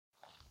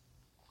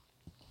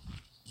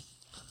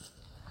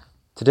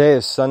Today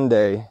is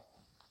Sunday,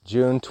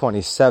 June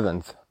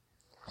 27th,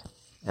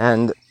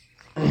 and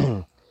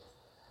I'd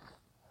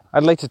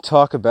like to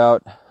talk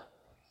about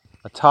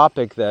a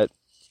topic that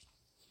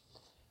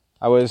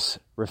I was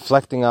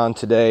reflecting on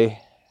today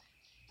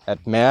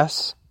at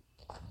Mass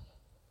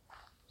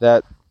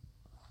that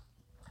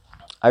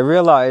I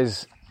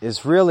realize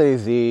is really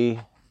the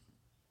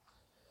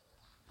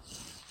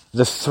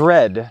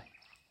thread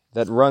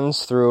that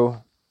runs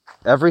through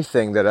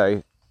everything that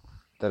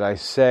I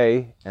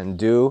say and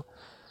do.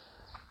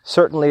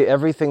 Certainly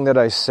everything that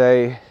I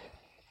say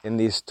in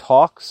these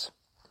talks,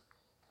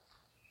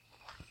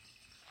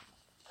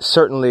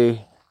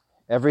 certainly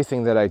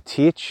everything that I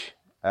teach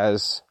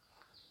as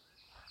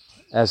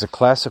a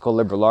classical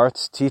liberal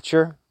arts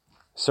teacher,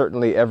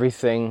 certainly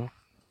everything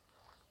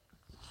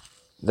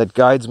that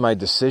guides my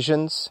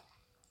decisions.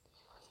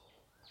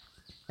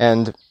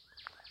 And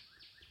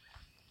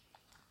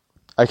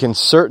I can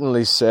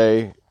certainly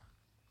say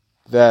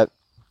that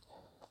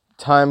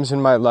times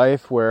in my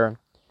life where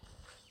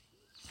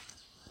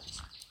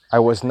I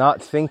was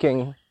not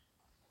thinking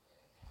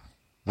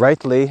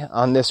rightly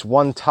on this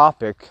one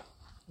topic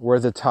were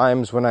the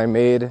times when I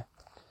made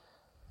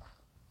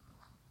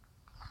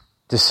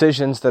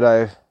decisions that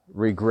I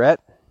regret,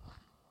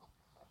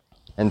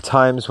 and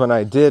times when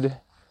I did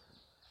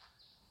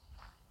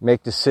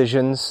make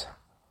decisions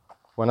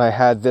when I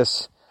had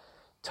this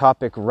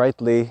topic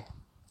rightly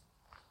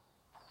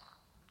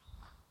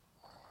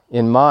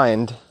in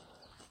mind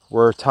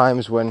were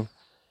times when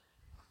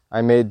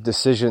I made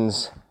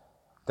decisions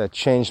that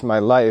changed my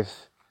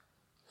life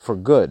for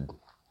good.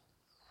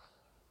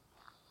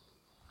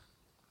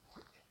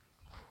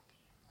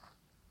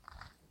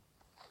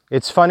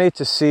 It's funny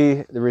to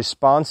see the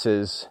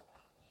responses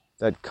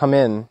that come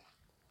in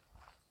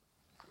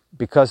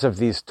because of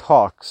these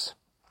talks,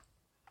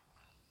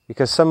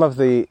 because some of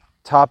the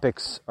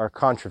topics are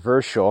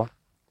controversial,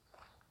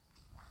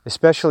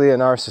 especially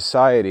in our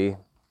society,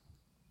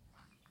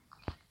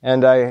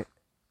 and I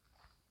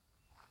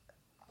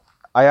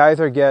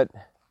either get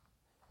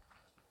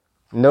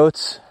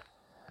notes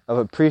of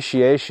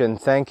appreciation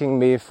thanking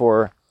me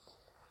for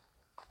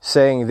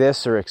saying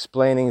this or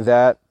explaining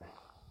that.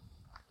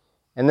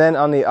 And then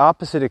on the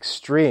opposite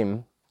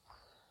extreme,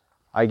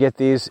 I get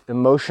these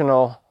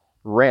emotional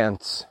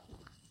rants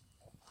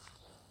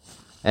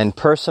and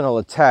personal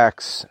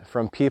attacks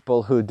from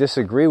people who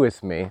disagree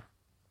with me.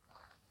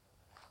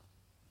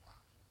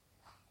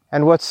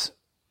 And what's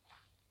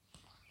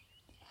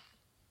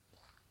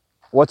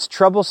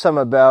troublesome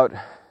about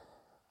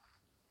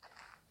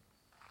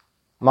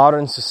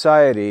modern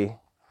society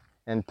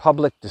and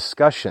public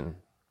discussion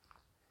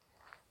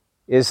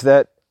is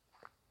that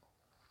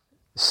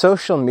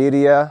social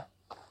media,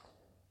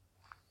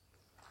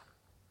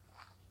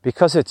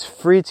 because it's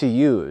free to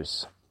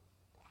use,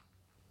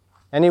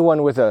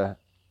 anyone with a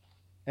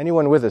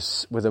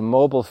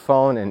mobile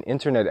phone and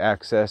internet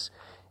access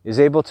is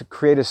able to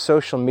create a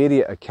social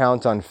media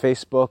account on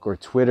Facebook or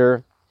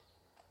Twitter,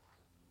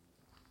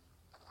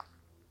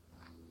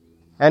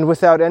 and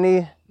without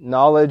any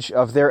knowledge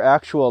of their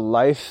actual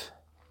life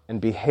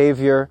and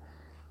behavior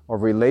or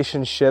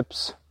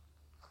relationships,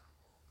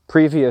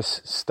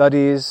 previous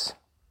studies,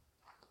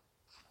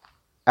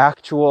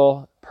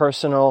 actual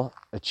personal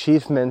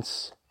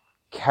achievements,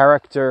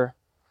 character,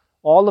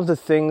 all of the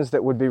things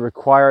that would be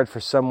required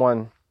for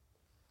someone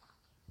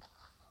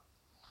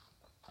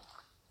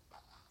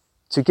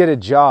to get a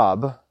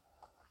job,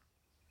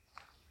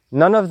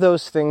 none of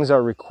those things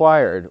are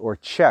required or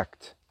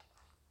checked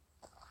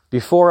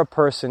before a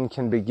person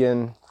can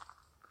begin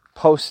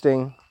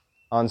posting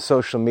on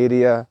social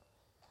media,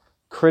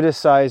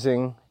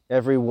 criticizing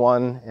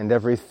everyone and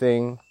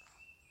everything,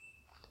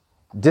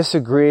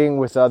 disagreeing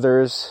with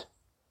others,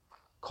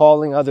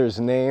 calling others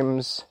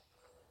names,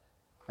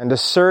 and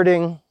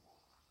asserting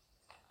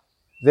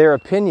their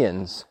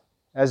opinions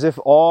as if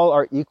all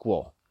are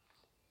equal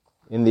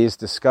in these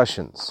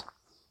discussions.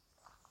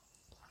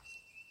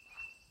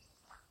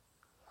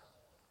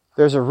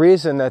 There's a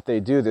reason that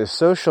they do this.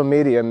 Social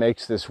media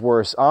makes this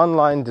worse.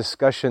 Online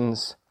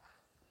discussions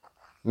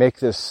make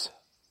this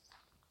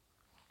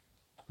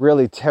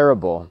really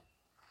terrible,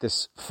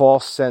 this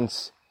false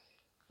sense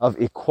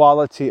of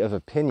equality of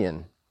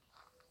opinion,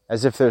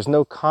 as if there's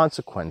no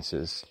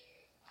consequences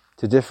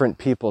to different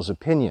people's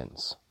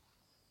opinions.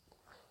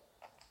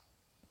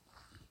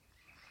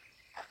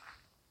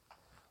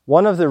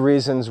 One of the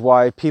reasons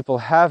why people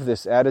have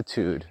this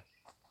attitude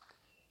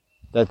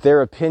that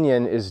their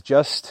opinion is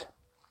just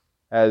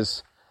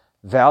as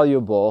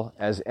valuable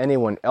as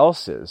anyone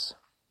else's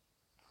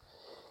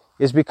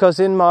is because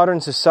in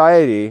modern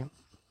society,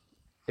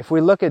 if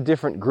we look at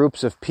different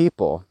groups of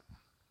people,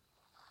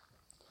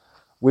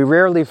 we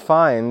rarely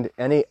find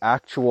any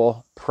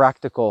actual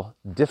practical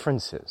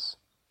differences.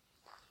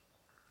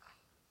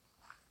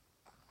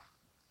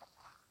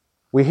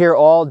 We hear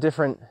all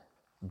different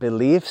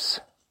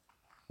beliefs,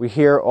 we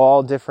hear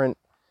all different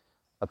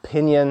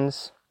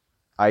opinions,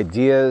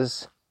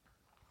 ideas,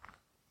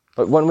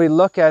 but when we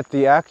look at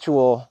the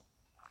actual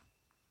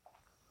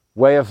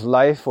way of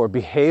life or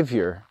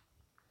behavior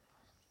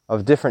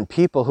of different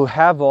people who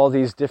have all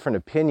these different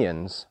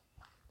opinions,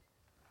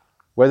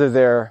 whether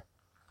they're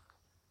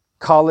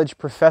college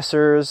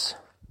professors,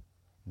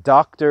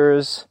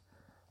 doctors,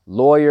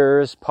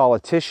 lawyers,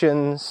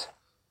 politicians,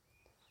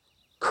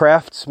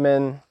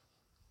 craftsmen,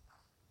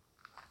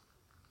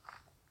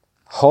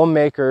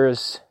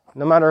 homemakers,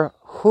 no matter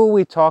who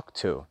we talk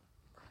to,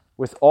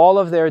 with all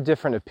of their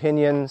different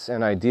opinions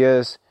and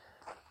ideas,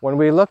 when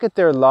we look at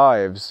their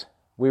lives,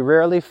 we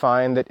rarely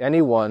find that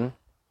anyone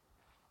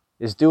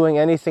is doing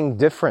anything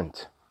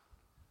different.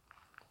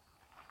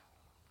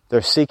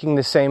 They're seeking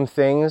the same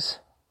things.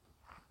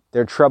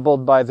 They're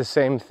troubled by the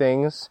same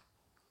things.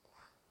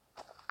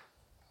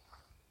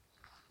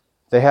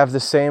 They have the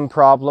same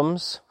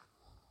problems.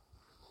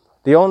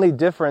 The only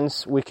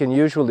difference we can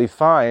usually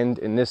find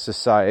in this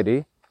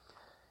society,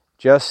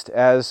 just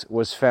as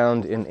was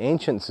found in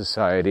ancient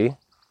society,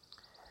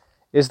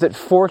 is that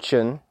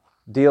fortune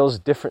deals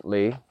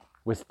differently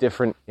with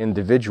different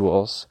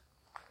individuals.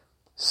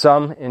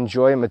 Some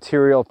enjoy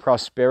material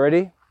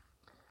prosperity,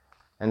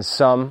 and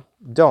some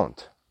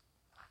don't.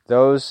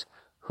 Those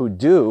who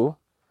do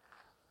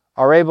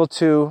are able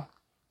to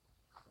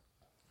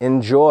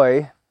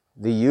enjoy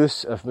the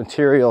use of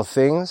material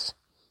things,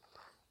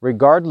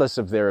 regardless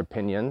of their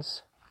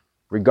opinions,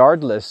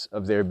 regardless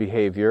of their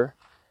behavior.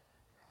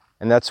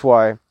 And that's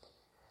why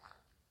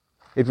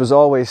it was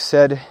always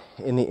said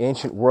in the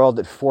ancient world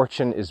that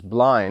fortune is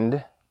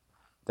blind,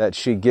 that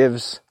she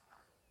gives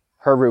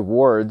her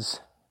rewards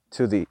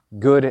to the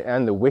good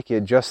and the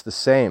wicked just the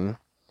same.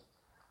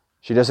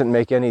 She doesn't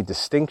make any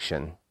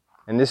distinction.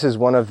 And this is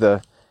one of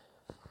the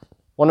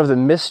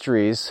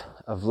mysteries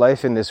of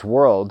life in this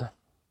world,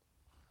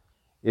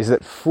 is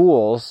that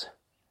fools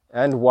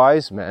and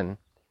wise men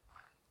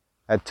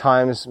at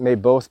times may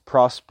both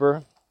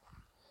prosper.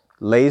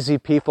 Lazy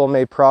people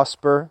may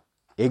prosper.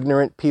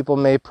 Ignorant people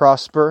may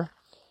prosper.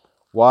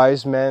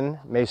 Wise men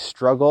may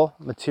struggle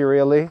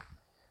materially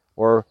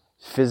or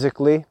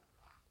physically.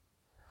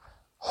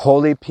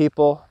 Holy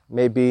people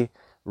may be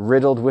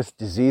riddled with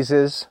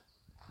diseases,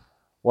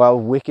 while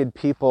wicked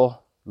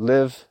people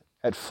live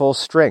at full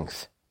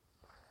strength.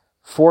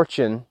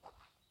 Fortune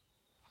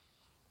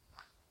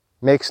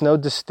makes no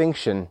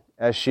distinction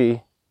as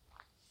she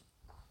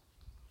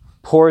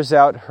pours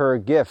out her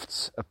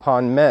gifts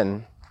upon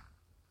men.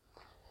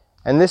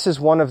 And this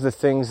is one of the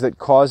things that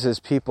causes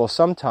people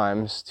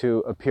sometimes to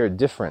appear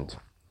different.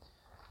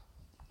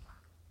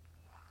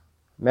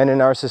 Men in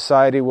our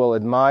society will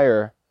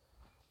admire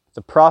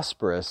the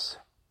prosperous,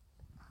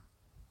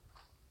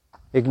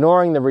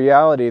 ignoring the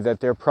reality that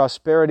their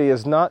prosperity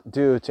is not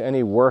due to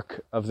any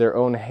work of their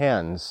own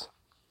hands,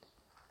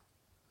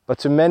 but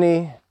to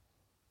many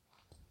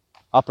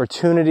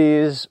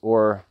opportunities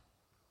or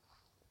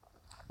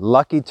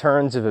lucky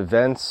turns of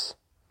events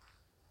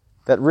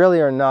that really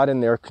are not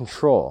in their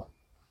control.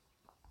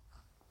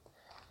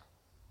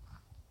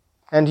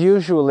 And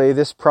usually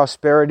this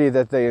prosperity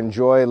that they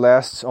enjoy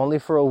lasts only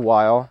for a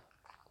while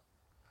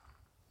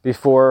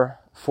before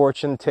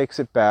fortune takes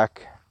it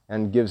back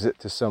and gives it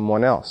to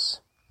someone else.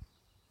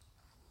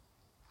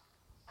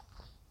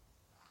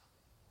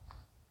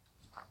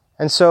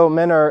 And so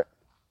men are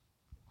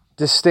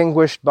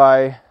distinguished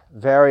by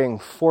varying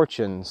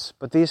fortunes,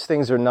 but these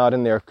things are not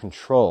in their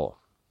control.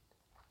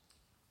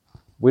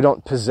 We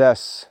don't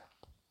possess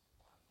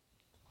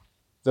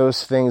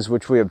those things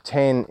which we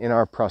obtain in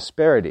our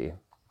prosperity.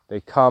 They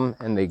come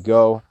and they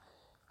go,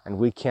 and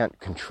we can't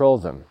control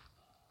them.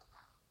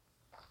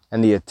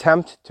 And the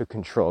attempt to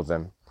control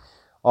them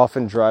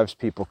often drives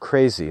people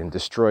crazy and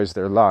destroys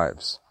their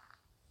lives.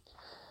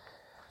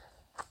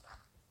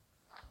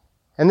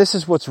 And this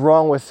is what's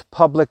wrong with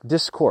public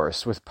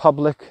discourse, with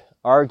public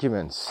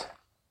arguments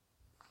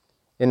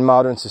in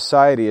modern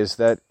society, is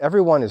that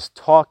everyone is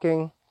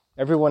talking,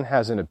 everyone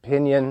has an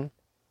opinion,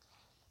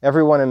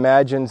 everyone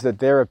imagines that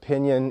their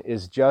opinion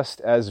is just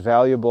as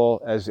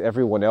valuable as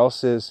everyone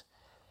else's.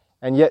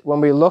 And yet when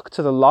we look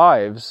to the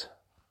lives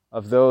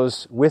of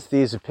those with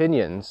these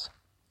opinions,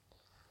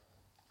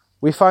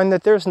 we find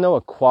that there's no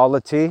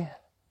equality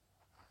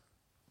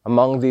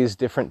among these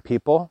different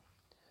people.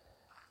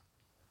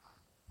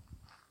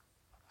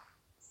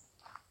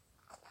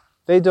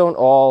 They don't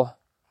all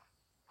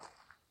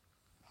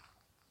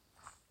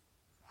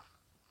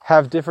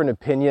have different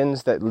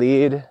opinions that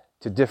lead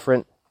to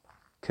different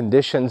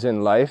conditions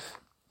in life.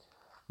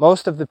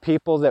 Most of the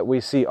people that we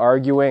see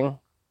arguing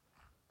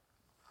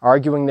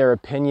their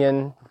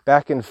opinion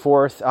back and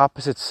forth,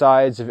 opposite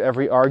sides of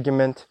every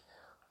argument,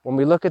 when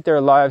we look at their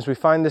lives, we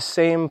find the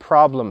same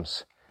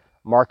problems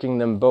marking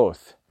them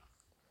both.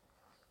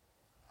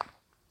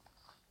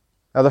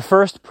 Now, the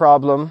first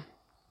problem,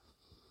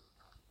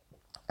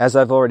 as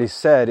I've already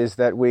said, is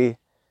that we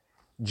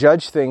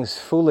judge things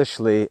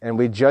foolishly, and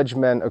we judge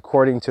men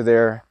according to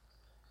their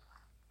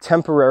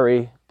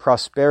temporary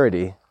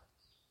prosperity,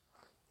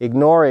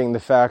 ignoring the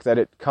fact that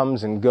it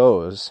comes and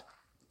goes.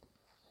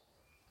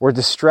 We're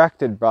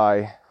distracted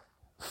by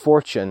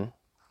fortune.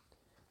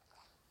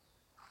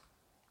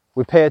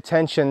 We pay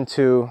attention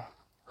to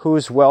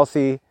who's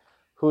wealthy,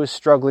 who is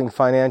struggling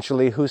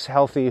financially, who's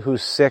healthy,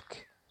 who's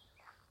sick,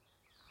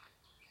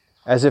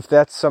 as if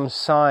that's some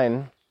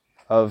sign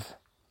of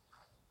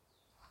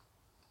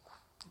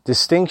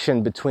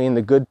distinction between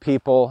the good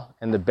people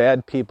and the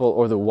bad people,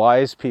 or the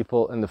wise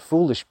people and the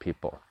foolish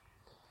people.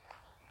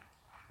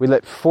 We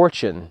let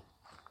fortune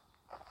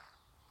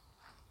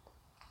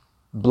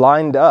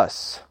blind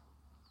us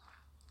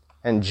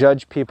and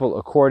judge people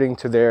according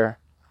to their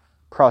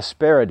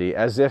prosperity,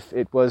 as if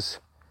it was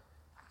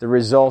the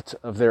result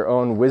of their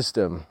own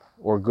wisdom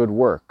or good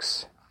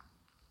works,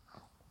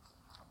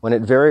 when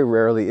it very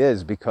rarely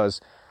is,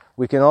 because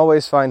we can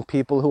always find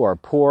people who are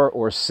poor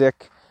or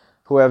sick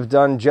who have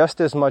done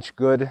just as much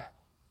good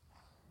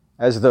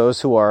as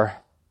those who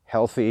are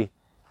healthy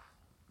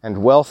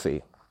and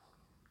wealthy.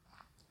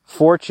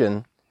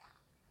 Fortune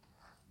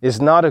is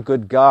not a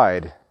good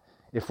guide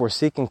if we're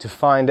seeking to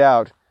find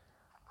out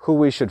who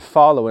we should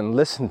follow and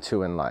listen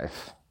to in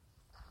life.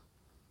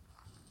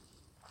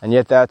 And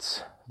yet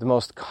that's the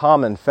most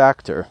common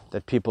factor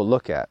that people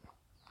look at.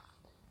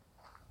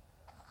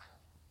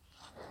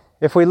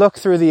 If we look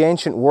through the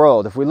ancient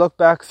world, if we look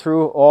back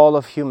through all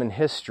of human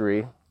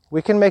history,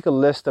 we can make a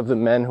list of the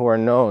men who are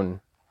known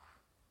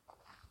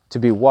to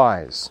be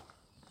wise.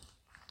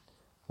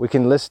 We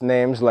can list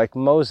names like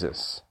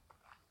Moses,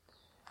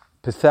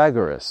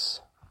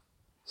 Pythagoras,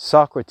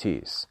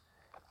 Socrates,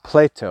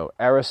 Plato,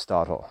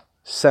 Aristotle,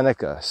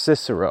 Seneca,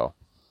 Cicero.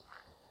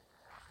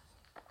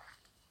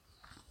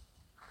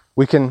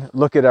 We can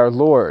look at our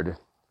Lord,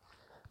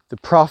 the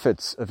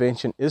prophets of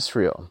ancient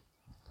Israel,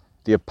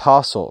 the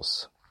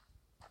apostles,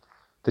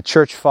 the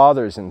church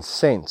fathers and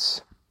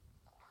saints.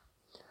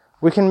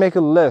 We can make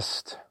a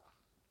list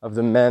of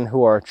the men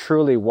who are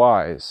truly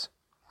wise.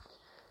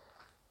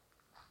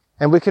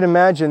 And we can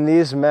imagine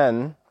these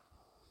men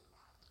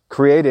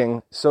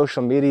creating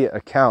social media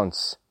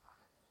accounts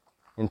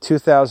in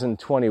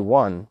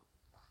 2021.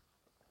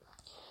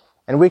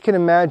 And we can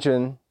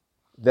imagine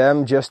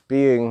them just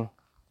being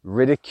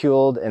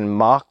ridiculed and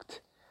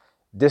mocked,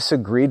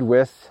 disagreed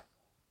with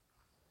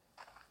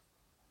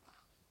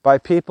by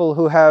people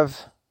who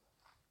have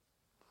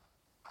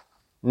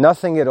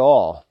nothing at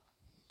all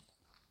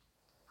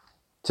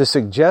to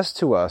suggest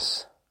to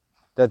us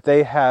that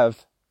they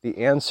have the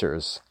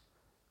answers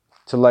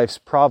to life's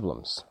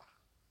problems.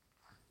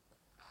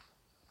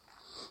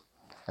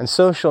 And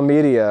social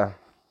media,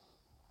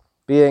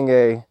 being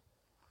a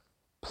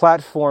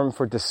platform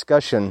for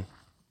discussion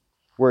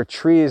where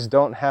trees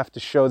don't have to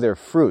show their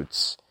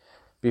fruits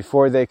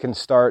before they can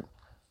start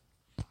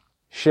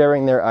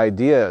sharing their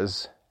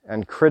ideas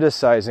and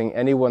criticizing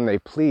anyone they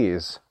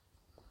please,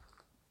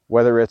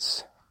 whether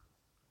it's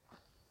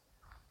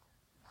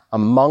a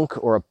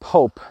monk or a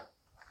pope.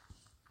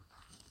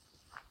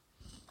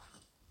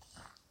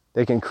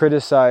 They can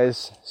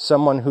criticize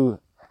someone who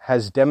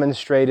has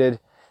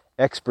demonstrated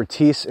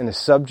expertise in a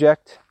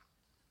subject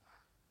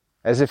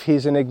as if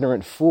he's an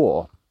ignorant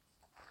fool.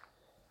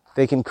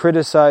 They can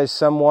criticize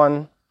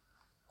someone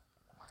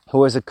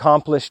who has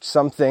accomplished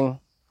something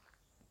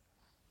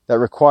that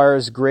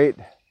requires great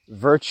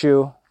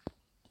virtue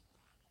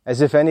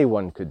as if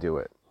anyone could do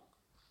it.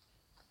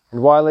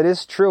 And while it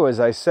is true, as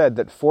I said,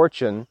 that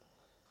fortune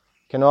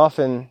can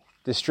often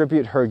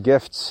distribute her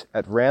gifts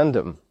at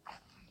random,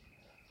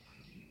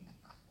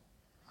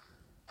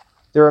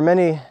 there are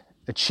many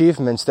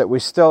achievements that we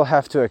still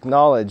have to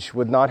acknowledge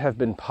would not have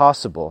been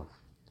possible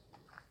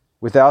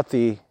without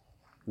the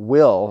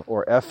will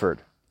or effort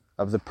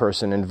of the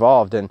person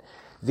involved. And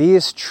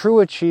these true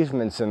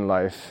achievements in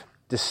life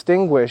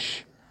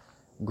distinguish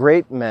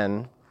great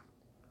men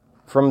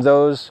from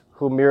those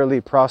who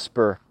merely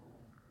prosper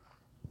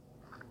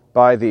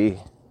by the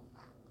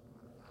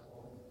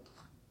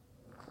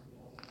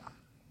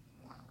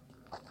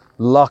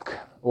luck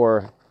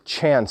or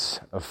chance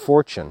of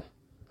fortune.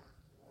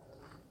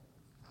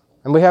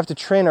 And we have to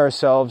train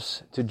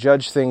ourselves to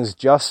judge things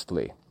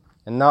justly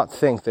and not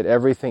think that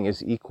everything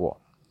is equal.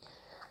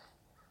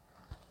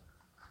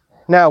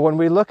 Now, when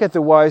we look at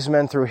the wise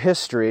men through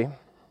history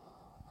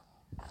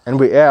and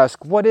we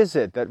ask, what is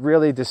it that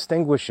really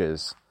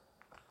distinguishes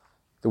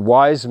the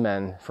wise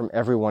men from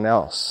everyone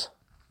else?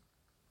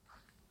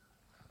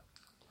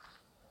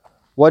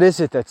 What is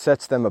it that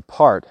sets them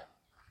apart?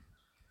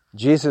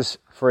 Jesus,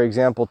 for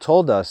example,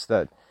 told us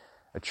that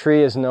a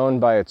tree is known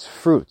by its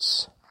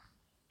fruits.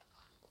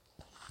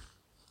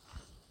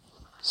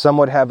 Some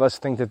would have us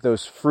think that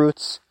those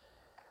fruits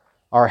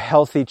are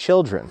healthy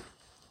children.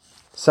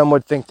 Some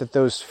would think that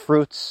those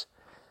fruits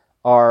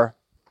are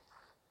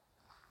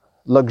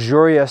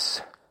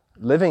luxurious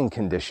living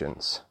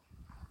conditions,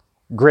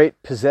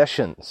 great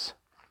possessions,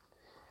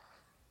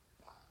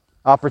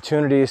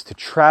 opportunities to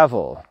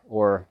travel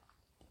or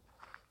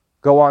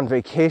go on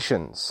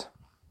vacations,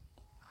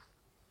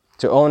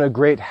 to own a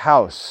great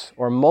house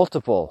or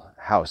multiple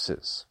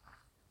houses,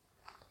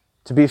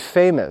 to be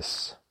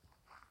famous,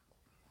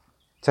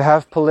 to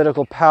have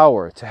political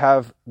power, to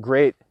have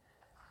great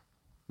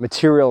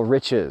material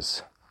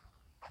riches.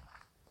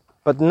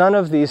 But none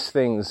of these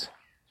things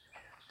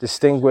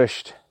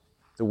distinguished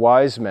the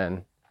wise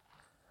men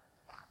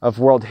of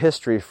world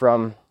history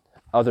from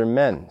other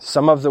men.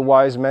 Some of the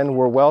wise men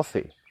were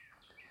wealthy.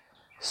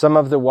 Some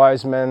of the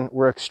wise men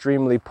were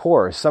extremely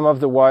poor. Some of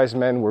the wise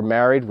men were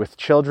married with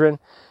children.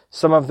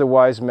 Some of the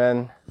wise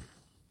men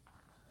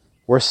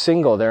were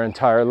single their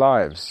entire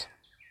lives.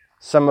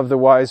 Some of the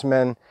wise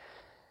men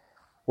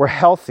were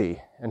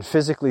healthy and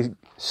physically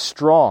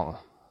strong.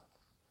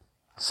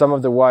 Some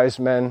of the wise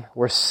men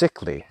were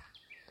sickly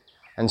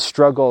and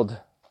struggled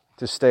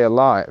to stay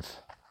alive.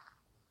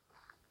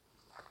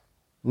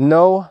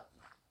 No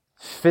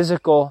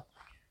physical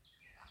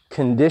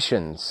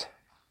conditions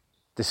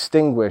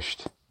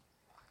distinguished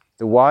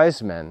the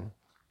wise men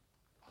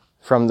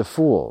from the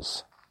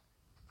fools.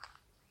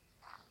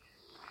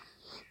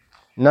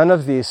 None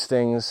of these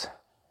things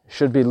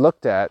should be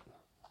looked at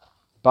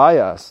by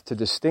us to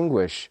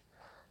distinguish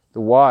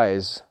the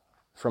wise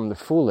from the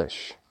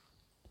foolish.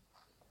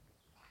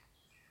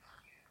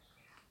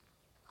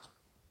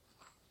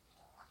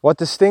 What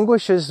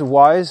distinguishes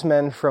wise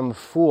men from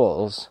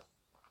fools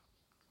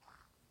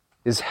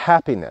is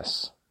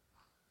happiness.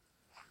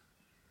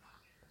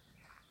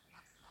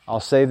 I'll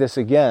say this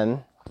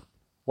again.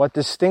 What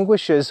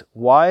distinguishes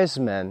wise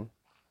men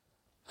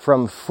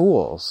from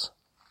fools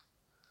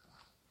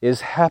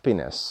is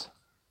happiness.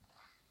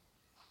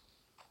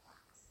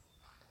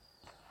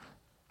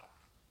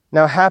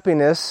 Now,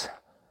 happiness,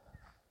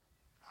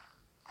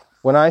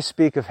 when I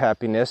speak of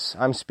happiness,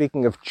 I'm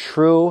speaking of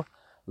true,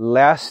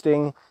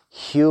 lasting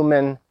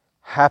human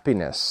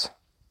happiness.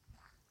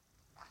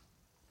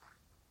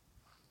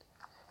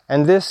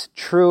 And this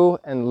true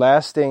and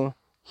lasting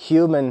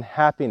human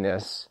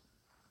happiness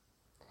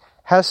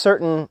has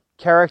certain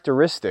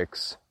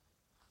characteristics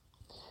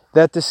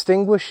that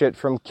distinguish it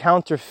from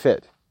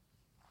counterfeit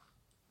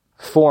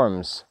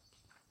forms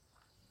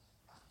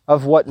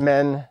of what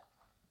men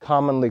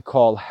commonly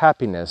call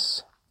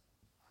happiness,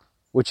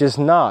 which is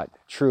not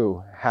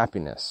true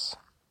happiness.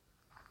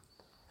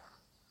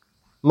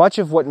 Much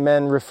of what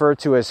men refer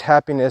to as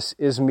happiness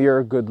is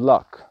mere good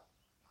luck,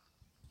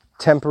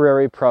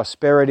 temporary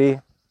prosperity,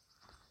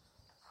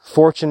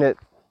 fortunate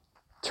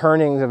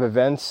turnings of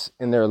events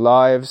in their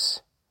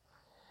lives.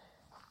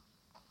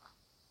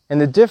 And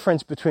the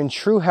difference between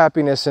true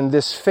happiness and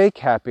this fake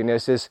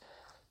happiness is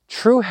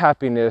true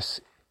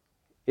happiness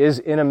is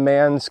in a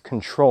man's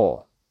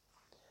control.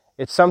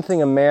 It's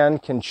something a man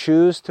can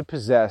choose to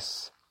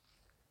possess,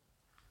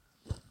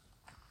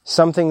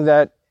 something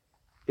that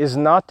is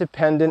not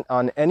dependent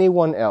on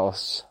anyone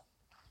else,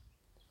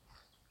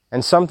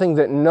 and something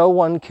that no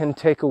one can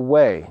take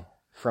away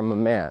from a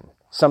man,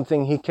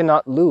 something he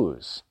cannot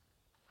lose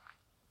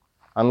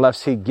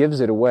unless he gives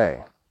it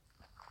away.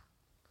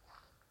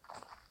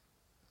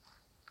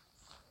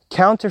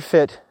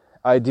 Counterfeit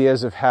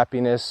ideas of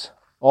happiness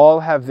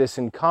all have this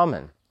in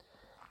common,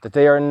 that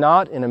they are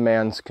not in a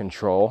man's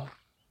control.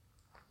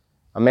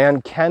 A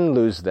man can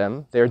lose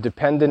them. They are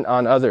dependent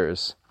on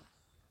others.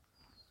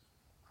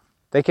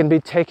 They can be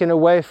taken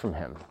away from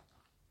him.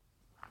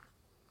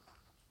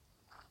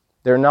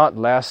 They're not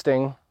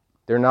lasting.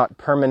 They're not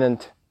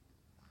permanent.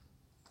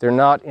 They're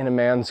not in a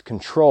man's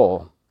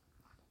control.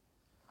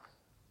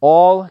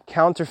 All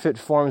counterfeit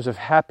forms of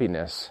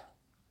happiness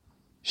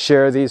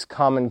share these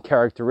common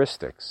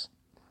characteristics.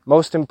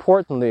 Most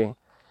importantly,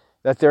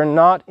 that they're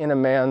not in a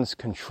man's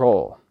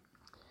control.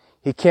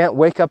 He can't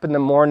wake up in the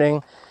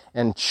morning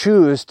and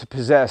choose to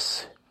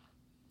possess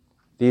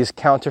these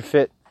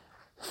counterfeit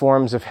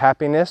forms of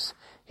happiness.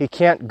 He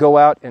can't go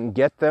out and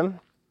get them.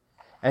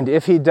 And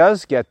if he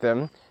does get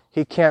them,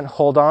 he can't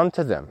hold on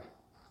to them.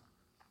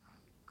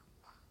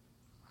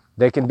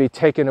 They can be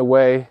taken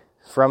away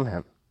from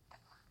him.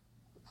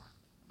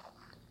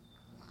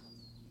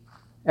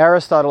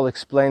 Aristotle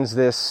explains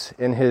this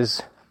in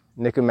his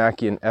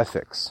Nicomachean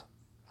Ethics,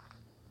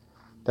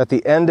 that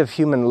the end of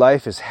human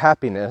life is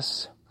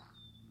happiness,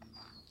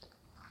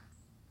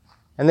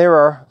 and there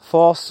are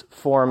false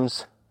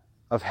forms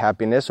of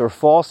happiness or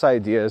false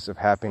ideas of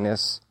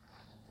happiness,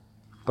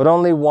 but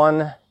only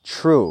one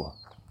true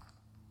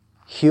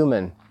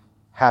human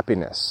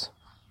happiness.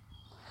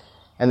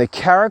 And the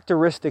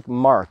characteristic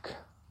mark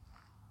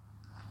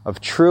of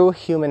true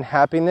human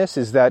happiness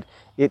is that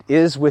it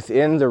is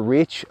within the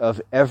reach of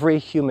every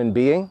human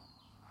being.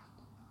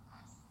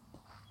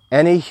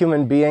 Any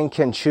human being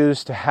can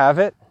choose to have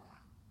it.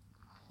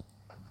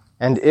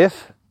 And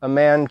if a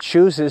man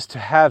chooses to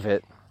have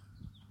it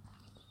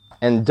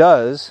and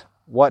does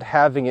what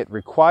having it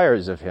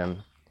requires of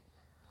him,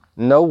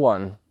 no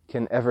one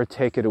can ever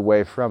take it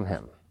away from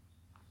him.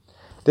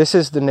 This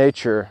is the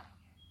nature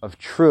of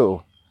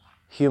true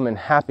human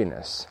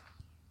happiness.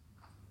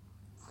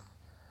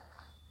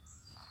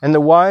 And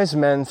the wise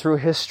men through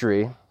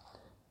history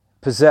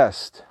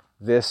possessed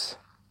this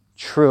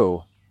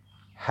true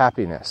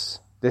happiness.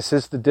 This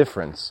is the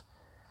difference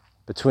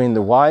between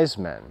the wise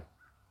men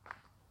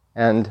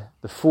and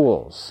the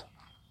fools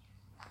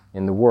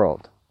in the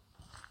world.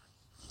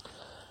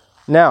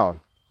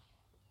 Now,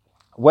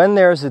 when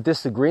there's a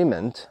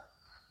disagreement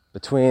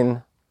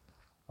between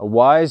a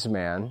wise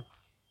man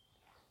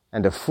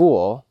and a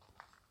fool,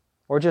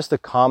 or just a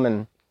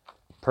common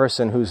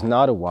person who's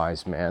not a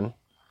wise man.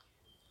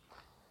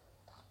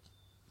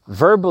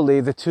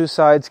 Verbally, the two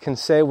sides can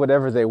say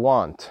whatever they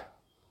want.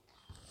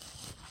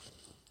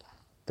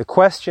 The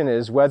question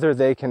is whether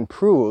they can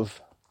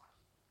prove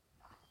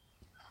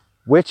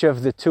which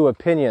of the two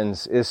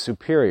opinions is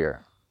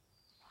superior.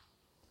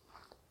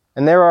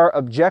 And there are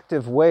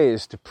objective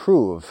ways to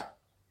prove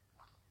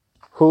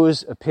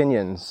whose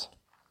opinions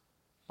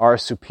are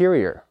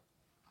superior.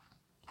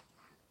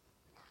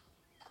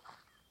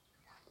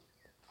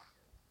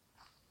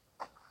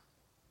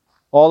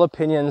 All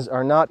opinions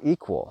are not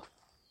equal.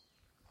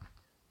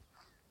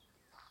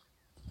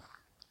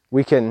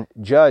 We can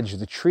judge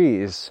the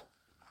trees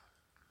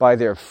by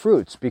their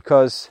fruits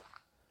because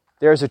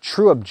there's a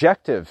true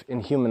objective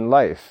in human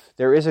life.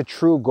 There is a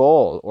true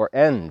goal or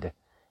end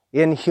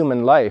in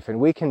human life, and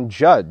we can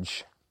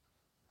judge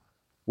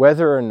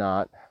whether or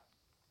not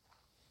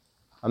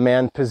a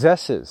man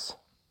possesses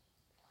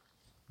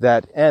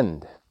that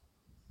end.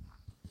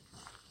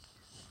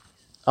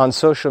 On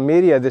social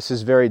media, this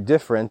is very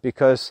different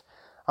because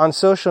on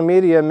social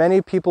media,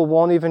 many people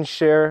won't even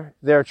share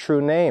their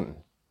true name.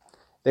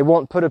 They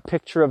won't put a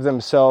picture of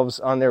themselves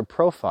on their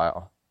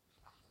profile.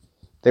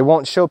 They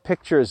won't show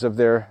pictures of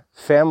their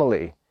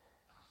family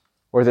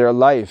or their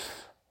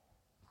life.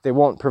 They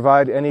won't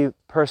provide any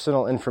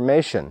personal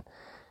information.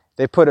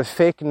 They put a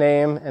fake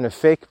name and a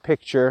fake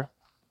picture,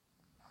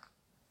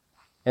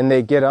 and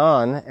they get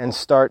on and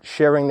start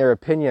sharing their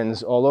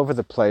opinions all over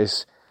the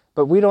place,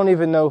 but we don't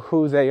even know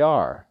who they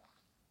are.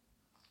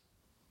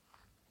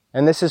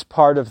 And this is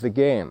part of the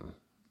game.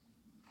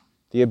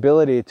 The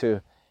ability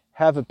to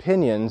have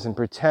opinions and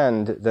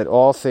pretend that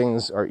all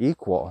things are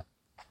equal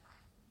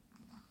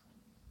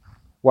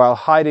while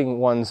hiding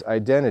one's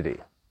identity.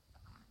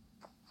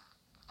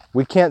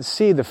 We can't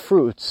see the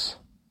fruits,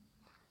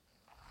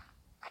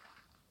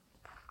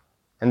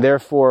 and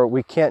therefore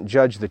we can't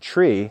judge the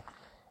tree,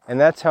 and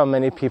that's how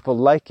many people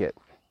like it.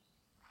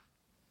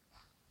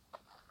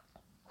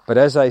 But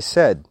as I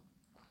said,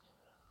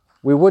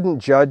 we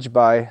wouldn't judge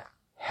by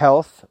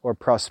health or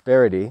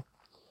prosperity.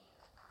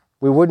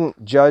 We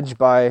wouldn't judge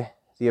by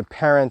the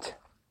apparent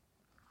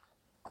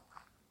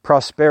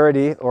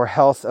prosperity or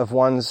health of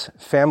one's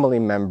family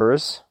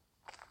members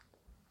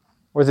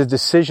or the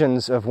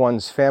decisions of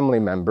one's family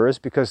members,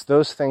 because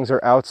those things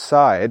are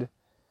outside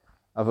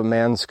of a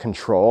man's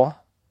control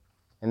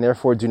and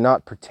therefore do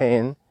not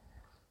pertain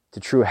to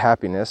true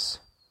happiness.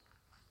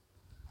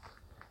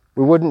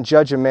 We wouldn't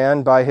judge a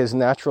man by his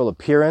natural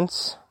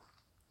appearance,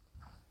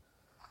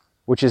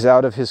 which is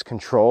out of his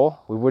control.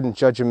 We wouldn't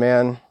judge a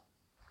man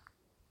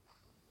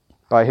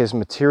by his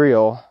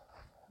material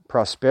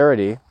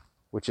prosperity,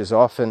 which is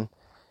often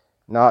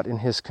not in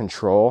his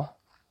control.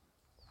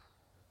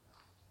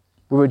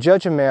 We would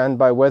judge a man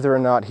by whether or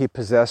not he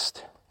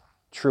possessed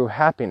true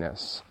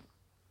happiness.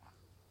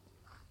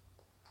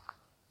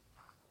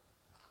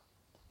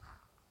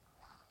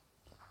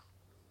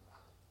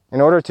 In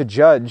order to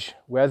judge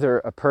whether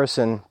a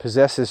person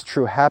possesses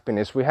true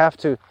happiness, we have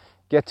to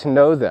get to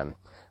know them.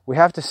 We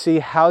have to see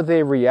how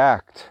they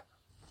react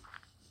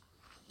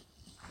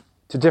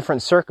to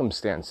different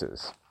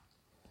circumstances.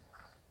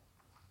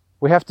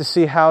 We have to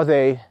see how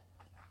they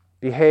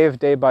behave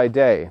day by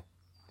day.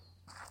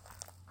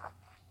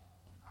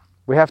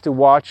 We have to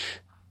watch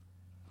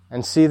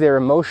and see their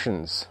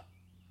emotions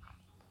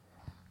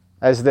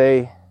as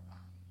they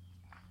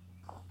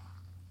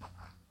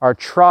are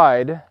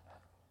tried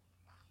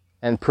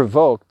and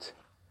provoked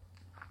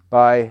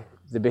by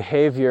the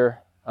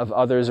behavior of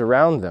others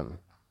around them.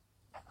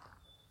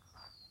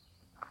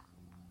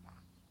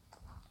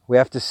 We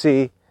have to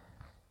see,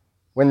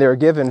 when they're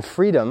given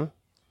freedom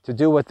to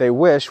do what they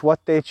wish,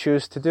 what they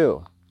choose to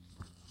do,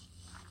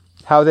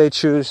 how they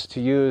choose to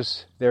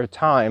use their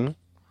time,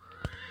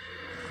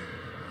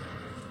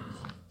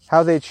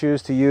 how they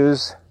choose to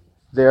use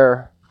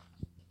their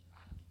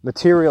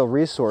material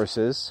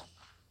resources,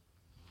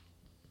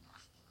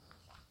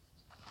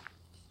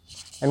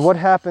 and what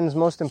happens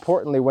most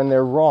importantly when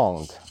they're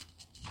wronged,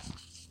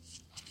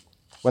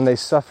 when they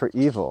suffer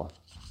evil.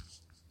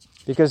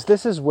 Because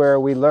this is where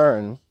we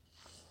learn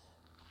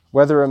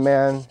whether a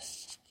man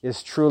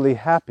is truly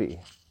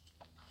happy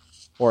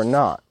or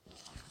not.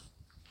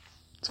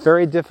 It's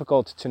very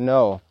difficult to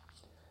know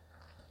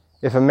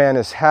if a man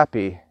is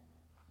happy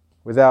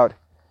without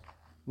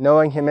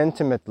knowing him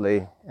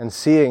intimately and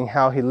seeing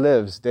how he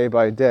lives day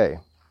by day.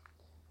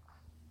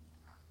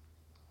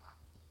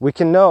 We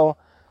can know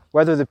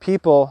whether the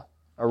people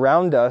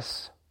around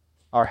us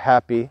are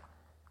happy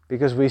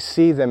because we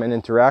see them and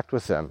interact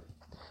with them.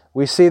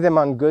 We see them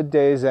on good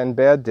days and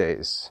bad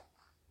days.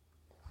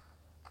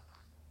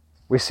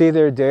 We see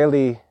their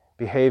daily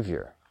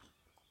behavior.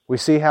 We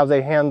see how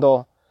they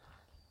handle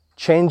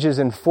changes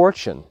in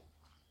fortune.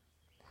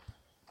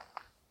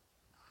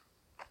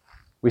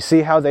 We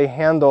see how they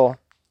handle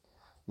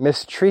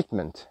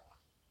mistreatment.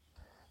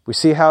 We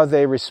see how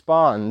they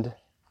respond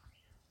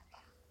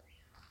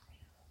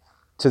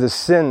to the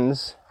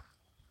sins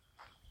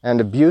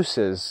and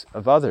abuses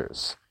of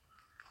others.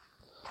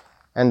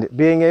 And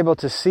being able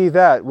to see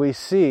that, we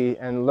see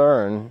and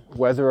learn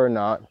whether or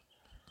not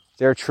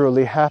they're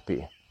truly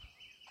happy.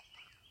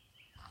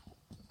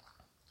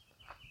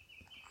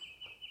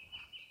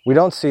 We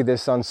don't see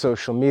this on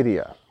social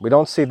media. We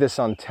don't see this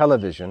on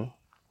television.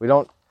 We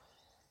don't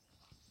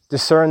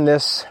discern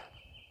this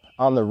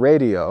on the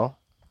radio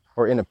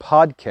or in a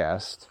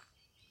podcast.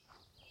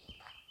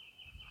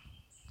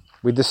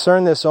 We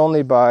discern this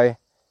only by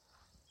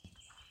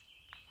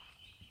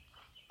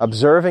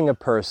observing a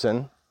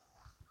person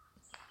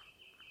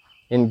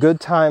in good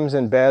times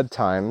and bad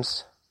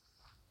times,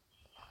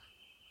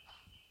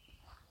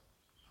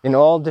 in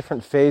all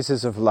different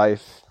phases of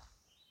life,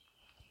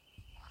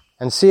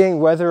 and seeing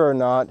whether or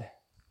not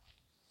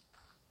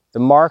the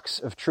marks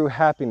of true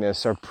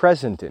happiness are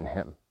present in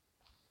him.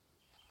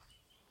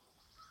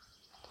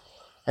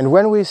 And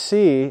when we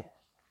see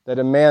that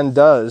a man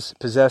does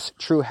possess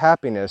true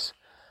happiness,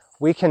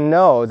 we can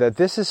know that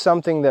this is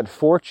something that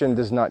fortune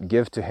does not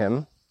give to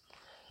him.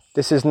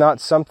 This is not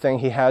something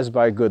he has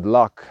by good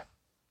luck.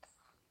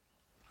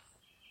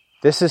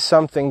 This is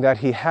something that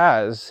he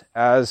has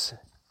as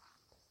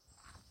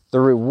the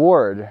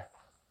reward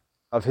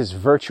of his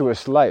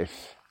virtuous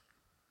life.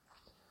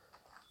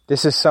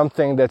 This is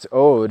something that's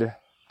owed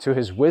to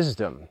his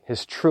wisdom,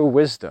 his true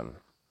wisdom.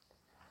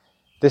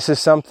 This is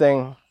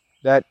something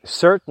that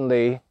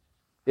certainly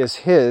is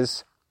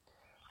his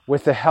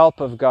with the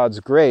help of God's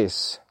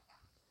grace,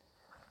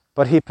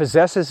 but he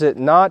possesses it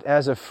not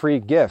as a free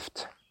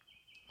gift,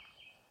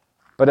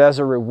 but as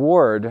a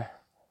reward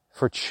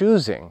for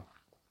choosing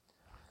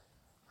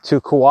to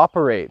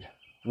cooperate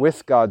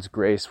with God's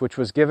grace, which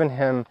was given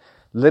him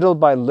little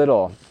by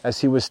little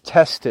as he was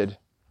tested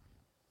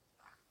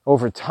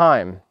over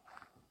time.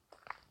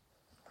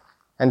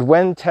 And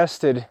when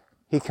tested,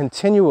 he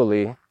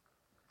continually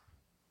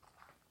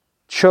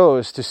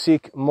chose to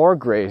seek more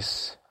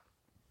grace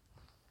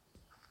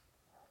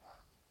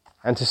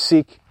and to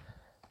seek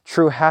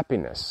true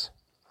happiness.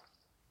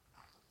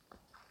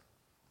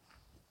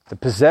 The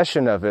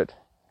possession of it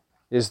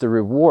is the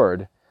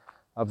reward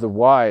of the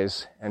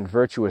wise and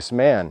virtuous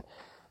man.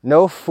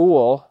 No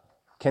fool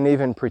can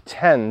even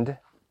pretend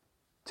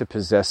to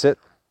possess it.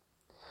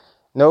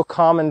 No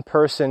common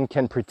person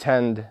can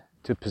pretend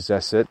to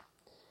possess it.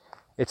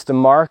 It's the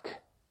mark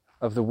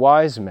of the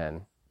wise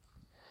men.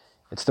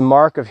 It's the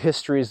mark of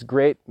history's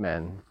great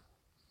men.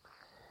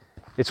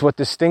 It's what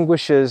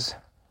distinguishes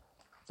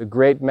the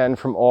great men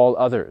from all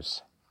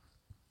others.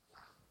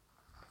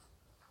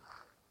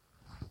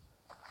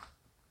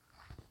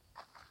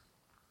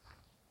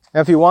 Now,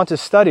 if you want to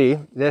study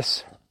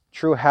this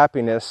true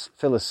happiness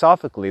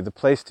philosophically, the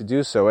place to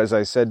do so, as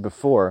I said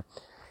before,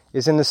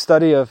 is in the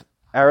study of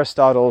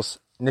Aristotle's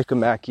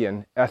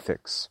Nicomachean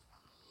Ethics.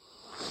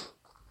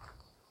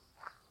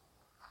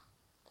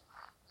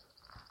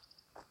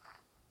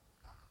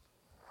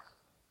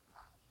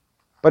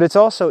 But it's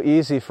also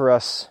easy for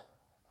us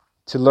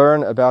to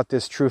learn about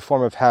this true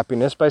form of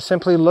happiness by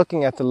simply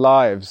looking at the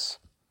lives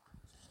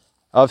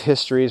of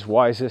history's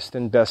wisest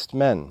and best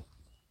men.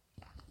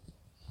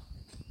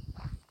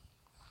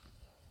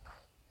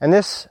 And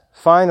this,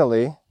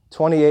 finally,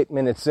 28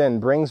 minutes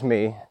in, brings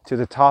me to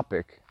the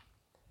topic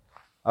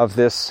of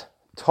this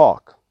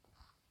talk.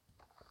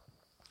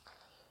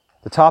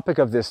 The topic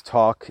of this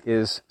talk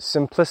is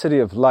simplicity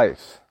of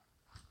life.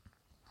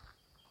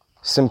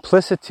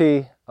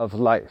 Simplicity of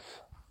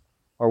life,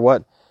 or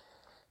what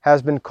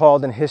has been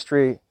called in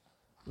history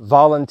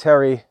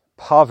voluntary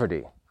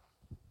poverty.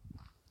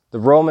 The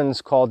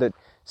Romans called it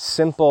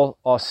simple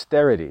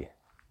austerity.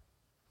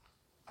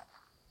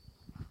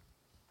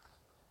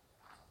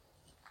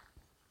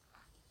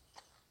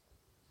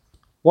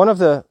 One of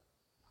the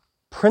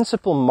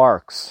principal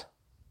marks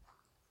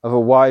of a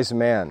wise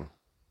man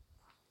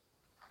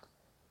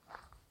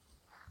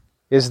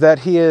is that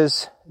he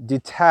is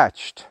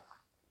detached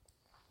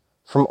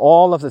from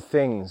all of the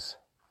things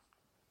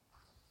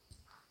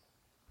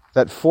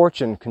that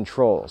fortune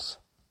controls.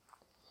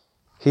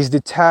 He's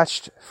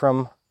detached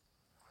from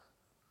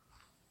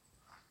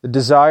the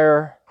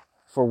desire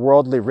for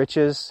worldly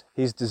riches.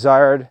 He's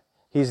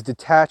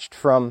detached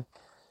from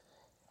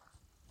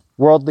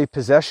worldly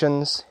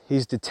possessions.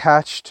 He's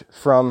detached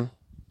from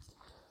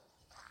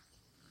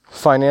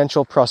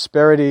financial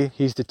prosperity.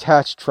 He's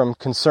detached from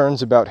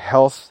concerns about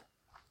health.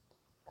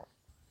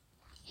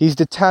 He's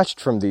detached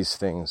from these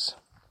things.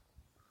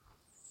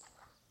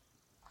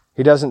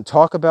 He doesn't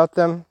talk about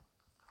them.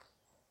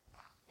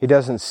 He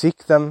doesn't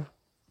seek them.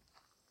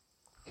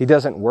 He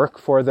doesn't work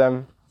for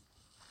them.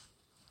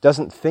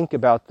 Doesn't think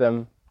about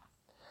them.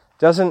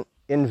 Doesn't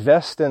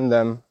invest in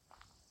them.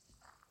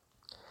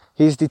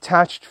 He's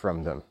detached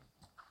from them.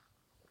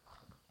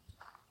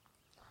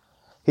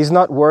 He's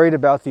not worried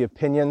about the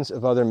opinions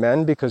of other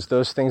men because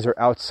those things are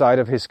outside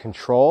of his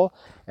control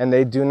and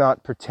they do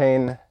not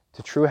pertain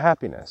to true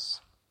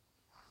happiness.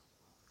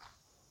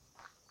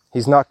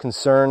 He's not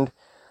concerned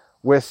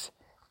with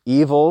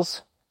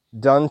evils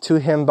done to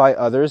him by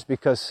others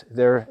because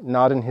they're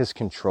not in his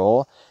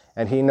control,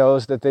 and he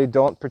knows that they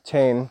don't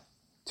pertain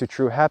to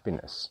true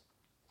happiness.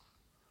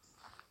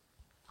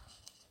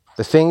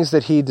 The things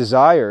that he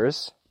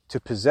desires to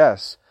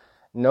possess,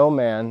 no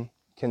man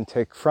can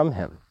take from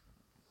him.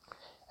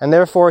 And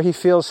therefore he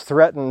feels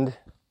threatened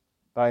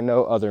by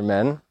no other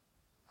men,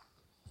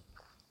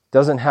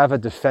 doesn't have a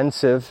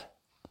defensive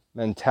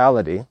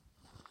mentality,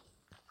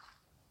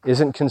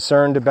 isn't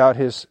concerned about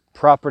his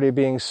property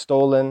being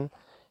stolen,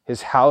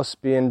 his house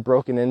being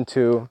broken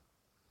into.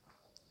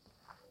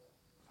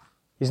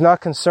 He's not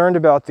concerned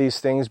about these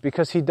things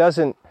because he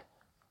doesn't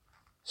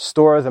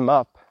store them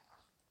up,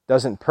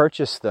 doesn't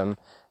purchase them,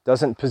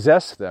 doesn't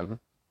possess them,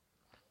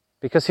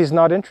 because he's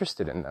not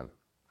interested in them.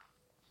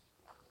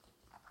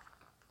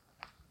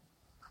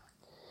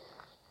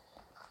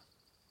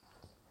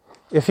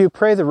 If you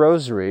pray the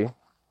rosary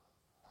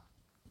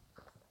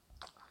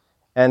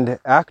and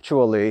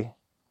actually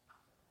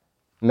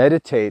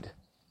meditate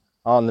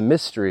on the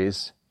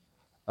mysteries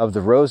of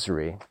the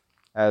rosary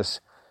as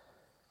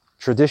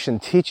tradition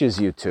teaches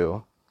you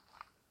to,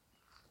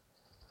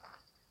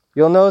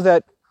 you'll know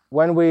that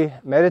when we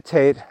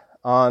meditate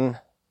on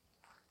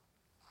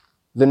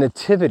the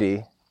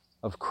nativity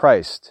of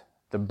Christ,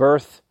 the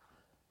birth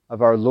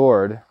of our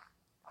Lord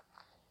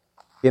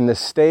in the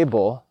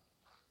stable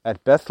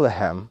at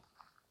Bethlehem,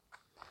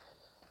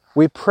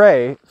 we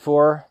pray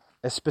for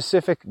a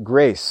specific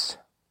grace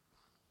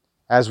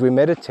as we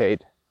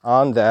meditate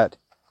on that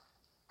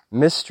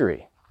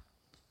mystery.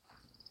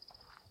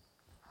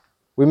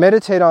 We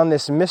meditate on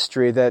this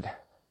mystery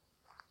that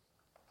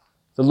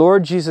the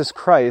Lord Jesus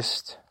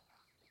Christ,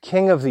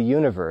 King of the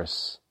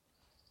universe,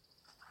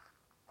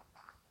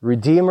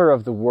 Redeemer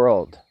of the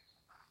world,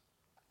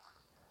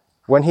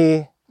 when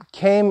he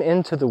came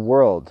into the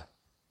world,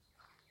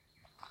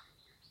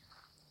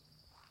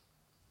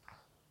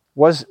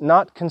 was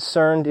not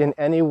concerned in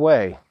any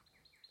way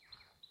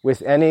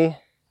with any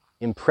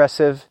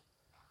impressive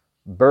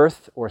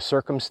birth or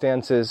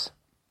circumstances,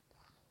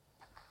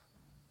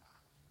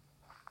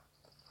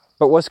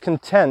 but was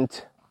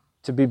content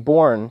to be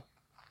born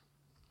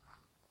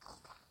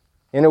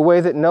in a way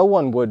that no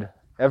one would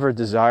ever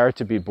desire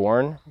to be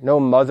born. No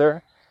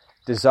mother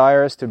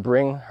desires to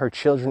bring her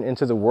children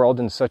into the world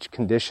in such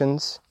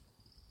conditions.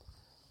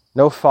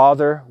 No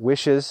father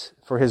wishes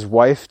for his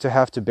wife to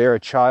have to bear a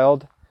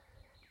child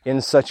in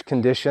such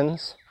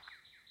conditions.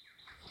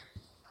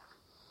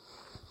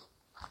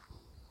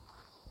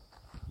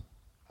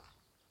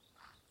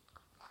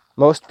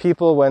 Most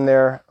people, when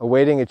they're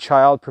awaiting a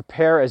child,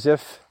 prepare as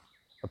if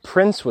a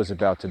prince was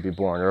about to be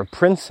born or a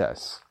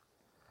princess.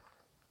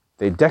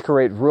 They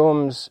decorate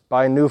rooms,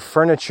 buy new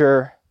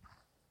furniture,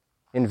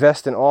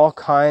 invest in all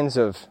kinds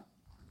of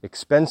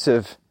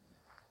expensive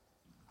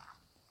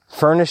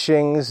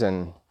furnishings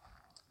and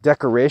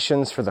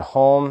decorations for the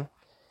home.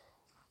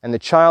 And the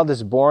child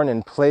is born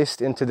and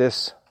placed into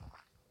this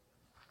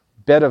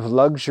bed of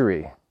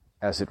luxury,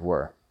 as it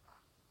were.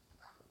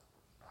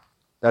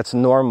 That's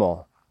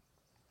normal.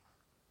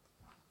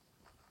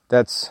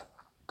 That's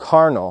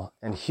carnal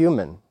and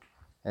human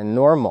and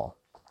normal.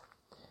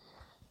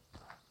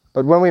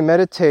 But when we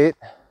meditate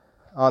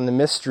on the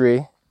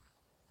mystery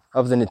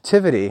of the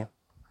Nativity,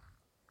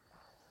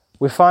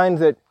 we find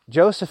that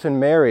Joseph and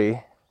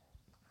Mary,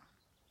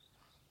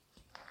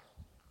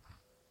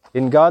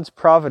 in God's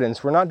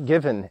providence, were not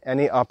given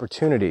any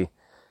opportunity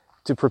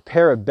to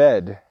prepare a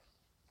bed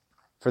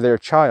for their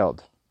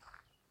child.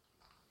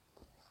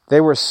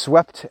 They were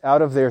swept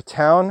out of their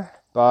town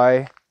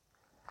by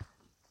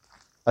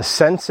a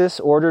census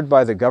ordered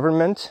by the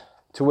government,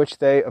 to which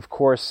they, of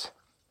course,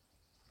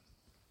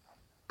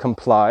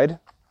 complied,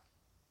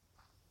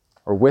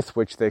 or with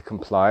which they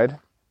complied.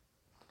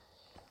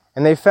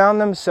 And they found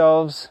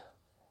themselves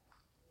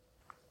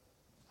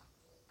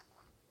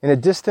in a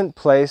distant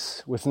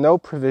place with no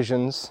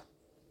provisions,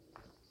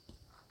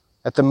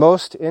 at the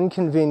most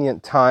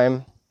inconvenient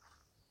time,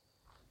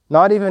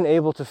 not even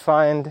able to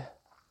find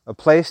a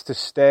place to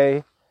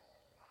stay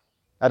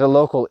at a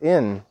local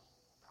inn,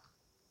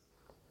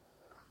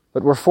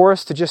 but were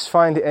forced to just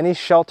find any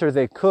shelter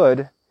they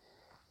could,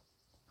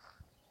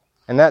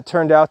 and that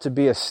turned out to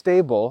be a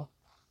stable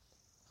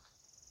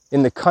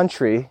in the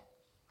country.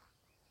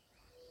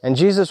 And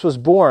Jesus was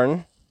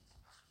born,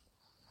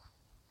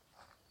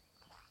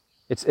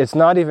 it's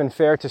not even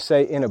fair to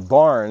say in a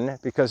barn,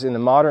 because in the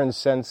modern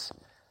sense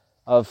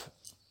of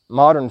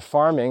modern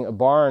farming, a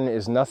barn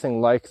is nothing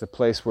like the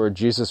place where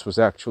Jesus was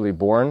actually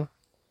born.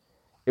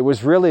 It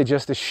was really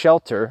just a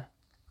shelter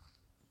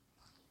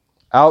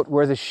out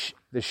where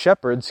the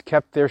shepherds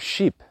kept their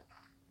sheep.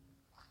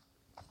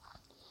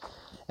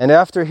 And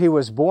after he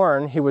was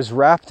born, he was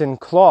wrapped in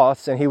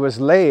cloths and he was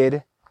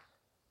laid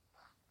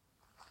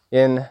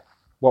in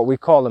what we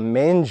call a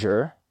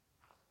manger.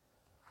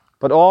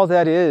 But all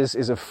that is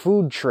a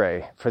food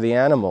tray for the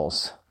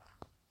animals.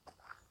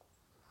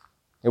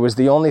 It was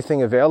the only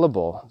thing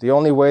available. The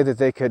only way that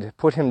they could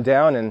put him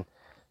down and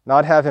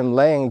not have him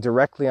laying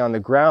directly on the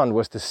ground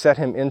was to set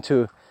him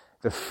into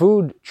the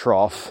food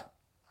trough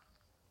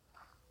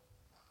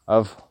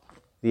of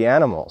the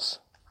animals.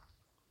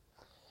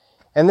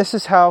 And this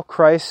is how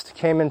Christ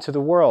came into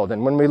the world.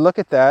 And when we look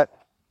at that,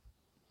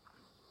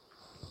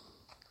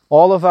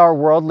 All of our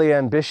worldly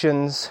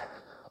ambitions,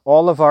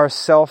 all of our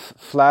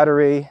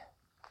self-flattery,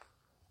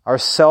 our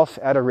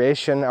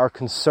self-adoration, our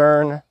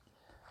concern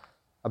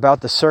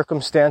about the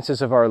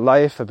circumstances of our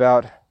life,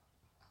 about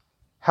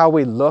how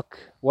we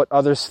look, what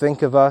others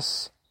think of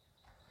us,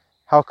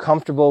 how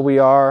comfortable we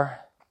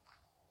are,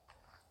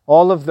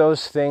 all of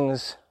those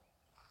things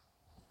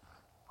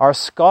are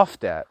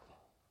scoffed at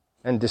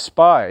and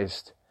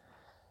despised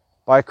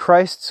by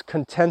Christ's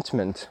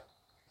contentment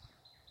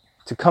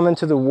to come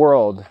into the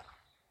world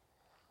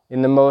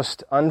in the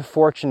most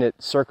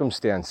unfortunate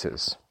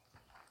circumstances.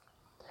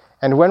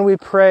 And when we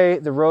pray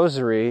the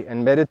Rosary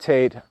and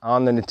meditate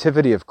on the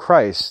Nativity of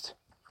Christ,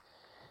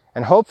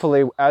 and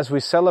hopefully as we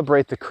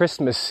celebrate the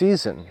Christmas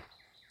season,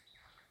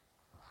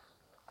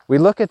 we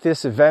look at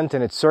this event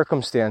and its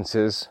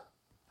circumstances,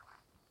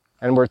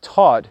 and we're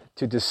taught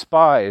to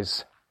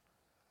despise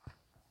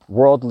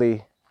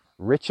worldly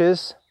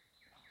riches,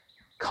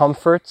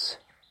 comforts,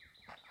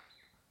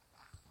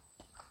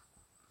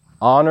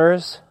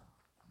 honors,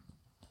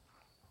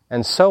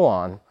 and so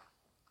on.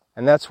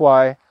 And that's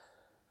why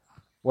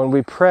when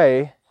we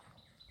pray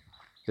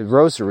the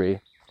Rosary,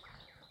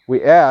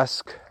 we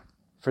ask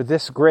for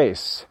this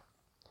grace,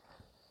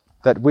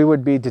 that we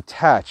would be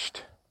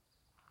detached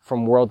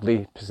from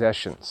worldly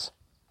possessions.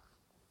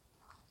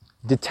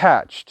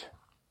 Detached,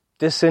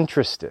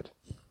 disinterested,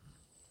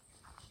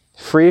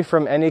 free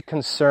from any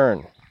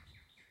concern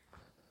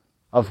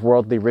of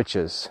worldly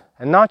riches.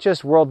 And not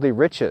just worldly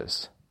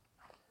riches,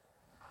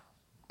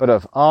 but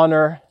of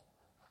honor,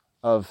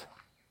 of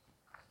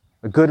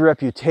a good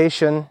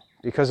reputation,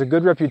 because a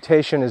good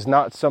reputation is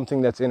not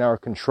something that's in our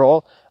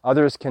control.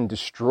 Others can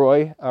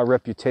destroy our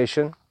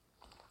reputation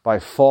by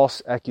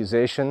false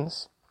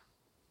accusations.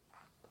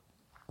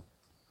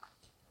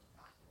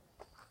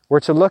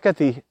 We're to look at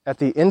the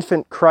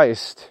infant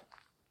Christ.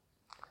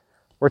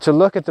 We're to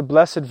look at the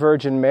Blessed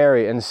Virgin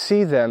Mary and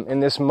see them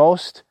in this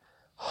most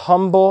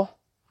humble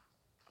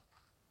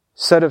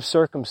set of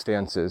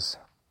circumstances,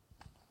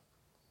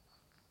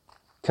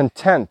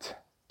 content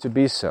to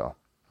be so.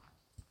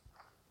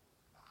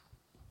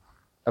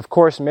 Of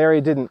course, Mary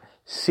didn't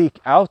seek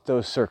out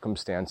those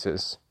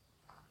circumstances,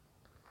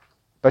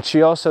 but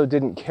she also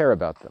didn't care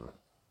about them.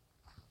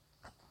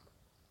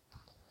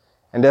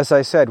 And as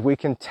I said, we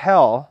can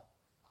tell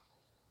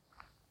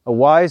a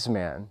wise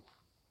man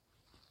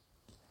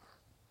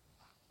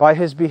by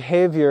his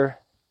behavior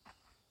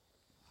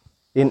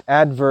in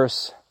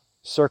adverse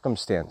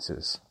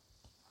circumstances.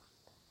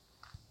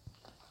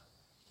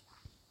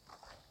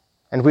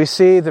 And we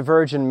see the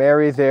Virgin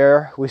Mary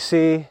there. We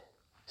see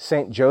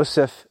Saint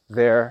Joseph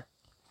there.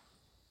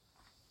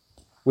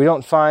 We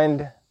don't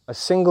find a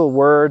single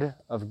word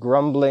of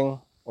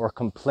grumbling or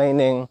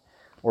complaining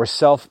or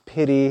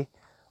self-pity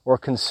or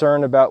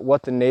concern about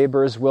what the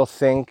neighbors will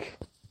think.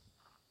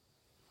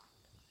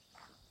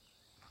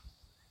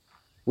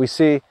 We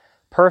see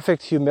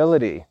perfect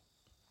humility,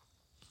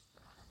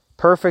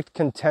 perfect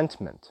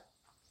contentment,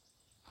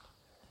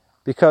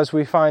 because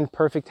we find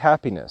perfect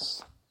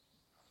happiness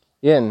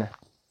in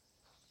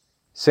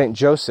Saint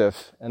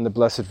Joseph and the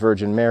Blessed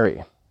Virgin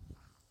Mary.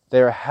 They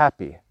are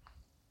happy.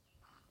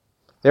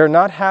 They are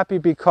not happy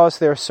because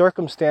their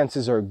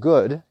circumstances are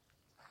good.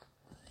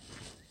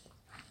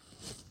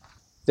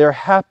 They're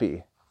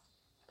happy,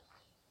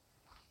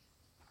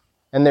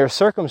 and their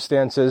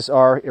circumstances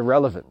are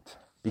irrelevant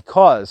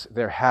because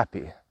they're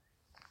happy.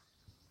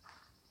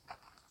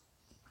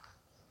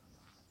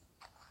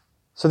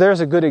 So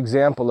there's a good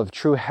example of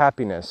true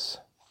happiness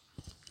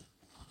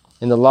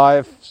in the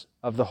lives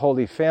of the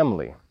Holy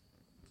Family,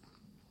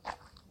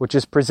 which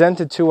is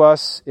presented to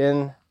us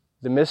in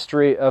the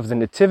mystery of the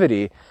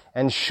Nativity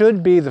and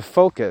should be the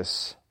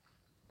focus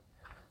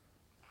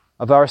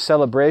of our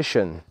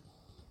celebration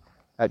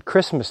at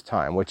Christmas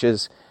time, which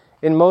is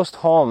in most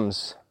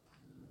homes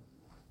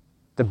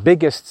the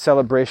biggest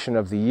celebration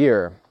of the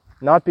year,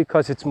 not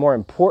because it's more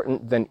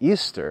important than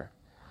Easter,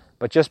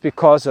 but just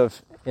because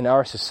of, in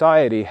our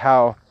society,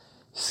 how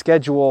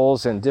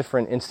schedules and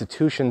different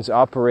institutions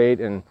operate,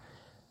 and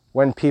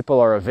when people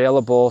are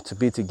available to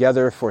be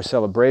together for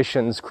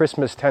celebrations,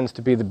 Christmas tends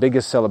to be the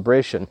biggest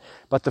celebration.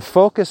 But the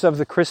focus of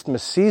the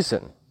Christmas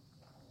season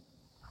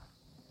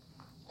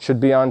should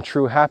be on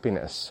true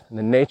happiness, and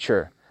the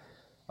nature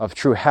of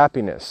true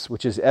happiness,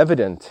 which is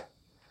evident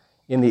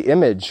in the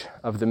image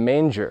of the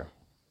manger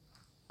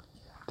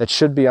that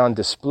should be on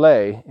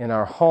display in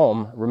our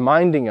home,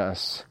 reminding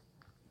us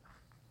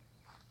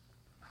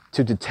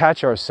to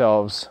detach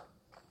ourselves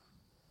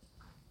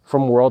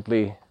from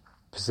worldly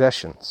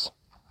possessions.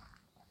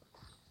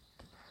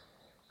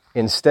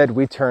 Instead,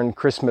 we turn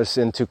Christmas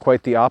into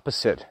quite the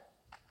opposite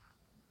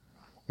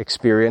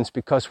experience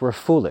because we're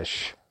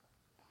foolish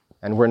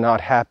and we're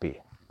not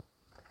happy.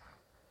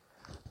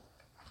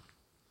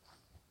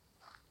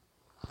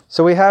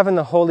 So we have in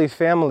the Holy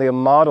Family a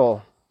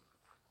model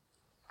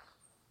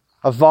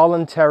of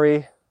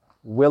voluntary,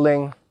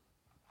 willing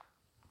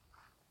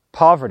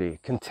poverty,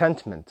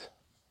 contentment.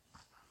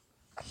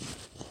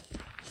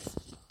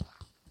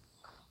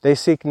 They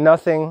seek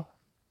nothing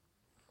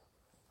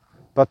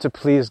but to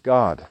please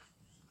God.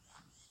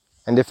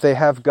 And if they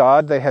have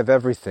God, they have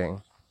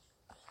everything.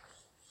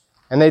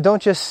 And they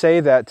don't just say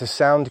that to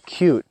sound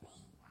cute.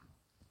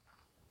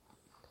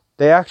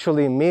 They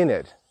actually mean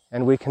it,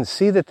 and we can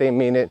see that they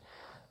mean it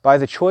by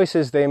the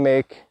choices they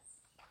make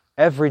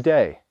every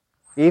day.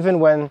 Even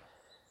when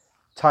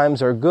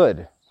times are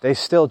good, they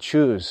still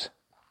choose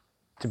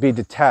to be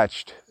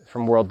detached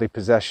from worldly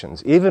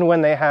possessions. Even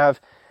when they have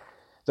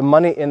the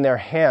money in their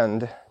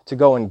hand to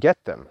go and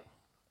get them,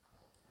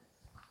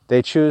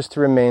 they choose to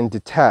remain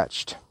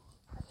detached.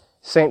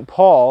 St.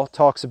 Paul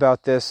talks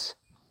about this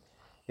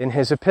in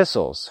his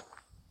epistles.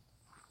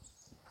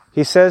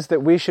 He says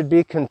that we should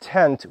be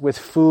content with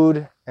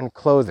food and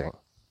clothing.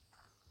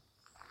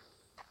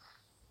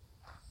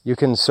 You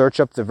can search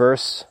up the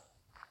verse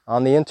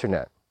on the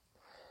internet.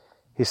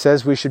 He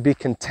says we should be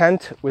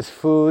content with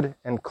food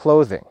and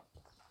clothing.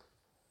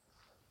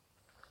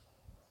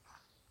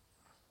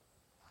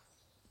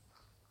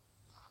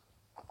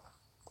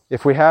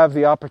 If we have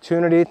the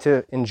opportunity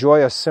to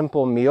enjoy a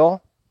simple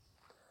meal,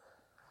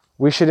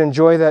 we should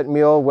enjoy that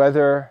meal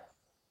whether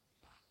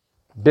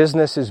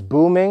business is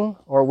booming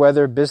or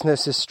whether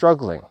business is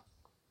struggling.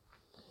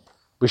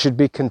 We should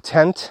be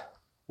content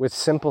with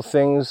simple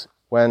things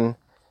when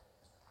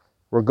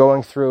we're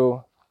going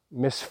through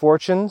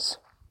misfortunes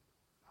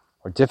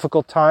or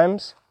difficult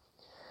times,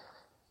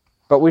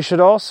 but we should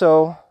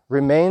also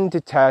remain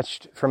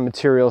detached from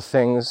material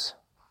things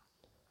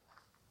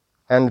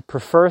and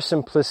prefer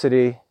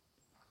simplicity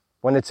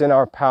when it's in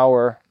our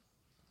power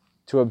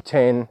to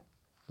obtain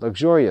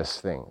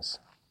luxurious things.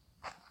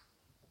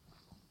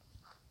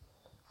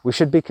 We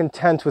should be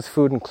content with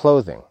food and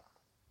clothing,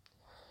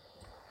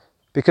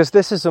 because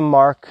this is a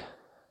mark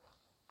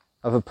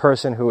of a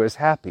person who is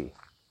happy.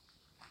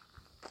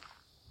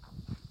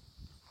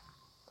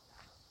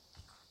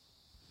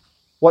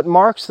 What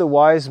marks the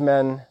wise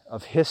men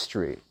of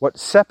history, what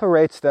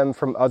separates them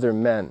from other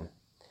men,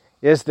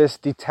 is this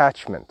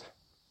detachment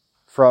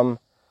from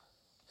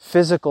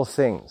physical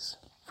things,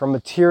 from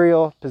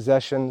material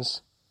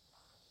possessions,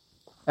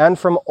 and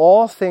from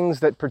all things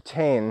that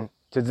pertain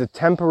to the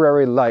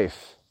temporary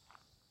life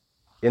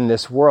in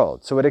this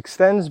world. So it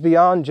extends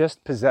beyond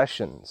just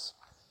possessions,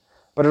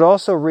 but it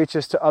also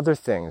reaches to other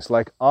things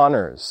like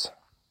honors.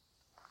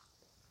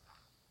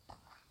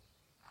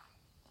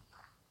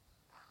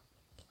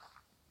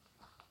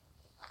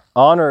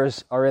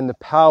 Honors are in the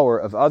power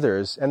of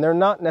others, and they're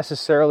not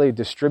necessarily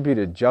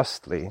distributed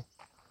justly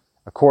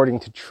according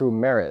to true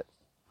merit.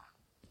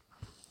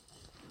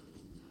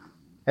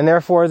 And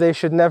therefore, they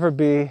should never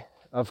be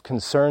of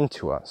concern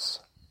to us.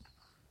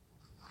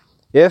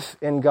 If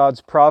in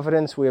God's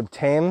providence we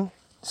obtain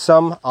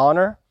some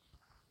honor,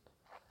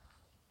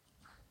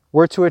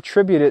 we're to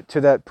attribute it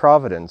to that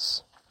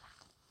providence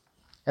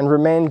and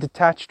remain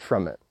detached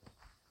from it.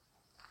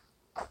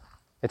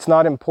 It's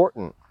not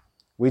important.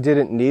 We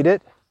didn't need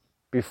it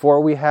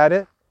before we had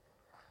it,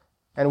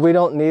 and we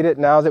don't need it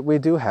now that we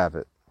do have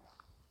it.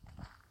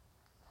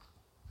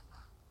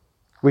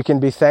 We can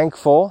be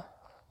thankful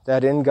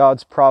that in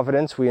God's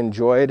providence we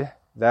enjoyed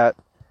that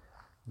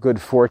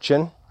good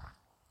fortune.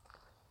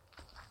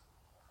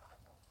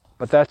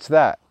 But that's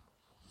that.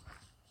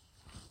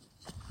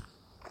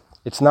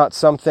 It's not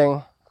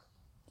something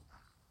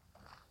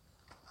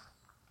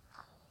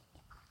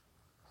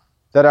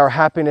that our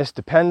happiness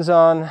depends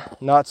on,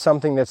 not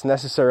something that's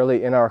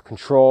necessarily in our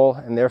control,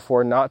 and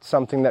therefore not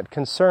something that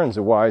concerns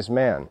a wise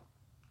man.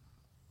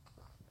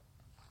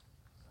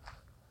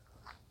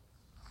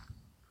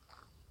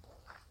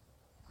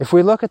 If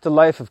we look at the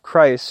life of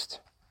Christ,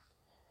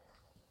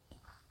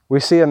 we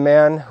see a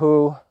man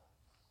who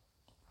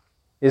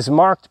is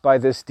marked by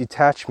this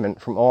detachment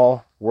from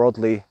all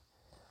worldly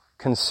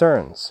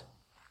concerns.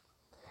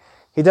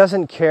 He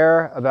doesn't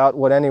care about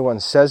what anyone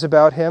says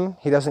about him.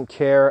 He doesn't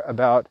care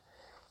about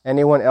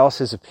anyone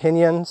else's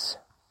opinions.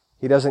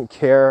 He doesn't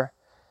care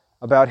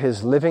about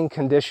his living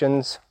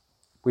conditions.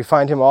 We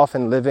find him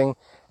often living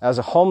as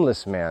a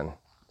homeless man,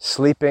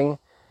 sleeping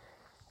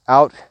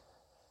out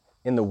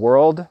in the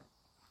world.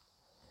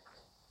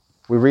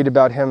 We read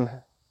about him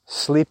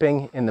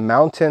sleeping in the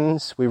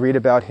mountains. We read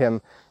about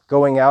him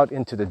going out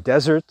into the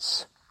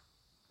deserts.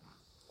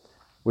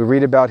 We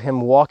read about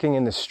him walking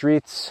in the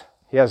streets.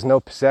 He has no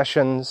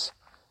possessions,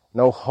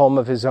 no home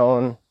of his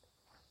own.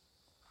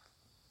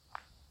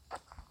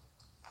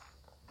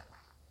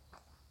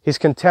 He's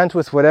content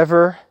with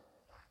whatever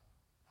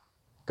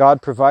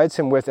God provides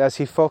him with as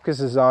he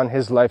focuses on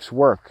his life's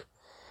work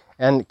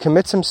and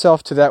commits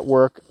himself to that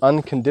work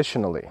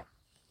unconditionally.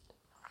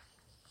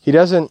 He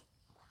doesn't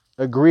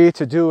agree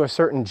to do a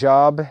certain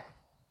job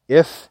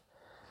if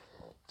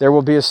there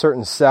will be a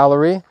certain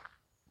salary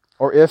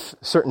or if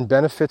certain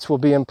benefits will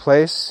be in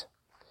place.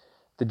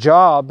 The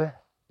job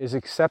is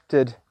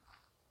accepted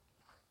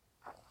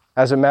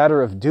as a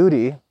matter of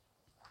duty,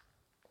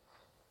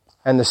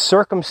 and the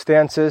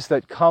circumstances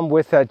that come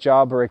with that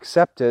job are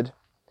accepted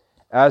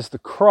as the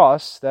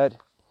cross that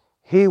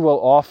he will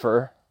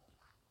offer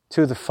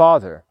to the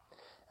Father,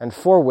 and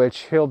for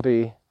which he'll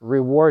be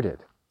rewarded.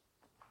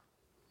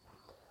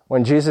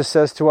 When Jesus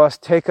says to us,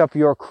 take up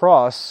your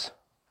cross,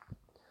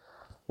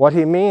 what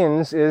he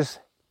means is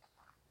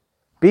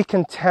be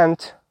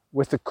content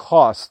with the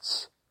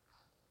costs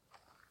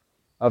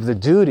of the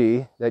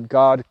duty that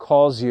God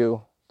calls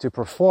you to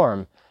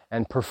perform,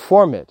 and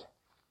perform it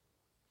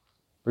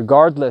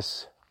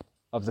regardless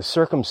of the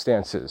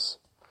circumstances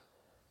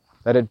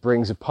that it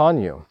brings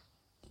upon you.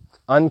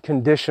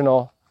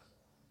 Unconditional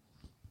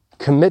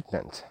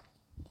commitment,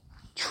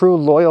 true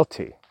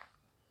loyalty,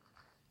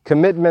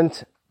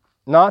 commitment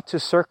not to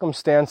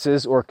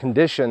circumstances or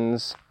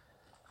conditions,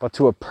 but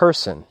to a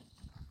person.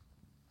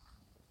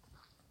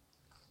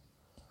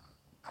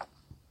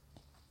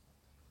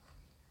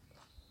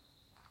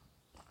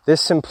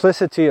 This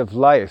simplicity of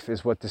life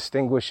is what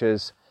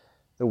distinguishes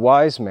the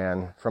wise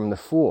man from the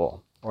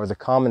fool or the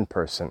common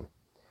person.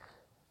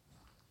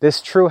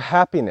 This true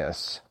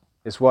happiness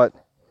is what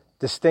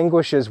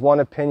distinguishes one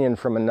opinion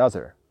from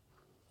another.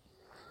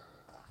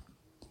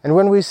 And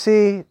when we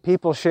see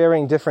people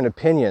sharing different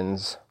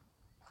opinions,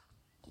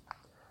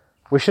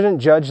 we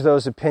shouldn't judge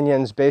those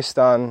opinions based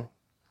on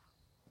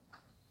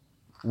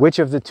which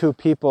of the two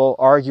people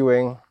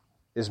arguing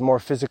is more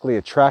physically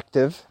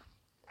attractive,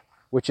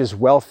 which is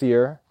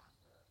wealthier,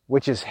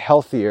 which is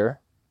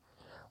healthier.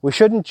 We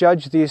shouldn't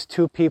judge these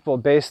two people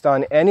based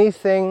on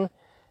anything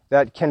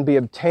that can be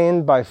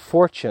obtained by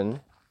fortune,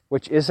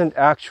 which isn't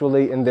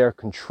actually in their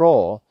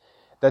control,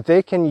 that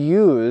they can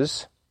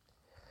use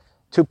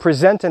to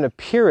present an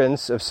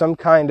appearance of some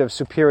kind of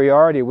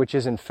superiority which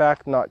is in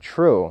fact not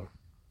true.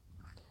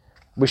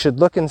 We should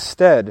look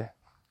instead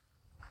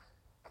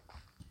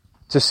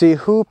to see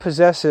who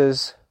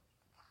possesses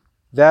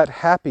that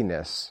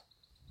happiness,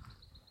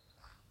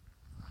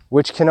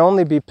 which can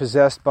only be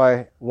possessed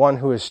by one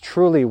who is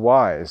truly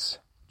wise,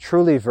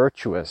 truly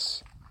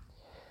virtuous.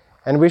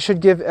 And we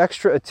should give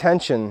extra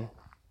attention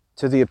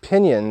to the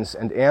opinions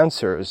and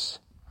answers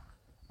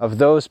of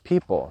those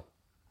people,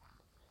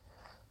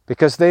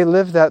 because they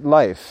live that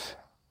life.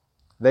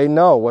 They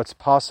know what's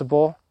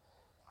possible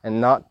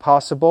and not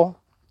possible.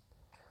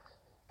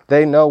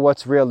 They know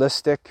what's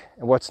realistic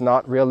and what's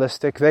not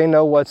realistic. They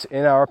know what's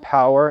in our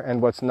power and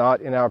what's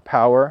not in our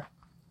power.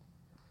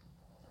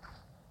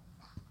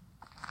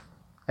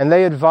 And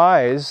they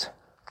advise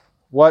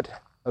what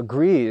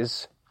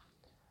agrees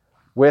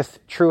with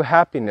true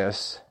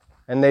happiness,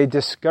 and they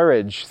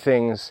discourage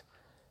things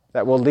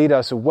that will lead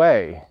us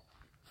away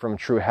from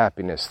true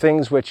happiness,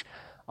 things which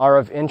are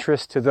of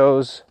interest to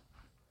those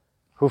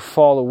who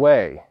fall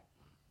away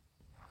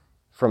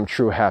from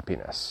true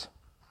happiness.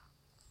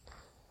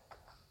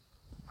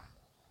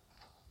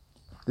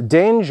 The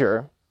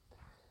danger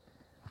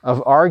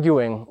of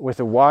arguing with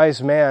a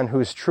wise man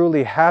who is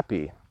truly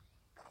happy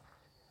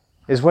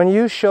is when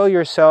you show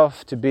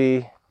yourself to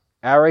be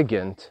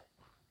arrogant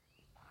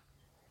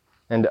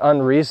and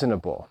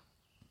unreasonable.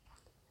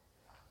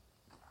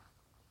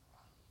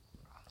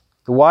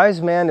 The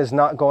wise man is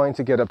not going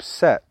to get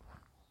upset.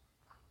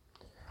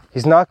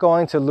 He's not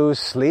going to lose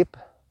sleep.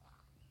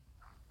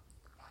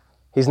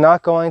 He's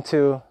not going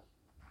to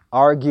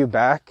argue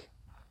back.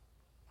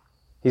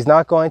 He's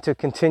not going to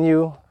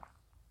continue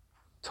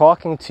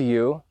talking to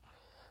you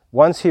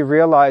once he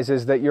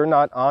realizes that you're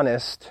not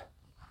honest,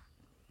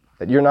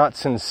 that you're not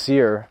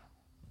sincere,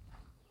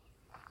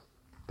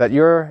 that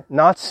you're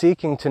not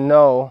seeking to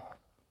know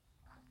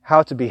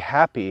how to be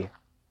happy,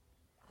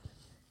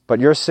 but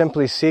you're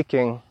simply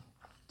seeking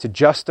to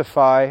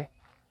justify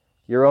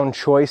your own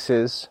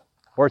choices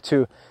or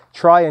to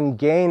try and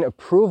gain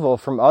approval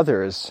from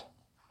others,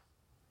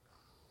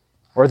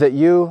 or that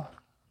you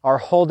are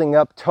holding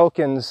up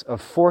tokens of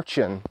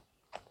fortune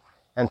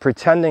and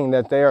pretending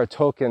that they are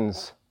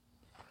tokens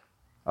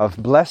of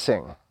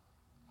blessing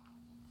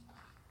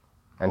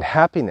and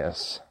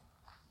happiness.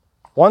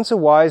 Once a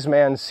wise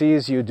man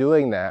sees you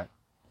doing that,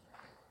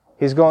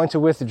 he's going to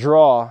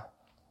withdraw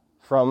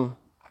from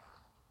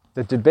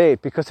the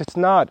debate, because it's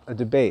not a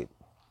debate.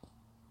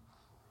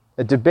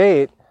 A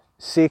debate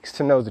seeks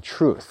to know the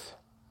truth.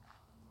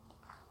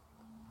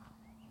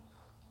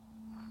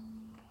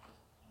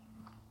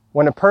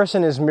 When a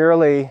person is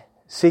merely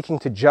seeking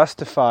to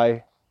justify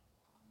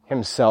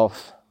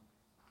himself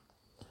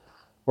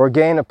or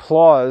gain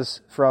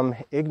applause from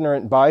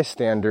ignorant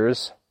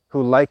bystanders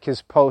who like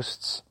his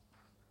posts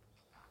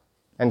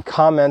and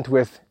comment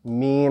with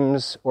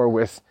memes or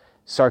with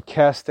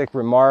sarcastic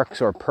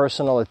remarks or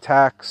personal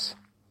attacks,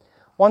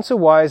 once a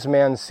wise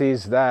man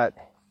sees that,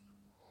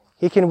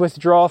 he can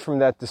withdraw from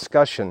that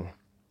discussion,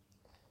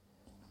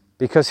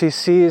 because he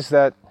sees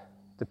that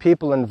the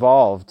people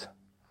involved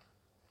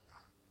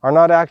are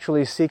not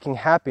actually seeking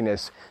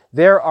happiness.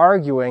 Their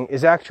arguing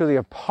is actually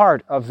a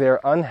part of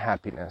their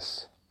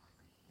unhappiness.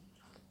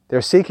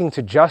 They're seeking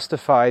to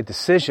justify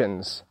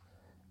decisions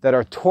that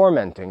are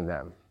tormenting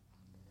them.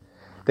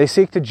 They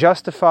seek to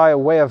justify a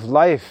way of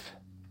life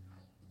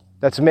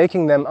that's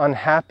making them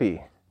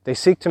unhappy. They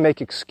seek to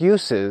make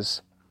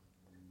excuses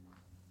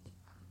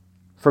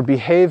for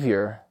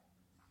behavior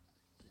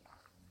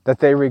that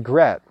they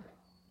regret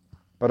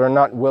but are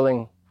not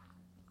willing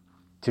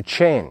to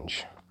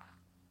change.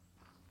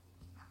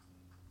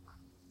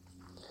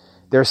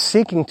 They're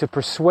seeking to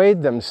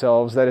persuade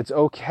themselves that it's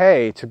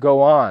okay to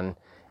go on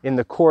in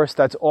the course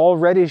that's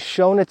already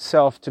shown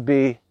itself to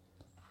be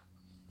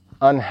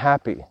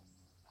unhappy.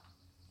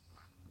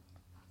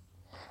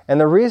 And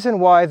the reason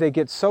why they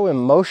get so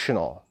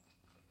emotional,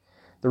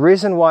 the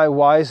reason why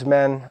wise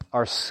men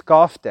are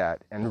scoffed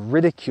at and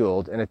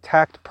ridiculed and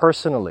attacked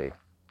personally,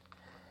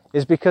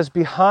 is because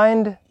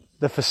behind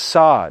the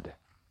facade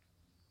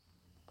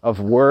of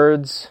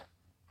words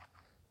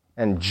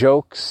and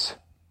jokes,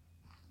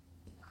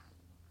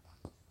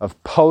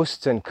 of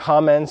posts and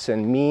comments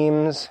and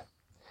memes,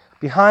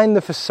 behind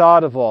the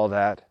facade of all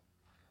that,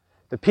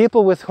 the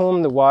people with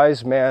whom the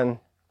wise men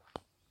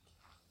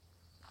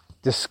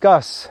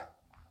discuss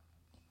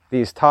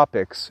these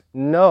topics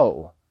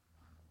know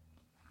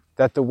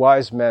that the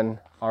wise men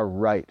are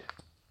right.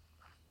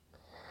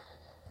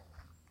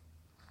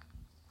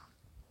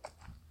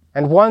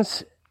 And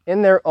once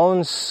in their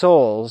own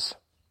souls,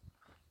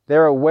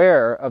 they're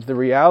aware of the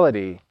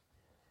reality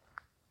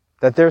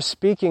that they're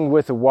speaking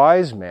with a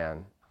wise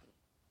man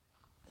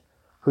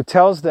who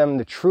tells them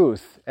the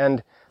truth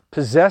and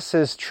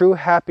possesses true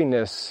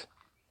happiness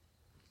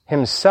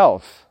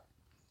himself,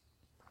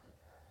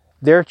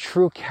 their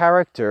true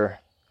character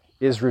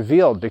is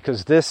revealed,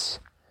 because this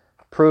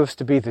proves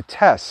to be the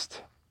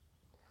test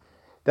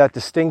that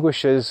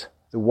distinguishes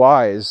the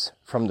wise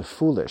from the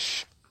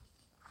foolish.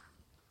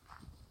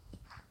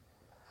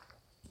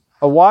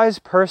 A wise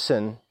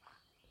person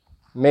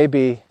may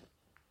be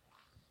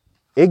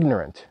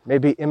ignorant, may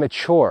be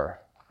immature.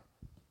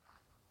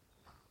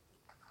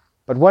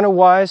 But when a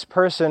wise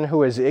person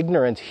who is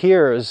ignorant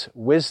hears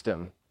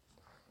wisdom,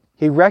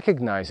 he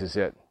recognizes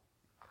it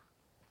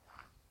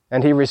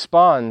and he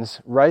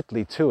responds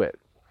rightly to it.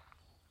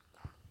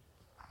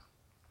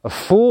 A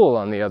fool,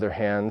 on the other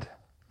hand,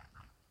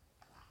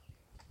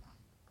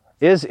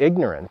 is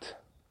ignorant,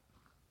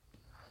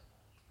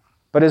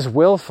 but is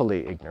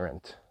willfully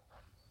ignorant.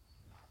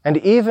 And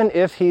even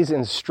if he's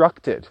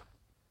instructed,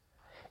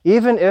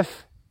 even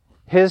if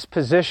his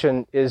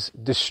position is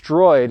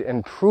destroyed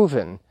and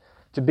proven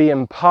to be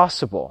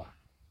impossible,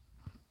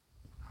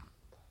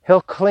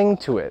 he'll cling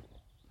to it.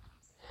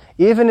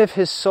 Even if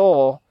his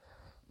soul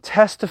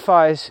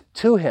testifies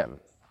to him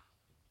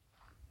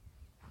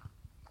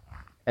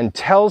and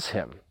tells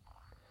him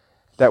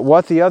that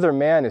what the other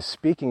man is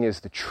speaking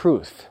is the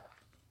truth,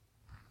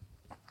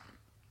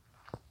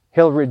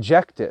 he'll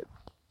reject it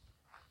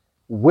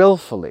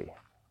willfully.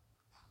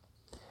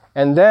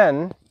 And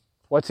then,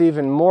 what's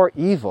even more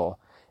evil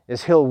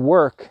is he'll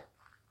work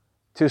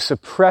to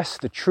suppress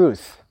the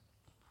truth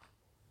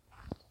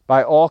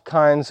by all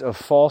kinds of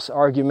false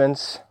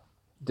arguments,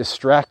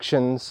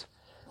 distractions,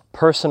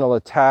 personal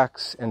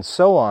attacks, and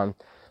so on,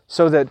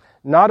 so that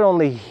not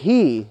only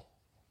he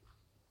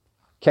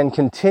can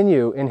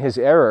continue in his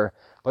error,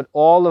 but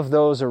all of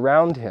those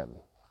around him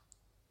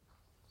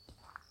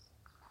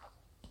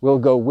will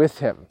go with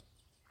him.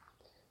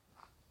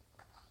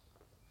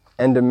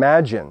 And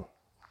imagine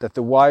that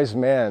the wise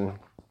man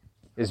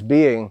is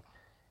being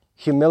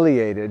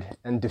humiliated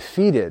and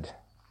defeated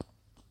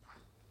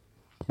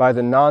by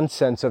the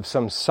nonsense of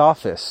some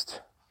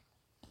sophist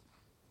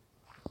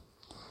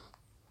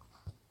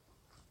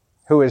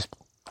who is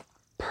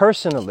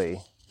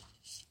personally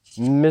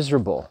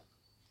miserable,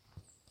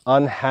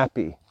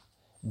 unhappy,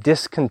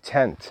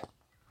 discontent,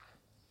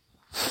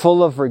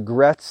 full of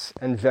regrets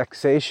and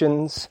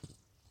vexations,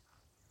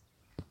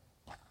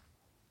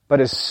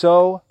 but is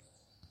so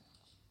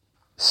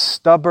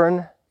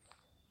stubborn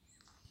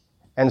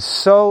and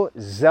so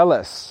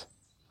zealous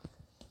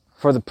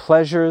for the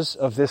pleasures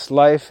of this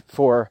life,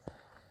 for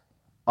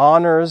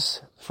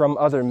honors from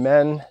other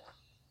men,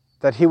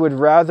 that he would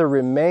rather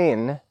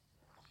remain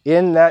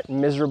in that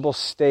miserable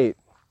state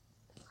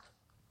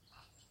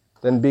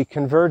than be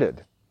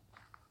converted.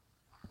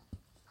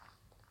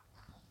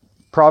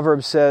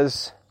 Proverbs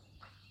says,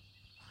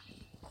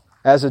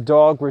 "As a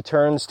dog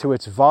returns to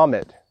its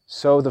vomit,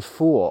 so the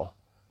fool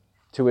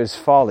to his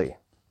folly."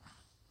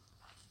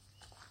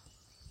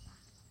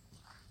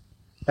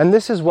 And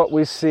this is what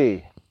we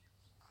see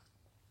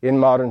in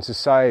modern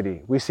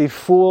society. We see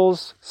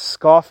fools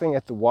scoffing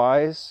at the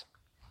wise.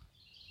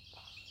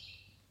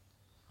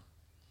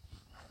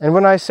 And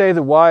when I say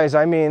the wise,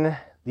 I mean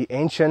the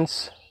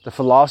ancients, the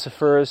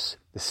philosophers,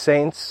 the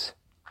saints,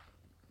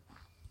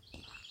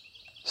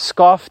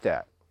 scoffed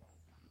at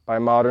by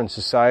modern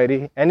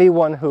society.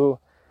 Anyone who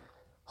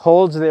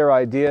holds their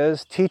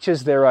ideas,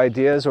 teaches their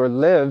ideas, or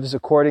lives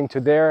according to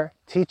their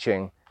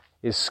teaching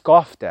is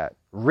scoffed at,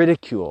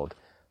 ridiculed,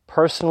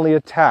 personally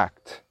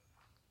attacked,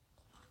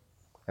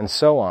 and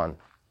so on.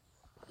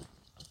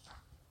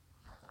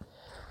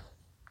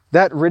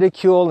 That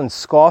ridicule and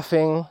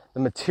scoffing,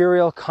 the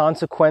material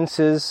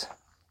consequences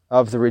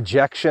of the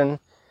rejection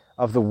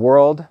of the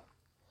world,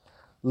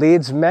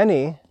 leads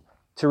many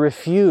to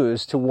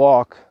refuse to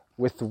walk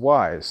with the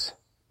wise.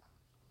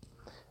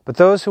 But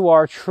those who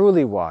are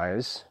truly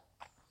wise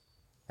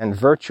and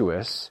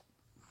virtuous,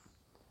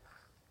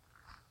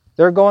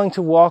 they're going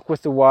to walk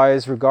with the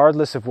wise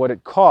regardless of what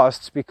it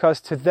costs,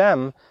 because to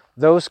them,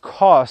 those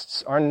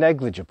costs are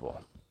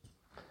negligible.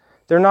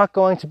 They're not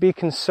going to be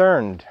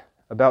concerned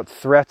about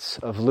threats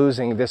of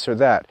losing this or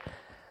that.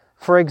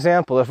 For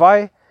example, if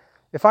I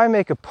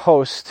make a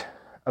post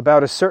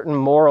about a certain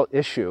moral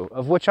issue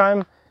of which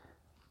I'm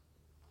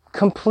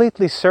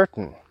completely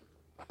certain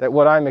that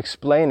what I'm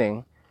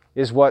explaining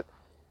is what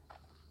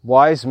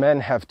wise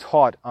men have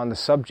taught on the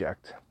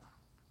subject,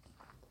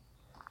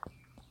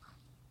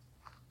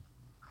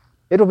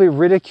 it'll be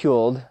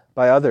ridiculed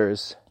by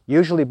others,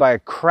 usually by a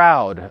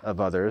crowd of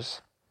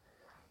others.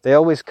 They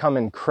always come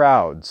in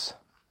crowds,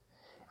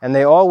 and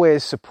they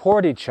always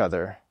support each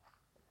other.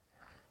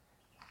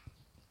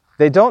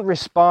 They don't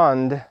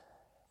respond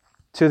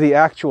to the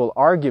actual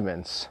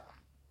arguments.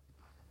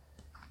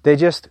 They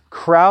just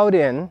crowd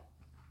in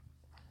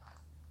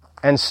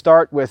and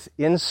start with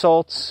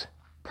insults,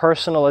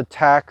 personal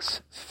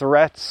attacks,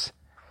 threats,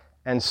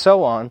 and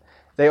so on.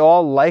 They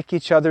all like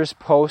each other's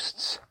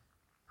posts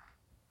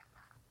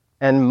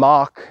and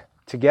mock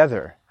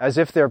together as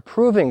if they're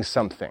proving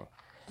something,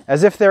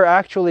 as if they're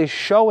actually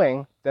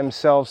showing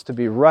themselves to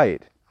be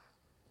right,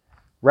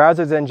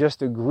 rather than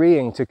just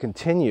agreeing to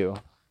continue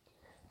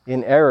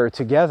in error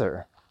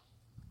together.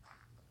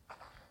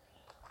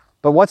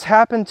 But what's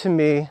happened to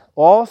me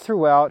all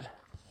throughout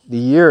the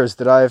years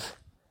that I've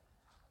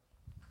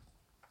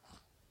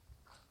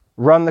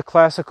run the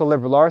Classical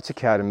Liberal Arts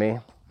Academy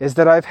is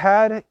that I've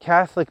had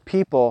Catholic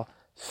people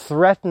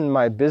threaten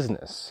my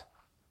business.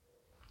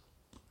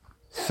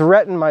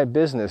 Threaten my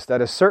business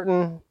that a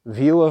certain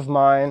view of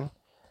mine,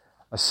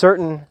 a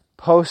certain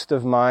post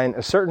of mine,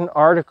 a certain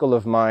article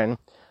of mine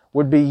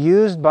would be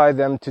used by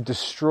them to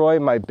destroy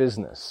my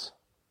business.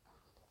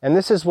 And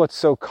this is what's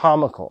so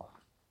comical.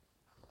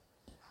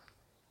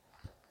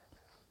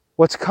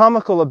 What's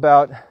comical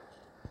about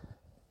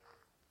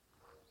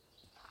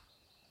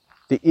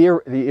the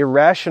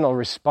irrational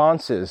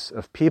responses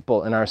of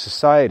people in our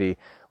society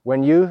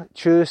when you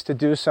choose to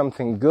do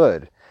something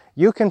good.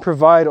 You can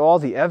provide all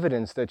the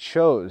evidence that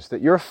shows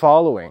that you're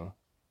following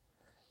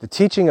the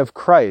teaching of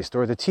Christ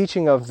or the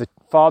teaching of the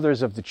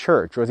fathers of the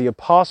church or the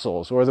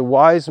apostles or the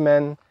wise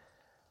men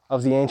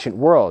of the ancient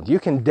world. You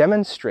can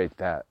demonstrate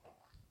that.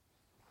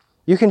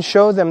 You can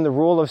show them the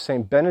rule of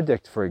St.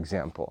 Benedict, for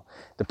example,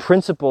 the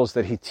principles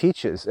that he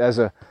teaches as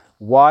a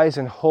wise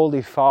and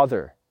holy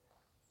father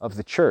of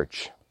the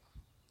church.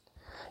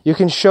 You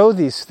can show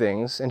these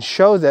things and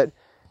show that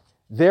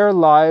their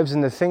lives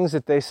and the things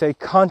that they say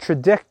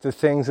contradict the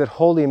things that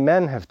holy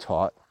men have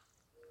taught.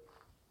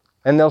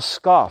 And they'll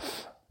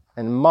scoff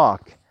and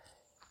mock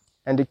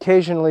and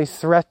occasionally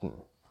threaten.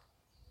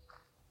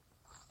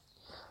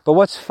 But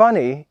what's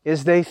funny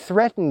is they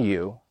threaten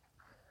you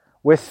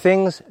with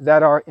things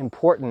that are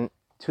important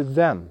to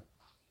them.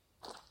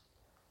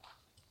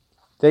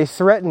 They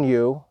threaten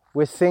you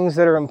with things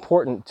that are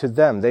important to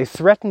them. They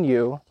threaten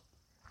you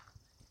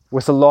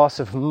with the loss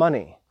of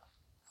money,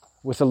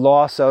 with the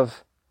loss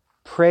of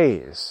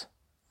praise.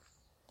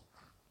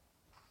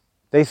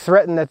 They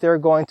threaten that they're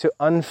going to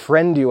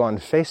unfriend you on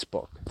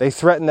Facebook. They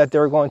threaten that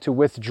they're going to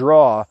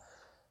withdraw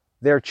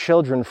their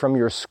children from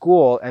your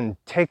school and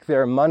take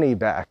their money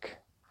back.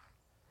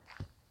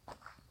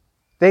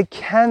 They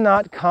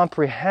cannot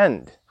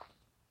comprehend,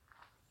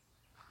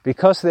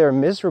 because they're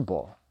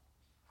miserable,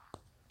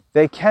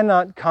 they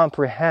cannot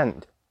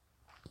comprehend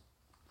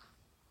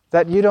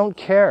that you don't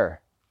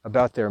care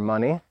about their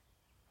money,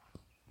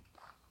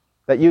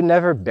 that you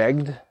never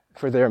begged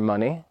for their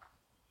money,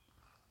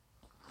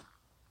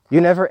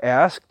 you never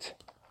asked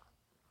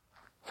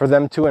for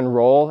them to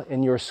enroll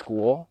in your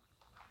school,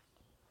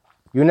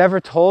 you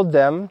never told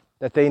them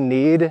that they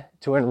need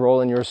to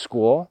enroll in your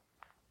school,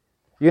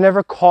 you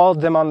never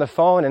called them on the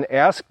phone and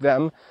asked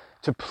them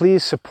to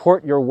please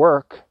support your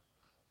work.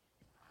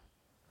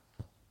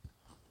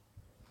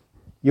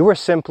 You were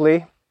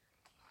simply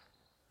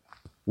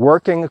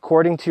working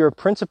according to your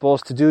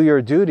principles to do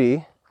your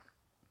duty,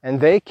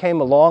 and they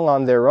came along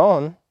on their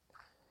own,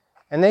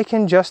 and they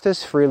can just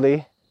as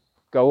freely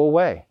go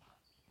away.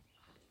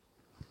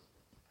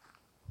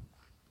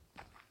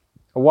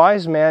 A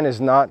wise man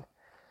is not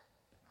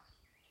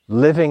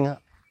living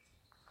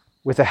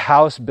with a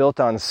house built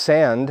on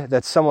sand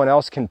that someone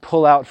else can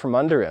pull out from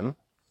under him.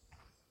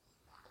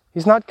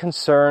 He's not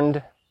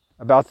concerned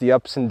about the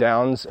ups and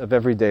downs of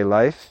everyday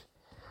life.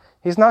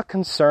 He's not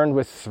concerned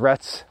with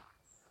threats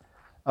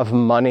of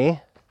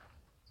money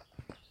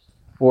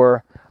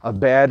or a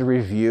bad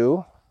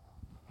review.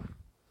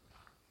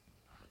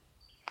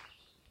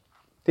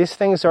 These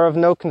things are of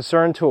no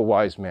concern to a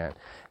wise man.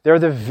 They're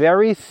the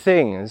very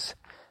things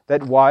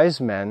that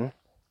wise men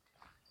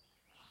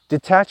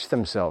detach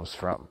themselves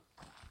from.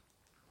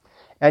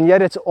 And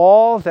yet it's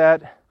all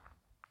that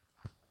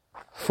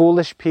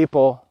foolish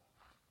people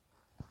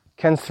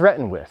can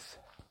threaten with.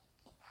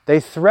 They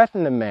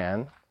threaten a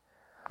man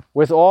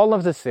with all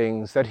of the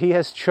things that he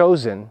has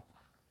chosen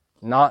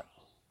not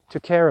to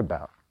care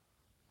about.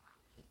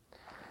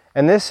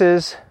 And this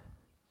is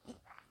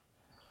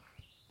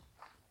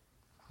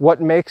what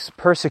makes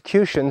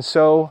persecution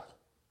so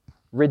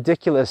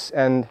ridiculous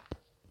and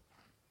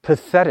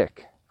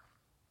pathetic.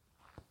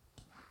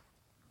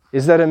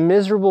 is that a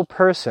miserable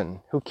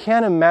person who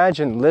can't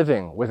imagine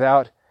living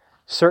without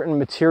certain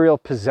material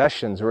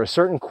possessions or a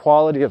certain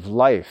quality of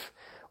life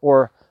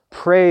or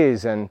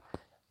praise and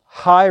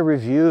high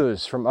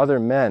reviews from other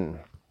men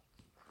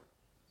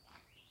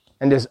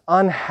and is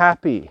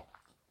unhappy,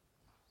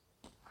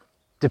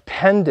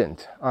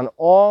 dependent on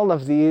all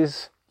of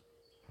these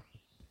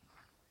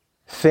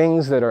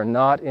things that are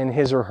not in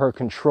his or her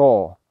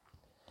control,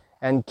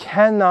 and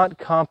cannot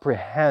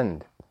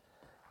comprehend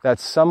that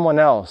someone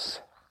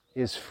else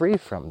is free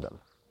from them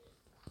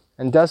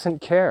and doesn't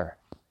care,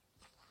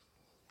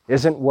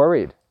 isn't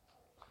worried,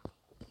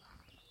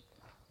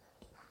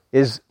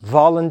 is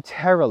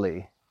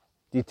voluntarily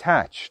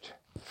detached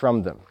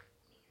from them,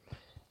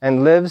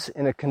 and lives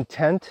in a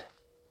content,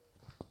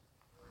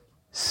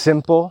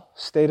 simple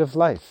state of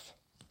life.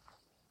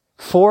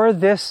 For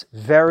this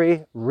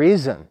very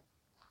reason,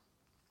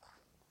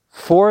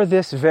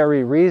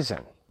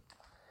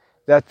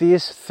 that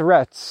these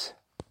threats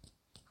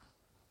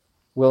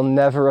will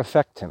never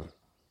affect him.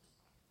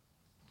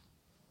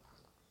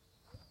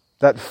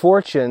 That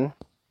fortune,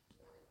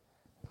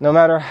 no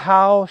matter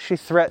how she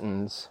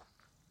threatens,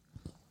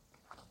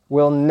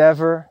 will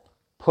never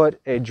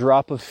put a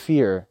drop of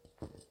fear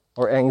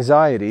or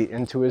anxiety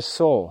into his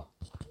soul.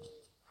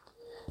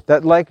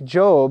 That like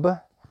Job,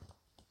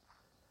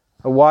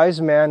 a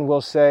wise man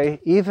will say,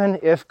 even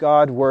if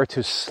God were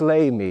to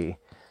slay me,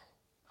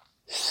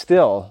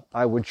 still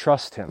I would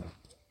trust him.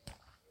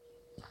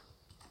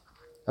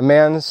 A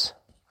man's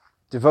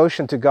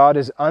devotion to God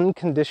is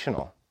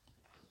unconditional,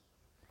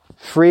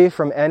 free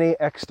from any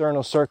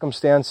external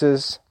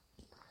circumstances,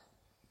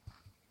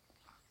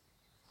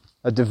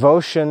 a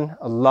devotion,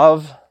 a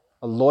love,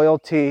 a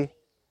loyalty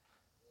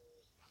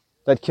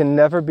that can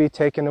never be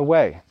taken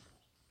away.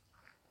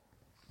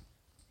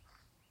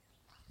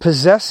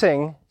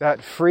 Possessing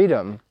that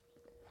freedom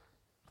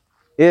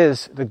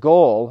is the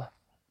goal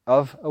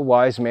of a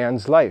wise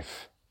man's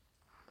life.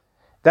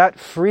 That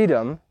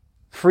freedom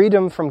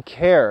from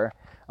care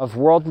of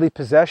worldly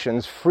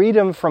possessions,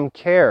 freedom from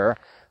care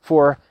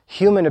for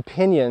human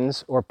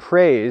opinions or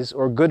praise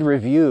or good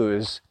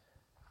reviews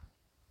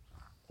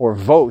or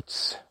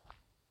votes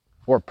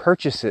or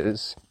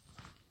purchases,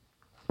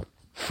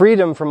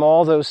 freedom from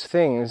all those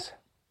things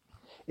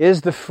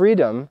is the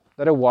freedom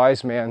that a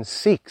wise man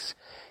seeks.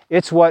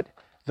 It's what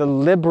the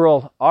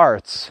liberal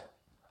arts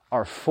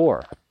are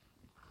for.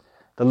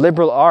 The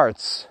liberal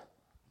arts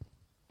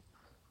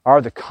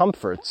are the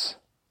comforts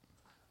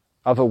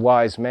of a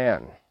wise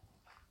man.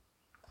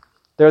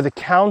 They're the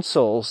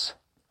counsels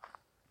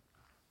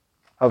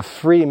of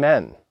free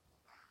men.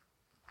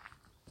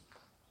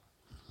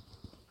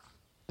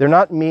 They're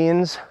not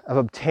means of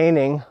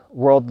obtaining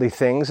worldly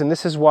things, and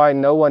this is why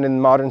no one in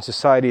modern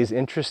society is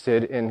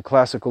interested in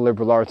classical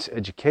liberal arts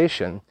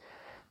education,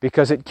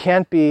 because it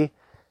can't be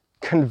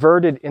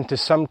converted into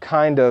some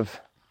kind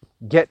of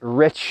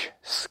get-rich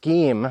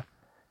scheme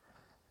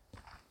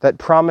that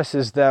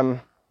promises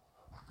them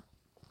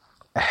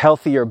a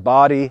healthier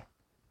body,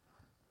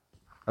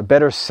 a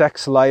better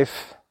sex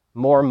life,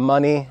 more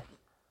money,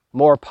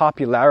 more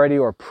popularity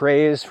or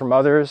praise from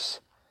others.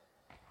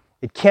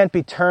 It can't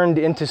be turned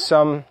into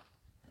some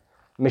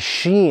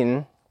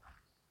machine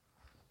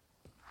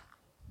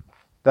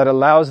that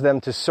allows them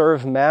to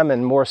serve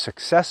mammon more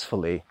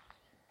successfully.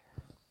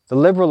 The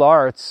liberal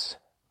arts,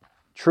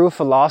 true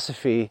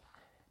philosophy,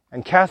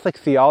 and Catholic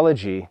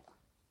theology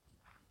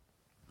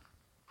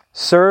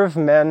serve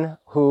men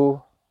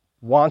who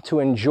want to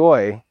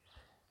enjoy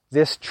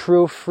this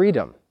true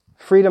freedom.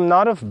 Freedom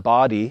not of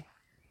body,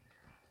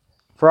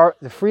 for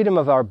the freedom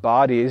of our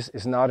bodies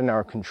is not in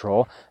our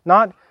control.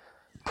 Not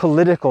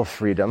political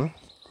freedom.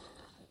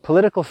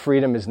 Political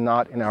freedom is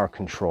not in our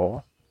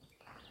control.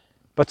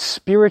 But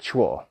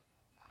spiritual,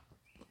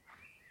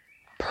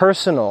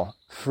 personal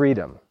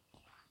freedom.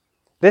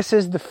 This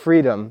is the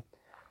freedom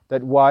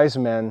that wise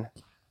men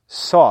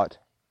sought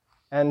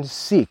and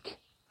seek.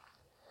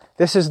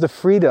 This is the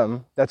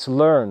freedom that's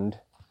learned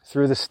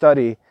through the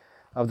study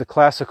of the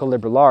classical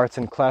liberal arts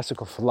and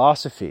classical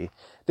philosophy.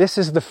 This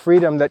is the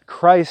freedom that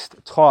Christ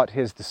taught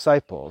his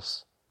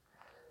disciples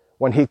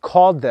when he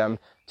called them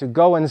to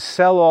go and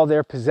sell all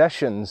their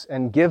possessions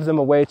and give them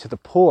away to the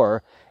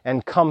poor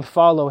and come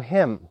follow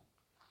him.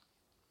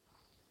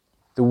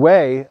 The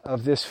way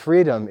of this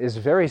freedom is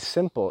very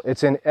simple.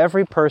 It's in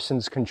every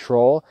person's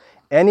control.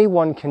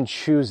 Anyone can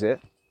choose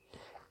it.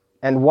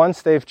 And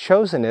once they've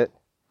chosen it,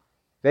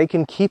 they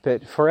can keep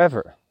it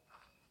forever.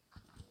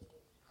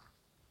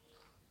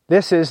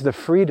 This is the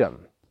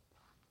freedom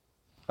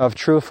of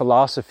true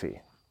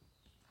philosophy.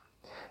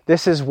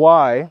 This is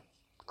why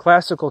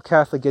classical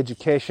Catholic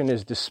education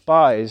is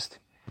despised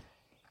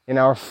in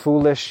our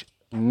foolish,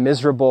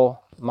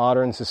 miserable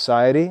modern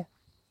society.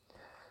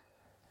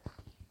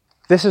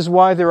 This is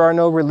why there are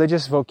no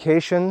religious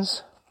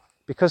vocations,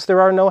 because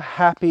there are no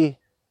happy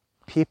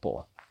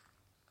people.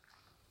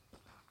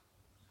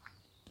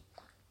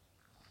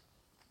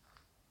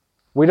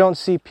 We don't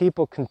see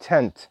people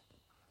content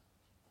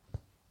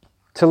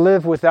to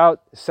live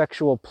without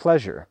sexual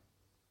pleasure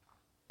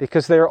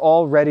because they're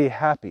already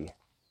happy.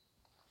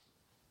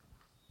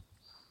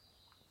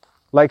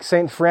 like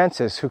St.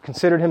 Francis, who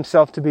considered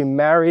himself to be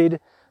married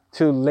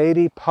to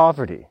Lady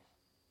Poverty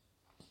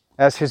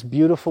as his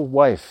beautiful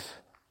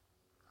wife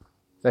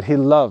that he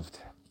loved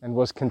and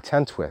was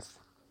content with.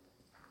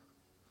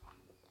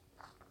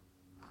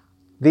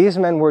 These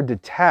men were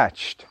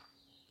detached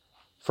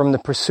from the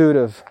pursuit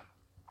of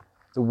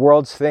the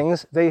world's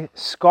things. They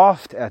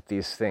scoffed at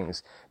these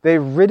things. They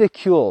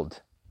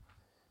ridiculed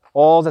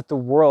all that the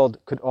world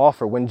could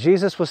offer. When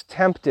Jesus was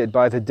tempted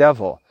by the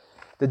devil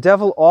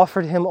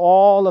offered him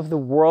all of the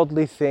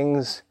worldly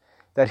things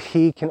that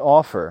he can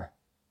offer.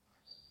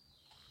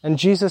 And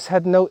Jesus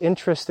had no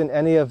interest in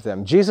any of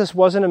them. Jesus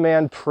wasn't a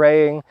man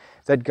praying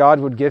that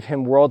God would give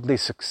him worldly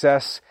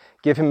success,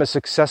 give him a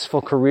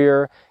successful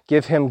career,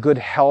 give him good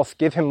health,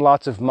 give him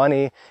lots of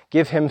money,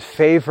 give him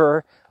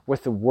favor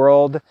with the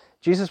world.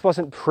 Jesus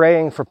wasn't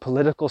praying for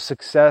political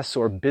success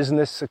or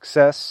business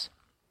success.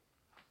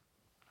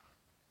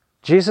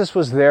 Jesus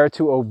was there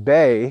to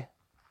obey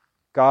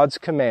God's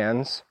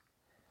commands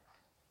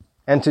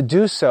and to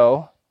do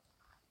so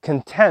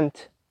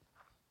content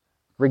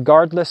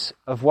regardless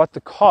of what the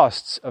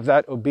costs of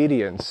that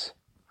obedience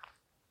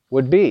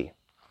would be.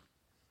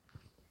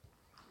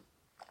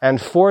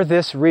 And for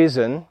this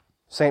reason,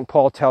 St.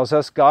 Paul tells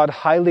us, God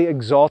highly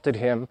exalted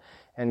him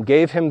and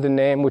gave him the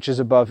name which is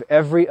above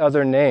every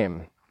other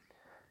name,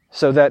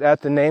 so that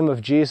at the name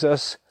of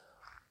Jesus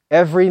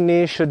every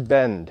knee should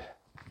bend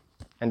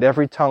and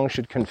every tongue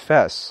should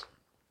confess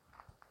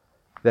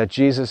that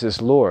Jesus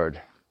is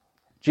Lord.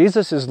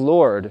 Jesus is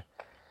Lord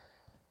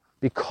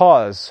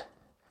because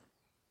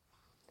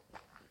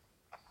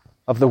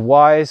of the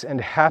wise and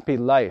happy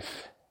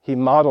life he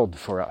modeled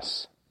for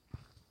us.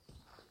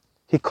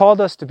 He called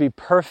us to be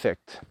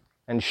perfect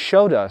and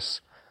showed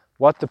us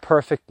what the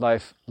perfect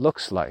life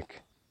looks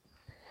like.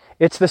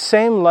 It's the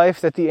same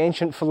life that the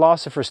ancient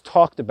philosophers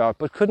talked about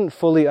but couldn't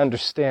fully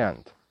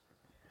understand.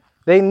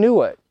 They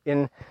knew it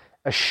in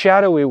a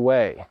shadowy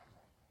way.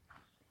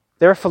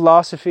 Their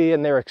philosophy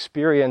and their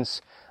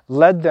experience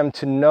led them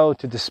to know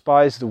to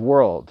despise the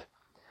world,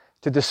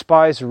 to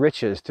despise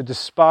riches, to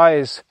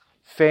despise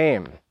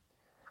fame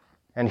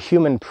and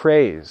human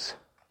praise.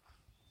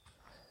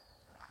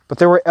 But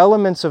there were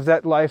elements of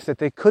that life that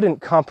they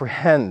couldn't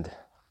comprehend,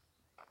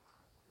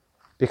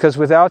 because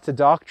without the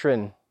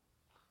doctrine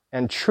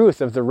and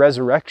truth of the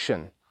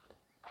resurrection,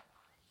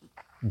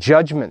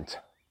 judgment,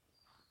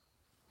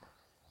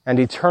 and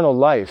eternal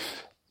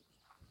life,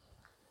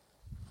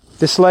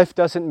 this life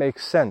doesn't make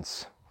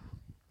sense.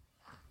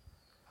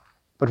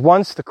 But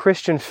once the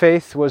Christian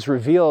faith was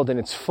revealed in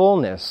its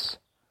fullness,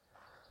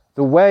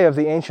 the way of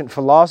the ancient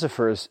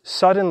philosophers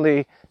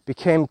suddenly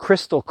became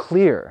crystal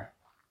clear.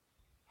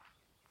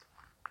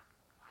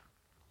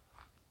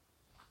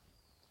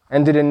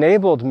 And it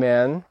enabled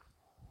man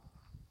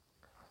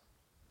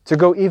to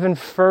go even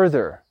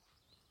further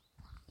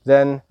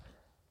than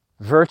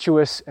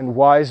virtuous and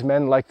wise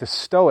men like the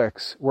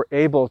Stoics were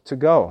able to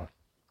go.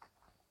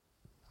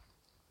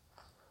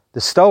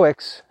 The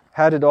Stoics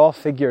had it all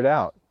figured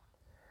out.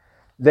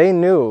 They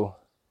knew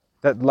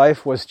that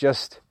life was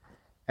just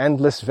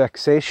endless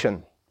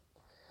vexation,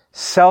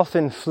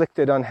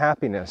 self-inflicted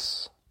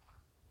unhappiness,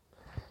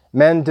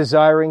 men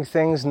desiring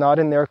things not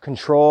in their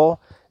control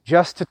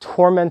just to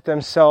torment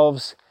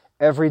themselves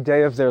every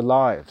day of their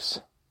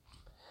lives.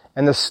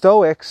 And the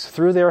Stoics,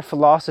 through their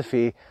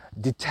philosophy,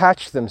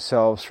 detached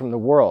themselves from the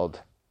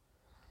world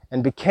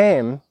and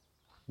became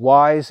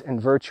wise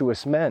and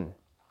virtuous men,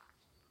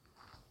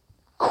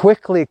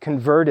 quickly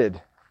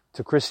converted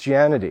to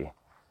Christianity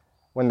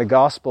when the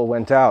gospel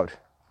went out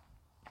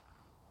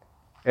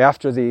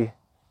after the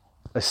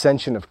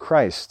ascension of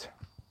Christ,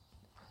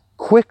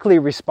 quickly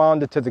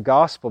responded to the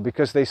gospel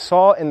because they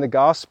saw in the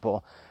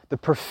gospel the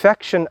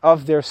perfection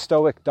of their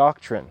Stoic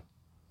doctrine,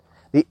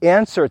 the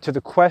answer to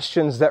the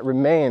questions that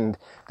remained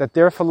that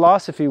their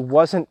philosophy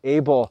wasn't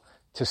able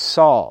to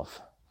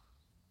solve.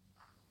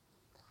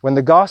 When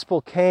the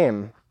gospel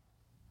came,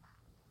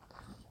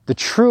 the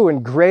true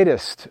and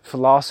greatest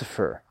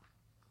philosopher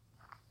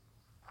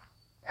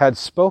had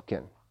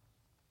spoken.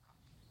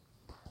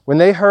 When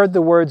they heard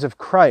the words of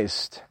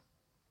Christ,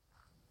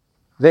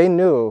 they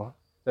knew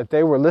that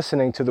they were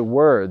listening to the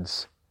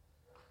words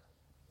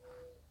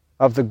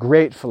of the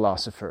great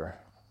philosopher,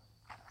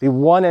 the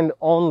one and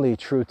only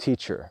true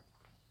teacher,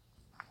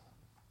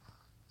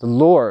 the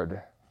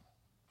Lord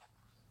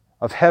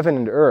of heaven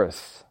and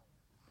earth,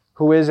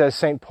 who is, as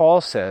St.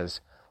 Paul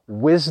says,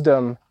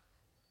 wisdom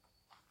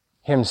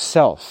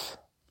himself.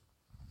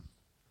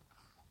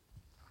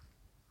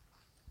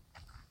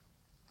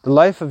 The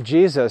life of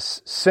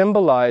Jesus,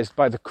 symbolized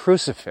by the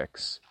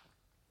crucifix,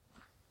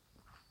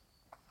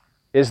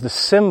 is the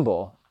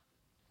symbol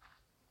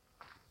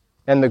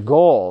and the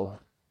goal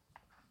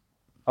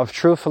of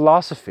true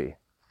philosophy.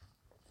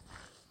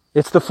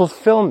 It's the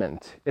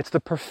fulfillment, it's the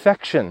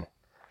perfection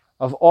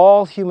of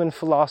all human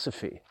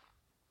philosophy.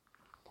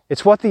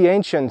 It's what the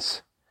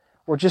ancients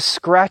were just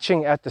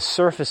scratching at the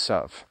surface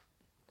of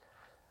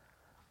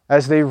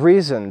as they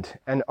reasoned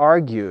and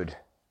argued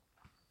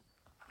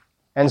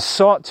and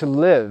sought to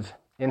live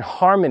in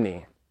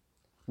harmony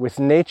with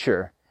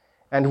nature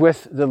and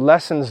with the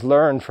lessons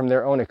learned from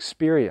their own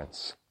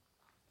experience.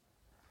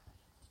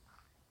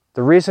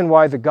 The reason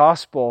why the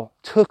gospel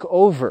took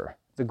over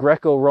the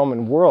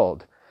Greco-Roman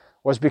world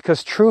was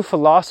because true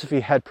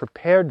philosophy had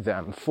prepared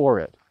them for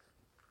it.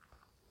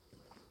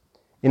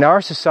 In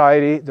our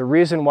society, the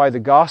reason why the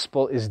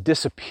gospel is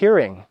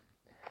disappearing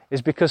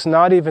is because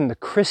not even the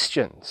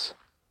Christians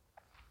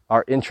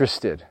are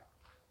interested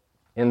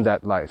in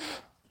that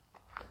life.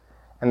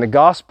 And the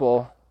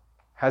gospel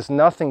has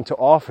nothing to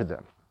offer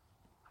them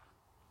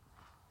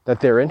that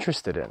they're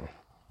interested in.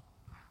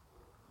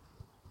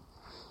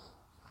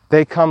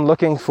 They come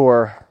looking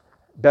for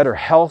better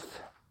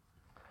health.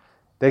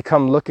 They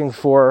come looking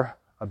for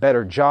a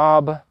better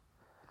job,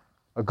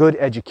 a good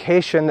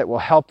education that will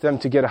help them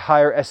to get a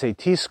higher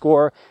SAT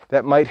score,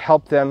 that might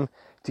help them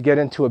to get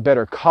into a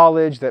better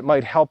college, that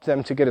might help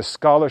them to get a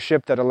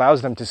scholarship that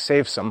allows them to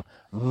save some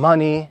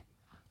money.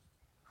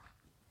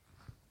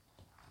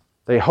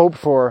 They hope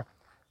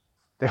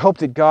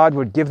that God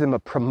would give them a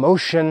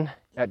promotion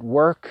at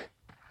work.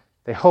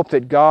 They hope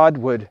that God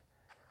would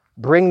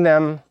bring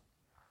them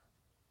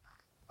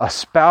a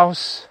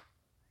spouse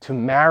to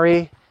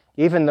marry,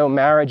 even though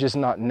marriage is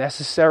not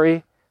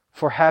necessary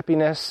for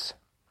happiness.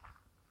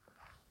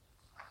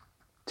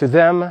 To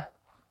them,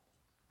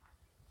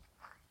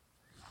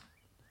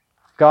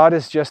 God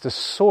is just a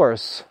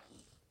source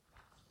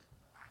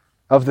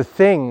of the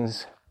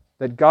things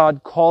that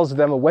God calls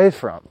them away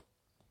from,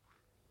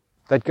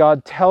 that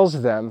God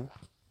tells them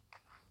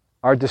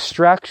are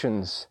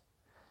distractions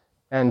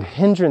and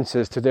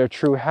hindrances to their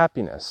true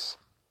happiness.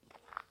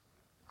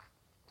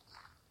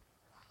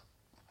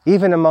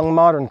 Even among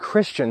modern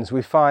Christians,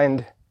 we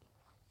find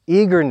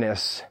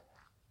eagerness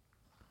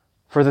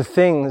for the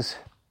things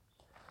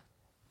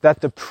that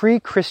the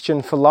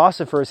pre-Christian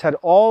philosophers had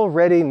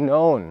already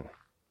known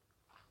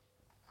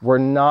were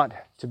not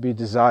to be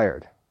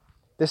desired.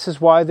 This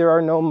is why there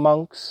are no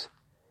monks,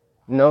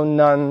 no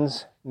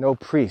nuns, no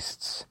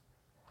priests.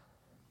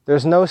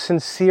 There's no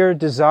sincere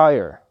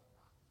desire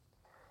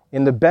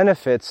in the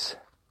benefits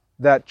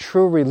that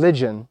true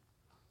religion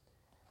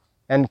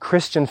and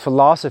Christian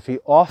philosophy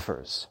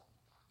offers.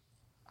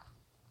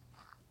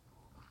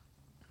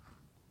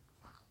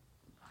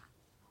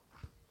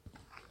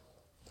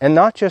 And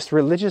not just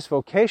religious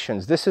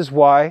vocations. This is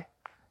why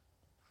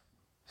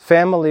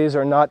families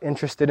are not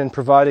interested in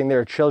providing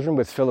their children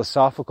with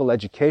philosophical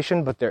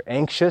education, but they're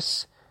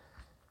anxious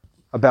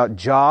about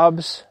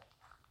jobs,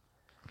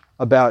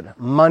 about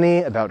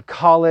money, about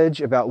college,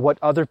 about what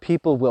other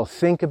people will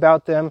think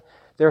about them.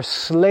 They're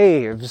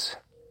slaves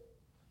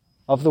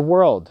of the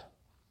world.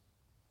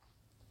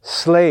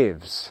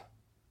 Slaves,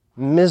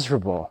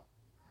 miserable,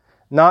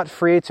 not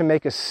free to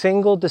make a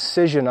single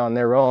decision on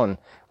their own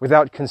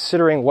without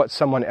considering what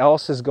someone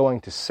else is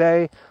going to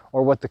say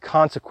or what the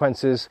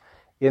consequences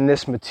in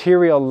this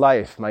material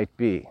life might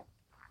be.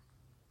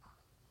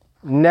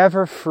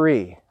 Never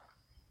free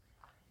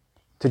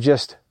to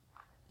just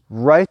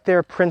write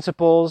their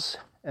principles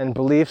and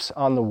beliefs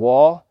on the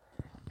wall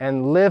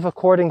and live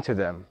according to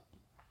them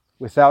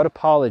without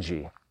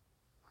apology,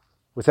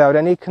 without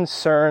any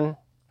concern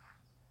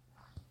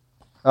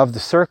of the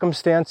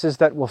circumstances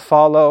that will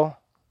follow,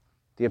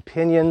 the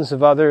opinions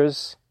of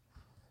others,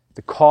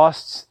 the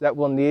costs that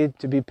will need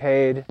to be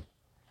paid,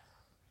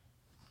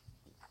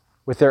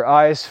 with their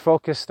eyes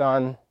focused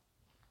on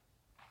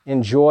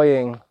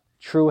enjoying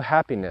true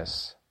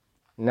happiness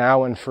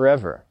now and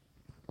forever.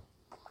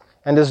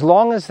 And as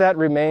long as that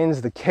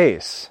remains the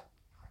case,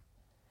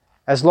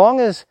 as long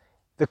as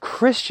the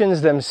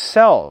Christians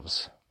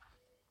themselves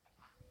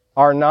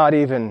are not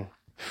even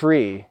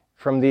free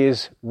from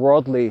these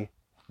worldly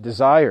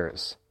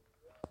desires,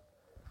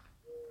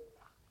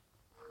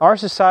 our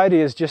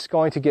society is just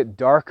going to get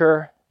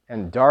darker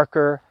and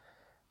darker,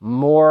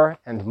 more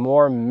and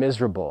more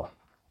miserable,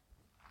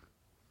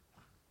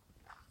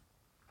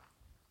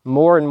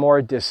 more and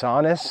more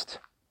dishonest,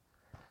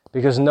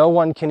 because no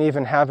one can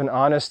even have an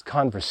honest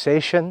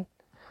conversation.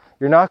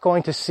 You're not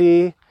going to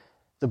see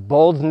the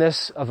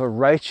boldness of a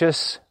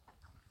righteous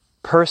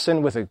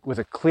person with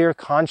a clear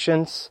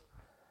conscience.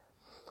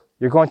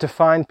 You're going to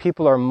find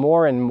people are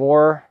more and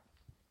more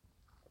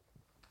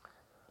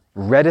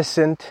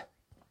reticent,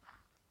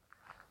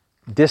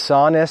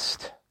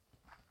 dishonest,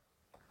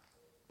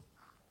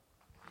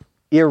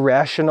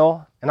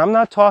 irrational. And I'm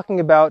not talking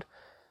about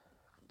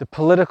the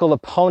political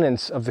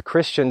opponents of the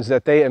Christians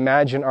that they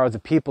imagine are the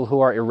people who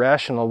are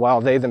irrational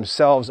while they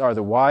themselves are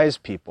the wise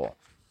people.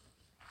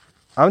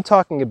 I'm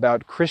talking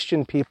about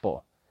Christian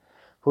people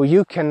who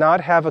you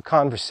cannot have a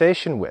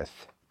conversation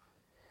with,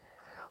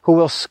 who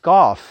will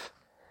scoff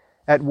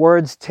at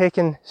words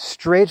taken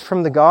straight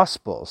from the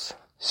Gospels,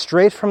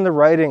 straight from the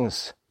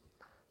writings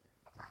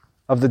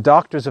of the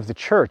doctors of the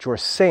church or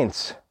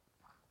saints,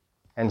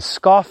 and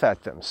scoff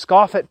at them,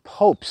 scoff at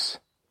popes,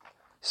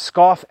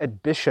 scoff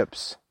at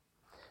bishops,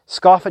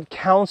 scoff at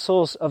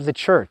councils of the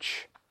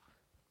church.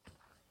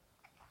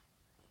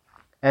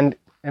 And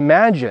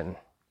imagine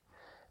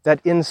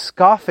that in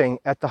scoffing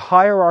at the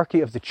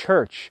hierarchy of the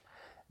church,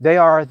 they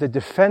are the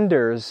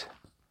defenders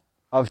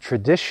of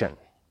tradition.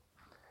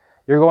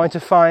 You're going to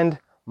find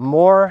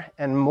more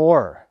and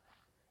more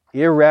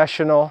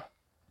irrational,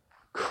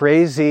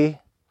 crazy,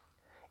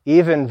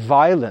 even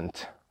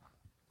violent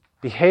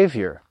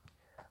behavior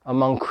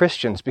among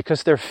Christians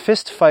because they're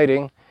fist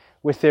fighting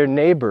with their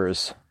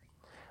neighbors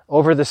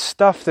over the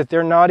stuff that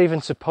they're not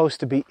even supposed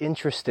to be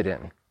interested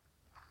in.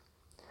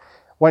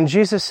 When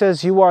Jesus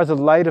says, "You are the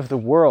light of the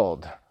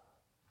world,"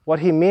 what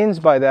he means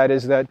by that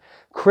is that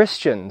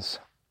Christians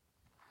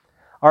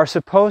are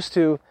supposed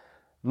to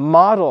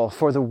model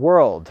for the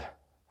world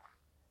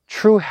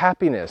true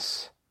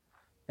happiness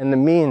and the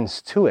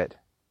means to it.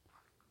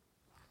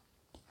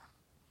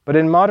 But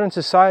in modern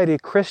society,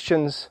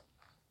 Christians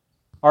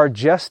are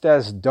just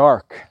as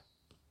dark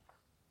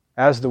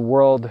as the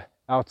world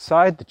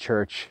outside the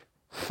church,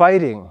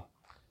 fighting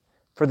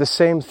for the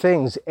same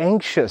things,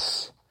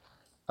 anxious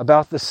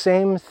about the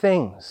same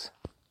things,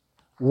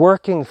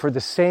 working for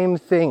the same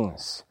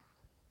things,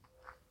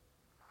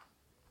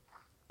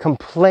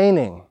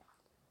 complaining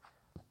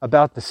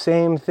about the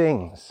same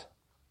things.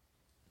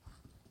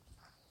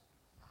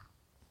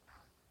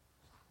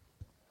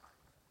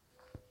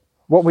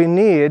 What we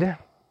need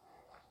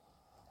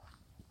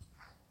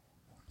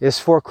is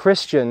for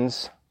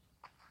Christians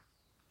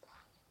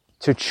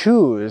to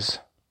choose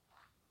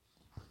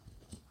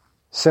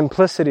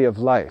simplicity of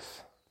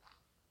life.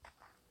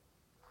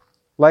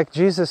 Like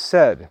Jesus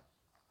said,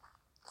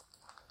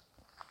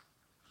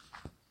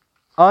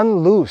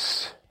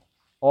 unloose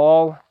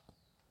all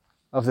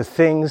of the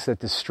things that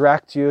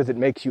distract you, that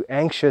make you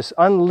anxious.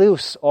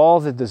 Unloose all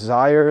the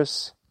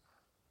desires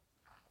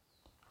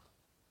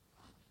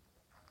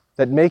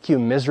that make you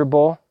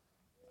miserable.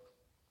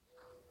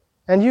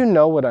 And you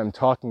know what I'm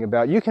talking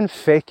about. You can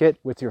fake it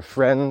with your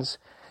friends.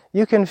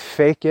 You can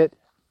fake it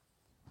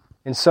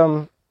in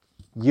some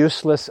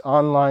useless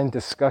online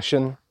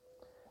discussion.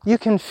 You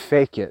can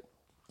fake it.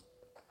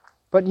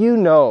 But you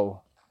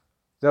know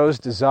those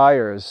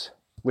desires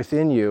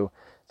within you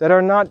that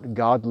are not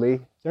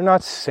godly, they're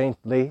not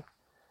saintly,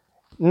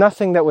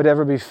 nothing that would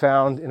ever be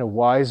found in a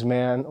wise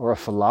man or a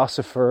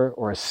philosopher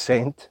or a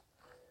saint.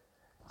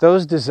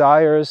 Those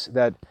desires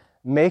that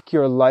make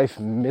your life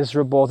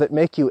miserable, that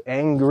make you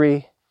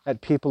angry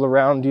at people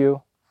around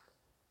you.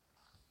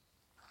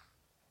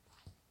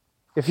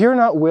 If you're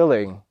not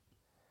willing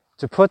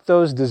to put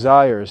those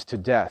desires to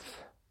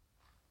death,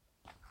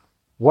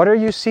 what are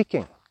you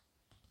seeking?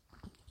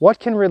 What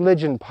can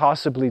religion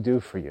possibly do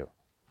for you?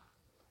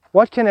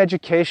 What can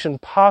education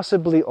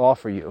possibly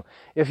offer you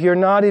if you're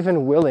not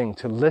even willing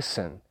to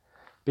listen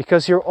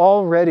because you're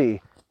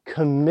already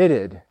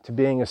committed to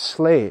being a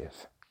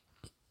slave?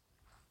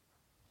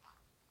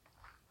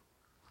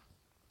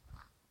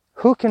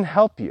 Who can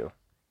help you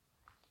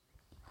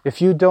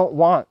if you don't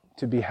want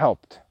to be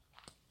helped?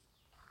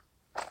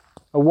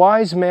 A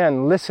wise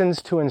man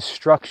listens to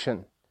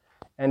instruction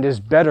and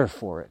is better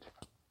for it.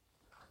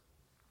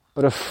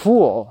 But a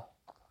fool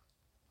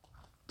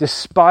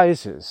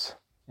despises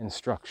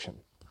instruction.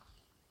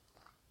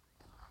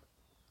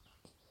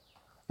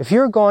 If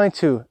you're going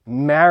to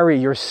marry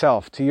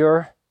yourself to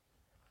your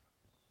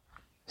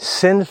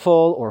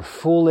sinful or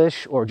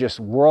foolish or just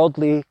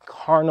worldly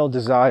carnal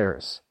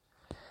desires,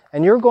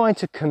 and you're going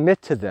to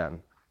commit to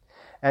them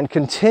and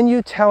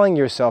continue telling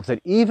yourself that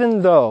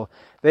even though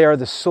they are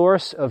the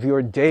source of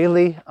your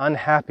daily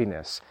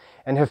unhappiness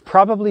and have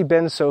probably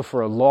been so for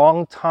a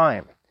long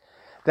time,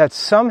 that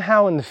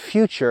somehow in the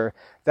future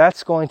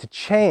that's going to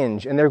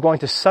change and they're going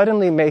to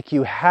suddenly make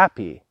you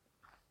happy.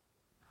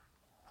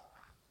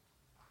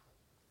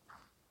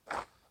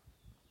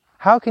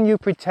 How can you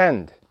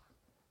pretend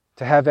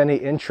to have any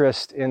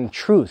interest in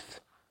truth?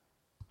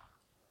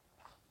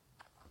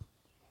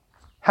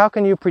 How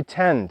can you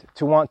pretend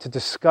to want to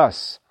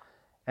discuss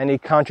any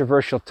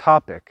controversial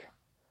topic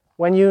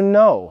when you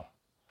know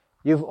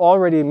you've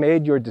already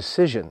made your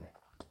decision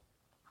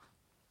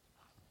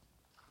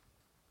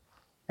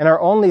and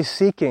are only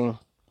seeking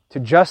to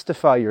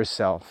justify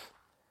yourself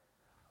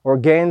or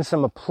gain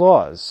some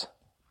applause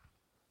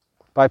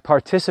by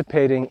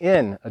participating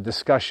in a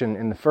discussion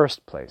in the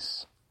first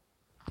place?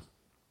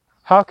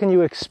 How can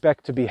you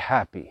expect to be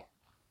happy?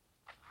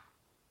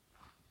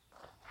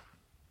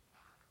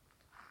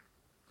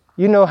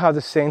 You know how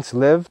the saints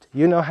lived.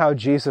 You know how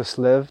Jesus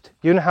lived.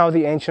 You know how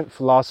the ancient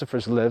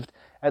philosophers lived,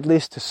 at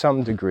least to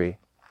some degree.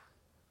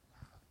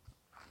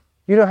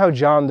 You know how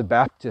John the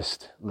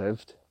Baptist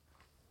lived.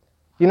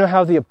 You know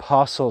how the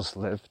apostles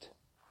lived.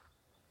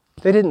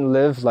 They didn't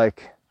live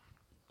like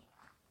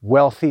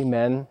wealthy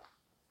men,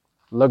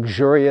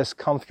 luxurious,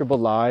 comfortable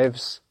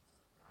lives.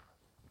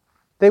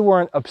 They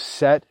weren't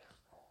upset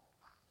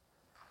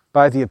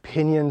by the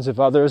opinions of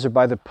others or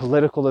by the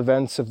political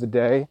events of the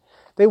day.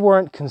 They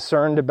weren't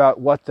concerned about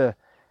what the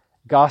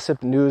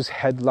gossip news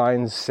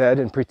headlines said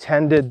and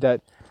pretended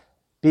that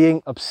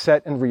being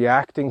upset and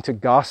reacting to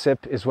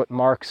gossip is what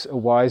marks a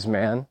wise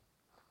man.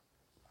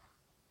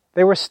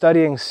 They were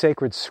studying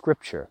sacred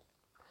scripture.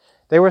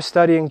 They were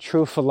studying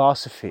true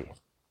philosophy.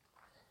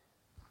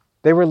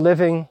 They were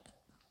living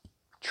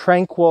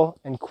tranquil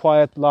and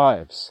quiet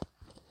lives.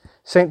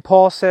 St.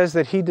 Paul says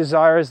that he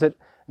desires that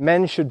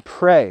men should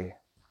pray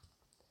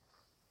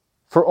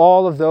for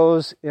all of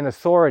those in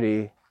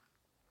authority,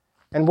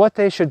 and what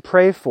they should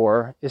pray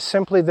for is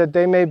simply that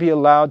they may be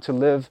allowed to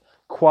live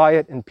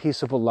quiet and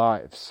peaceable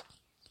lives.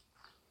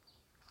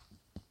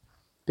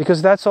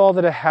 Because that's all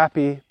that a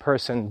happy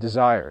person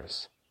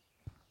desires.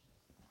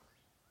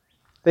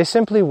 They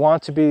simply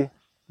want to be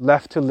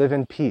left to live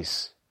in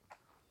peace.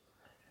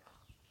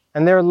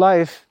 And their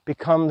life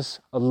becomes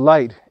a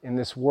light in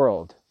this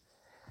world.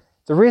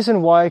 The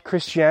reason why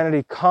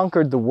Christianity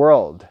conquered the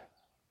world,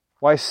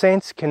 why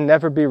saints can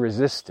never be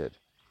resisted,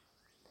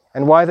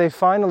 and why they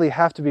finally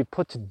have to be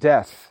put to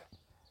death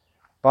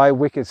by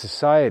wicked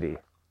society,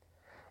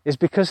 is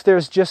because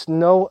there's just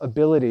no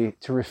ability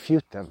to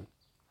refute them.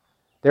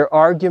 Their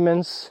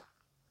arguments,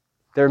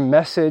 their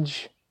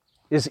message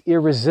is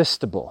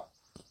irresistible.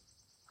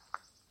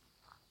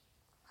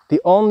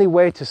 The only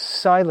way to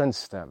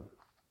silence them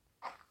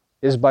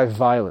is by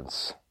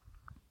violence.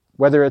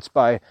 Whether it's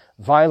by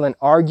violent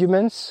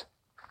arguments,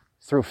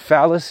 through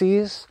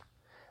fallacies,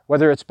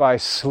 whether it's by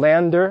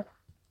slander,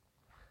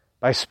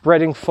 by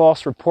spreading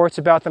false reports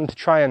about them to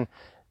try and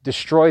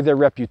destroy their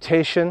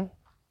reputation,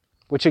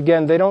 which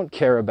again, they don't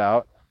care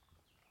about,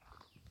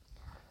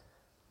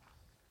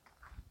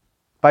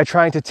 by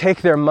trying to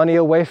take their money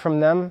away from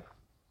them,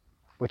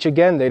 which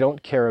again, they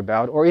don't care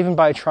about, or even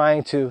by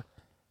trying to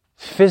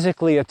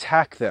physically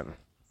attack them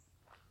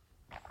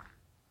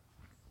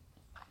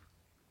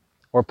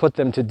or put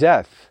them to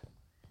death,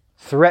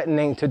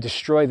 threatening to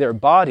destroy their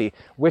body,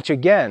 which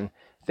again,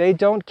 they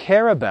don't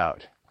care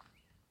about.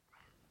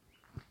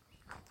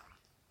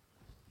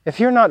 If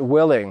you're not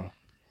willing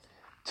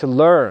to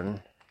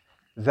learn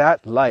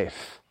that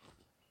life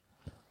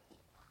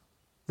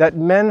that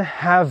men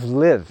have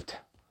lived,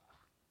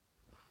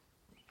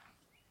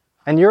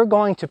 and you're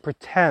going to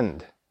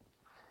pretend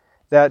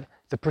that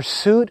the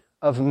pursuit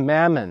of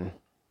mammon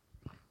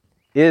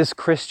is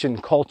Christian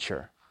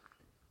culture,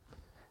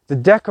 the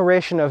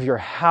decoration of your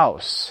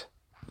house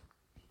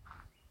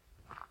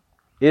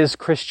is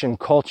Christian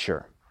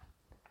culture,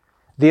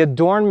 the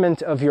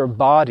adornment of your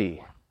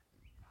body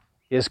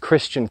is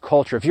Christian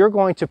culture. If you're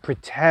going to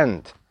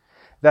pretend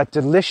that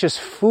delicious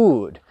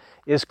food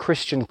is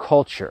Christian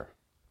culture,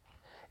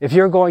 if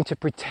you're going to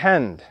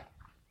pretend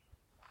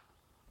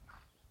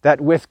that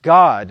with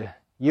God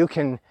you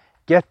can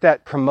get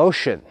that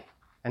promotion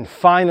and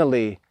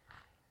finally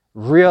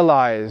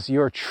realize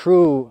your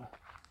true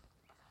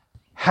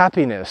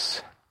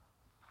happiness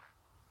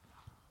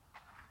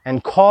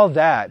and call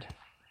that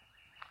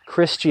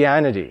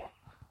Christianity,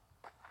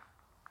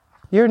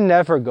 you're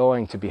never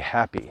going to be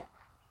happy.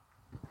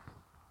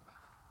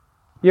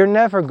 You're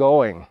never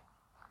going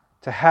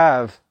to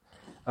have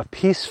a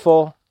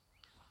peaceful,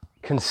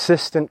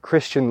 consistent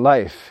Christian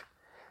life.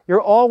 You're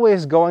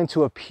always going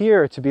to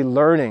appear to be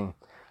learning,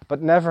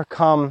 but never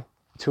come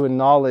to a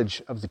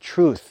knowledge of the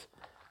truth,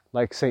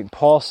 like St.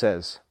 Paul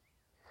says.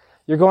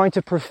 You're going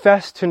to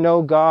profess to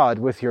know God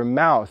with your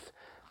mouth,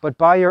 but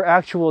by your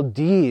actual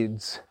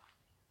deeds,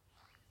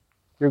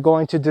 you're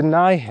going to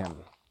deny Him.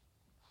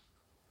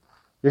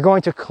 You're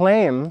going to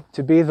claim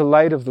to be the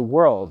light of the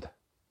world,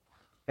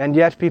 and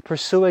yet be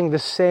pursuing the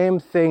same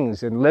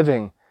things and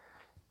living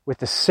with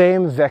the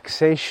same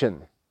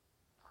vexation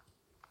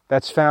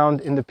that's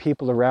found in the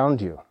people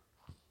around you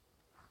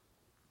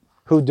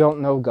who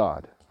don't know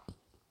God.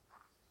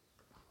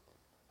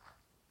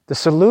 The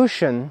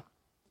solution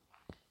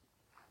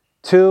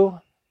to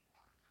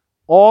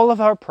all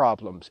of our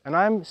problems, and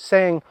I'm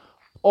saying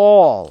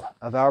all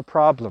of our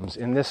problems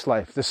in this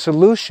life, the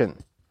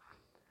solution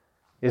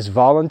is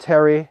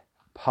voluntary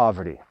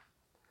poverty,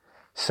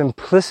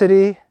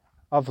 simplicity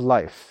of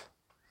life.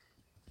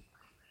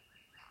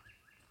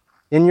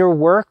 In your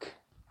work,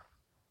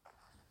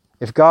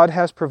 if God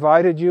has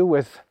provided you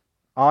with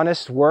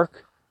honest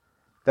work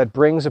that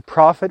brings a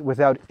profit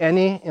without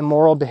any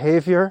immoral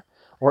behavior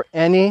or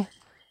any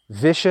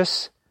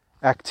vicious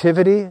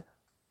activity,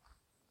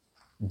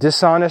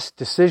 dishonest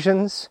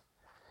decisions,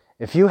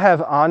 if you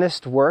have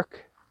honest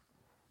work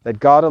that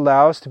God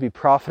allows to be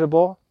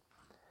profitable,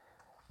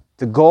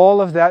 the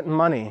goal of that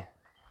money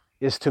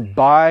is to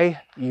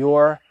buy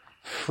your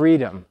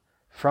freedom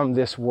from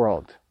this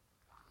world.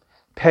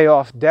 Pay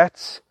off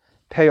debts,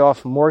 pay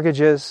off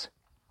mortgages,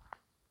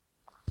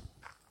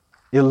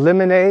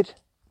 eliminate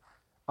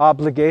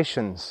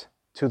obligations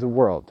to the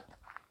world.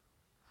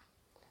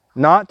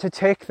 Not to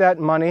take that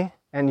money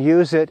and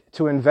use it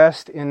to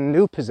invest in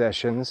new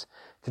possessions,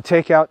 to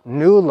take out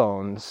new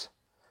loans,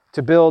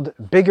 to build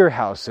bigger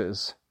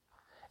houses,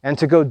 and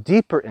to go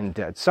deeper in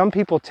debt. Some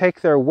people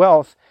take their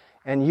wealth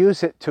and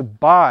use it to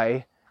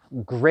buy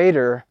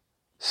greater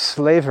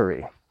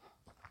slavery,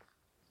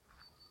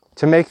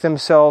 to make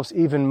themselves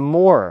even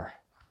more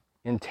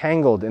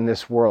entangled in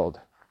this world.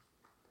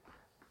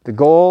 The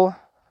goal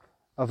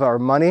of our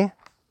money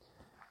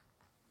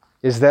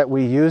is that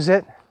we use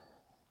it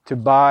to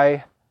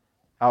buy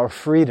our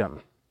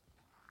freedom.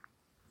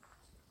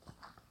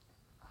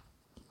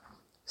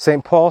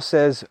 St. Paul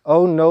says,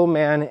 "Owe no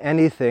man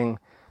anything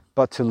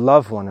but to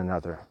love one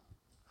another."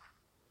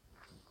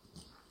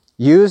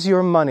 Use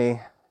your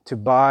money to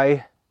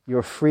buy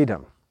your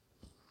freedom.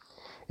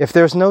 If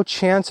there's no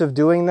chance of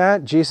doing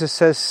that, Jesus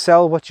says,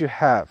 sell what you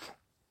have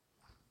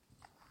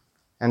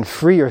and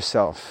free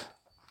yourself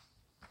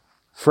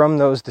from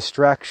those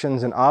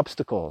distractions and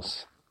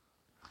obstacles.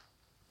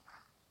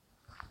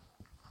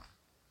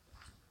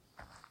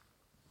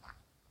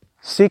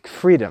 Seek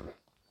freedom,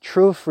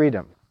 true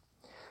freedom.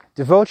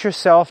 Devote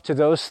yourself to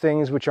those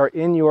things which are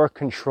in your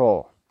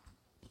control.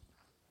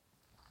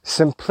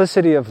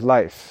 Simplicity of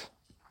life,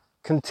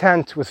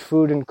 content with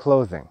food and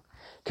clothing,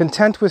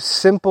 content with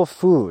simple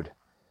food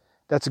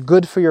that's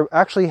good for your,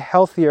 actually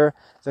healthier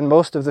than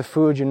most of the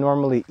food you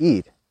normally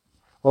eat.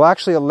 Will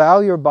actually allow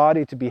your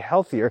body to be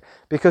healthier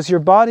because your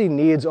body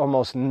needs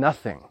almost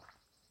nothing.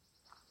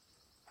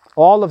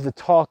 All of the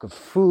talk of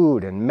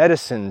food and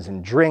medicines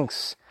and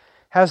drinks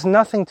has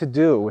nothing to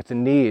do with the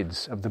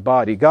needs of the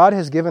body. God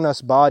has given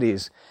us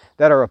bodies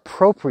that are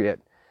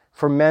appropriate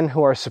for men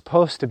who are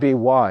supposed to be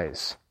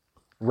wise,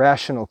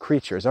 rational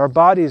creatures. Our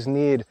bodies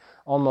need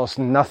almost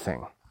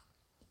nothing.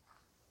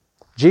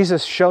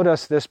 Jesus showed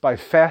us this by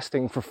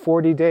fasting for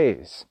 40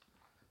 days.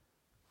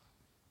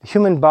 The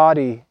human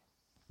body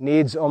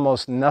needs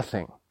almost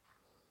nothing.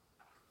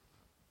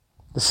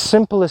 The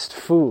simplest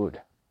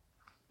food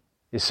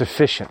is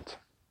sufficient.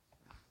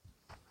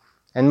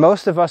 And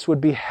most of us would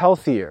be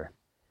healthier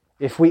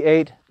if we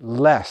ate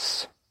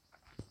less.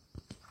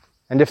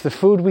 And if the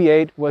food we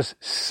ate was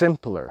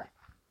simpler,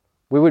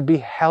 we would be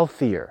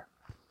healthier.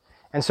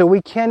 And so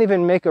we can't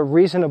even make a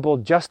reasonable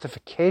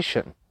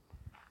justification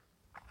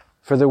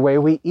for the way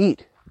we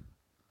eat.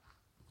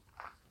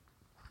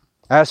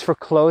 As for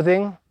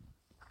clothing,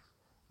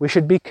 we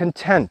should be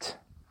content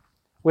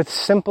with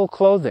simple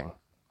clothing.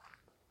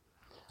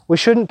 We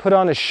shouldn't put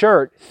on a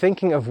shirt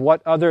thinking of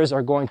what others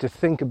are going to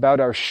think about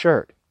our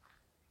shirt.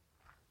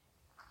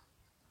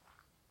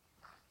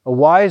 A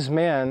wise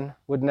man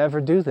would never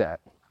do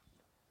that.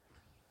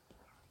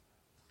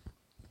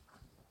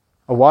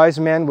 A wise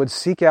man would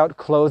seek out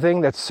clothing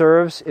that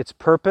serves its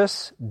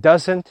purpose,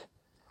 doesn't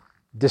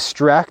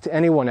distract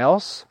anyone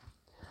else,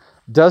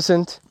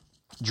 doesn't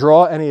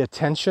draw any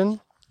attention,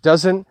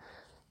 doesn't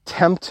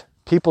tempt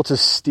people to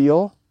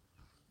steal.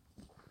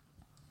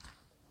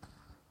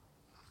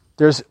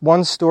 There's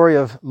one story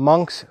of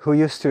monks who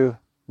used to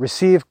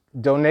receive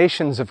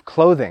donations of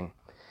clothing,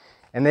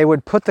 and they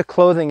would put the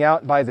clothing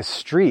out by the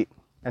street,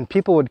 and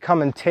people would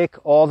come and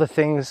take all the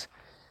things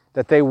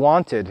that they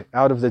wanted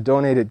out of the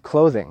donated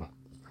clothing.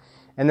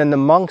 And then the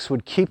monks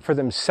would keep for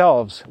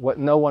themselves what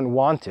no one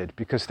wanted,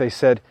 because they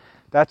said,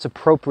 that's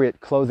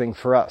appropriate clothing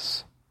for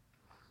us.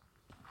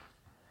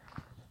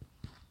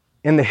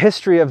 In the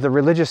history of the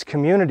religious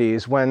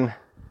communities, when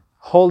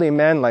holy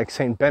men like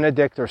St.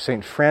 Benedict or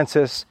St.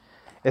 Francis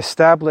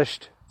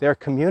established their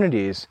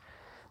communities,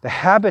 the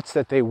habits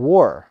that they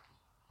wore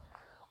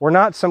were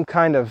not some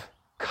kind of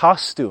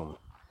costume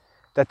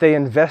that they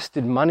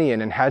invested money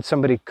in and had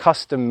somebody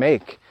custom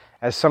make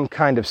as some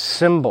kind of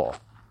symbol.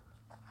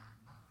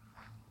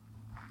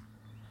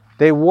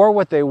 They wore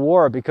what they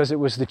wore because it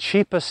was the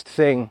cheapest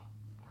thing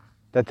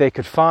that they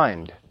could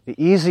find, the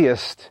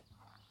easiest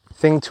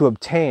thing to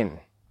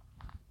obtain.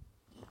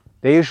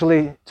 They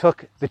usually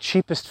took the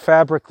cheapest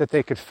fabric that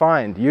they could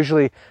find,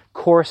 usually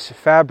coarse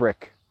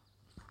fabric,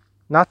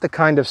 not the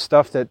kind of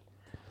stuff that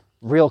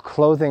real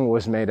clothing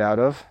was made out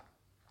of.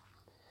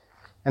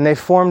 And they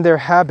formed their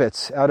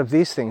habits out of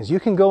these things. You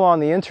can go on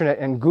the internet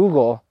and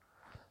Google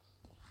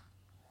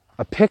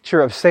a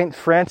picture of St.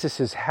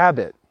 Francis's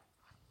habit.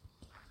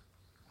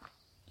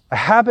 A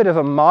habit of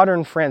a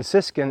modern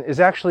Franciscan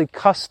is actually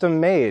custom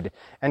made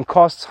and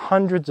costs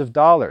hundreds of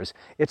dollars.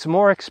 It's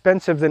more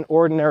expensive than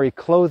ordinary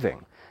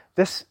clothing.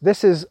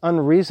 This is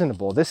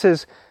unreasonable. This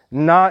is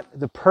not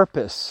the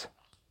purpose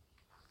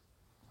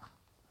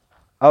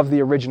of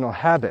the original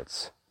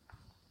habits.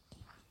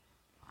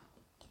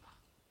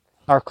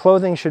 Our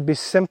clothing should be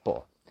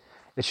simple.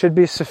 It should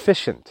be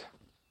sufficient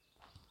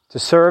to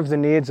serve the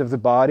needs of the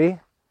body,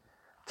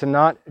 to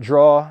not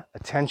draw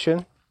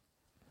attention,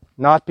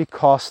 not be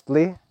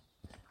costly,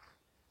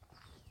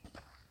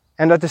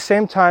 and at the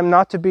same time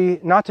not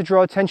to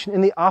draw attention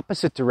in the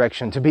opposite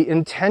direction, to be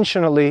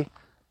intentionally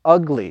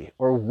ugly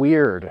or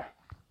weird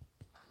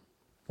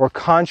or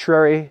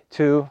contrary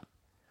to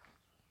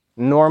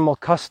normal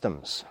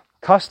customs.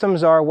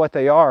 Customs are what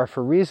they are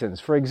for reasons.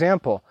 For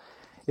example,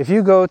 if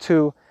you go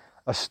to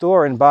a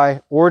store and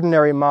buy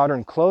ordinary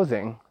modern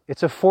clothing,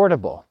 it's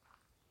affordable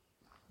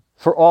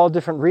for all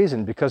different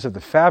reasons, because of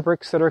the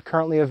fabrics that are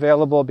currently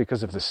available,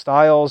 because of the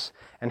styles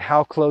and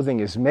how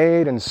clothing is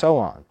made, and so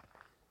on.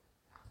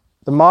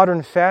 The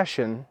modern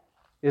fashion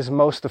is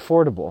most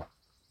affordable.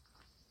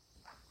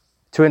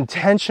 To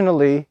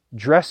intentionally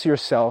dress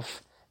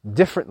yourself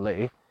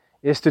differently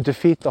is to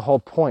defeat the whole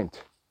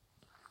point.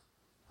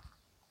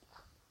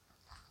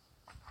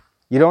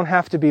 You don't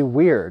have to be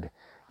weird.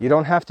 You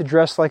don't have to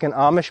dress like an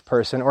Amish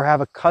person or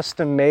have a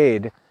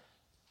custom-made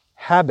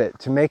habit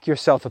to make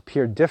yourself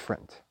appear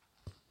different.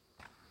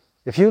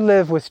 If you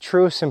live with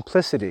true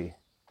simplicity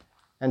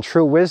and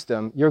true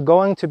wisdom, you're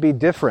going to be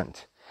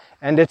different.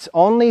 And it's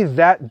only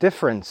that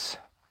difference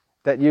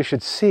that you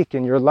should seek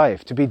in your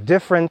life. To be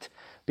different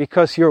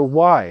because you're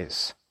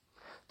wise.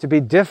 To be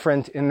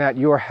different in that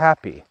you're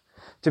happy.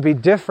 To be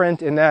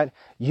different in that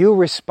you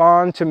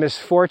respond to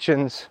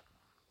misfortunes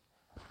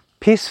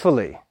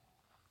peacefully,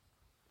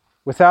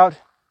 without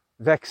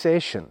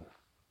vexation.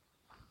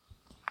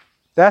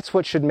 That's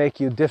what should make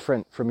you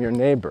different from your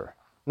neighbor.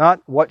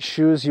 Not what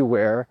shoes you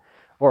wear,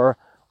 or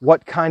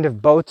what kind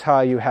of bow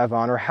tie you have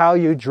on, or how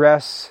you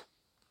dress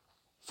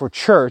for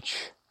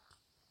church.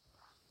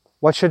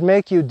 What should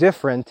make you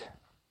different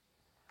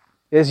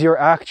is your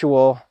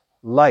actual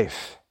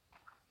life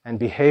and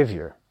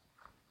behavior.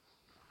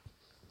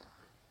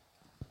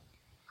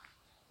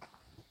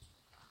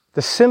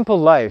 The simple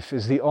life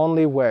is the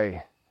only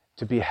way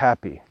to be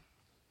happy.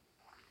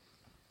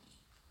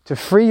 To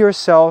free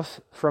yourself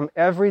from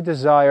every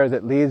desire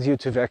that leads you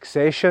to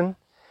vexation,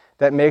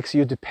 that makes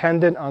you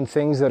dependent on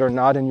things that are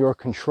not in your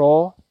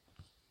control,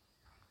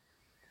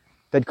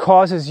 that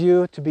causes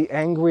you to be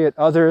angry at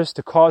others,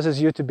 that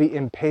causes you to be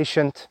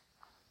impatient,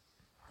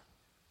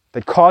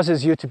 that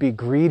causes you to be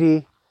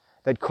greedy,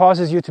 that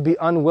causes you to be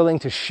unwilling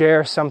to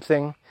share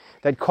something,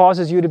 that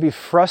causes you to be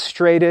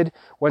frustrated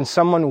when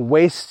someone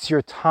wastes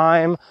your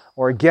time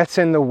or gets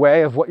in the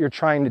way of what you're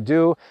trying to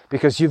do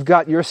because you've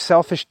got your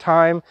selfish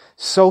time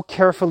so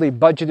carefully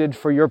budgeted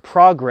for your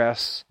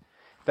progress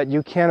that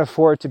you can't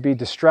afford to be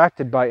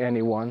distracted by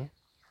anyone.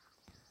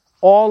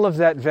 All of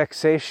that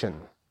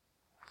vexation,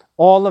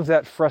 all of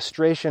that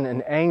frustration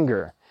and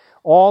anger,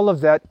 all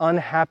of that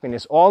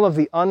unhappiness, all of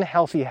the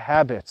unhealthy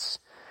habits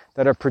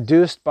that are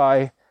produced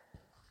by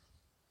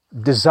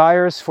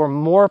desires for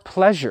more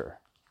pleasure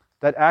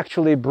that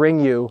actually bring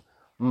you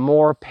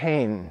more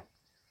pain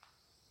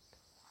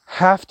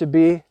have to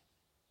be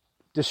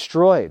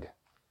destroyed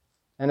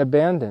and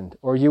abandoned,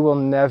 or you will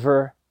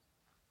never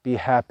be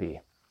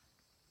happy.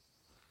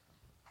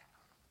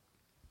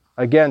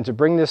 Again, to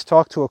bring this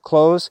talk to a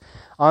close,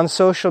 on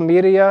social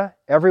media,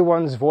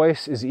 everyone's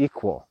voice is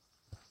equal.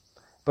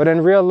 But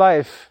in real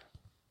life,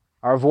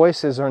 our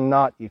voices are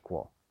not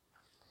equal.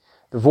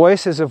 The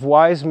voices of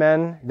wise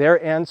men,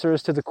 their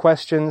answers to the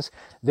questions,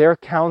 their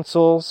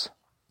counsels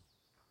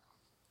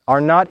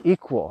are not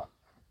equal.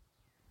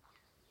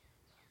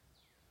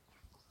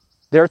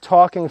 They're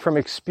talking from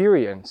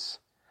experience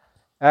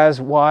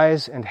as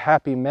wise and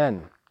happy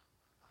men.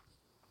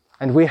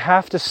 And we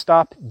have to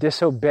stop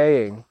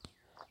disobeying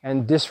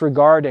and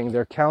disregarding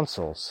their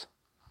counsels.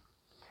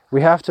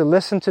 We have to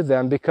listen to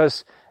them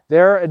because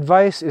their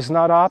advice is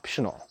not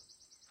optional.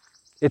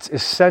 It's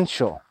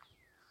essential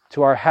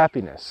to our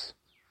happiness.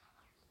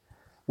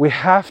 We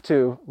have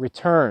to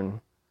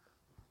return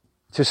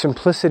to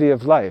simplicity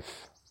of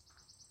life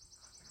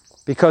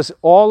because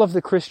all of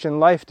the Christian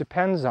life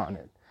depends on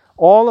it.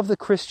 All of the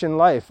Christian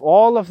life,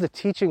 all of the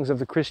teachings of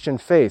the Christian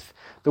faith,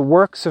 the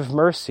works of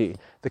mercy,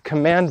 the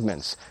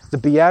commandments, the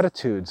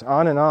Beatitudes,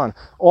 on and on,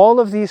 all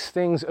of these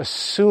things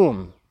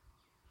assume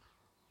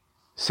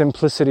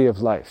simplicity of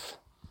life.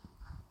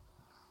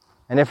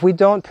 And if we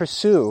don't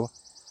pursue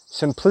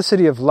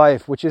simplicity of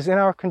life, which is in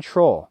our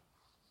control,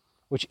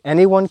 which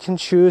anyone can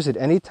choose at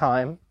any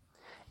time,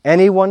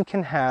 anyone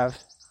can have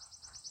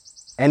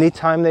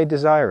anytime they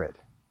desire it.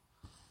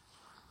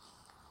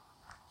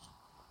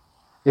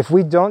 If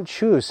we don't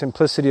choose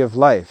simplicity of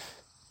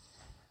life,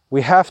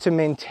 we have to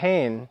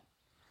maintain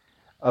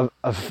a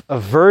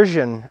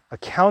version, a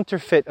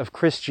counterfeit of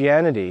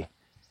Christianity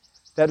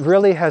that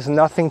really has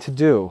nothing to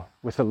do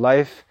with the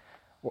life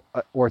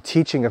or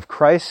teaching of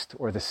Christ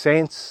or the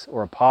saints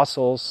or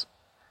apostles.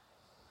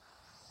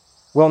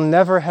 We'll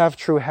never have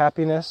true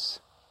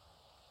happiness,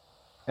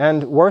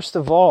 and worst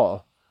of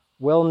all,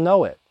 we'll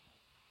know it.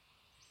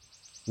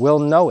 We'll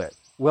know it.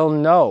 We'll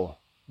know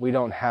we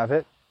don't have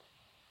it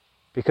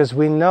because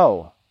we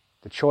know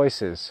the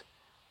choices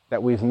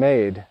that we've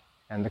made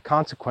and the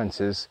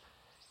consequences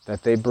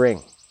that they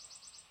bring.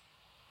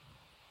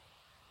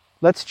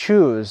 Let's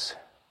choose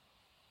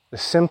the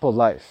simple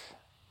life,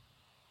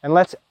 and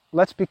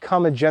let's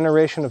become a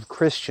generation of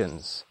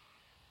Christians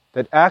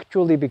that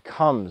actually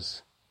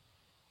becomes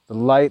the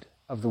light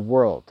of the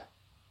world.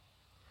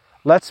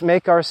 Let's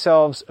make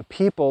ourselves a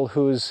people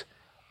whose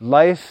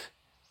life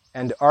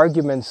and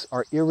arguments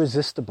are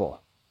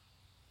irresistible.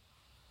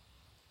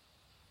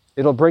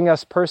 It'll bring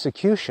us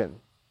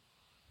persecution,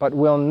 but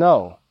we'll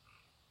know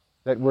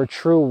that we're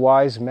true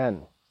wise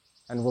men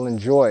and will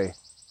enjoy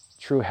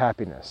true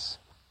happiness.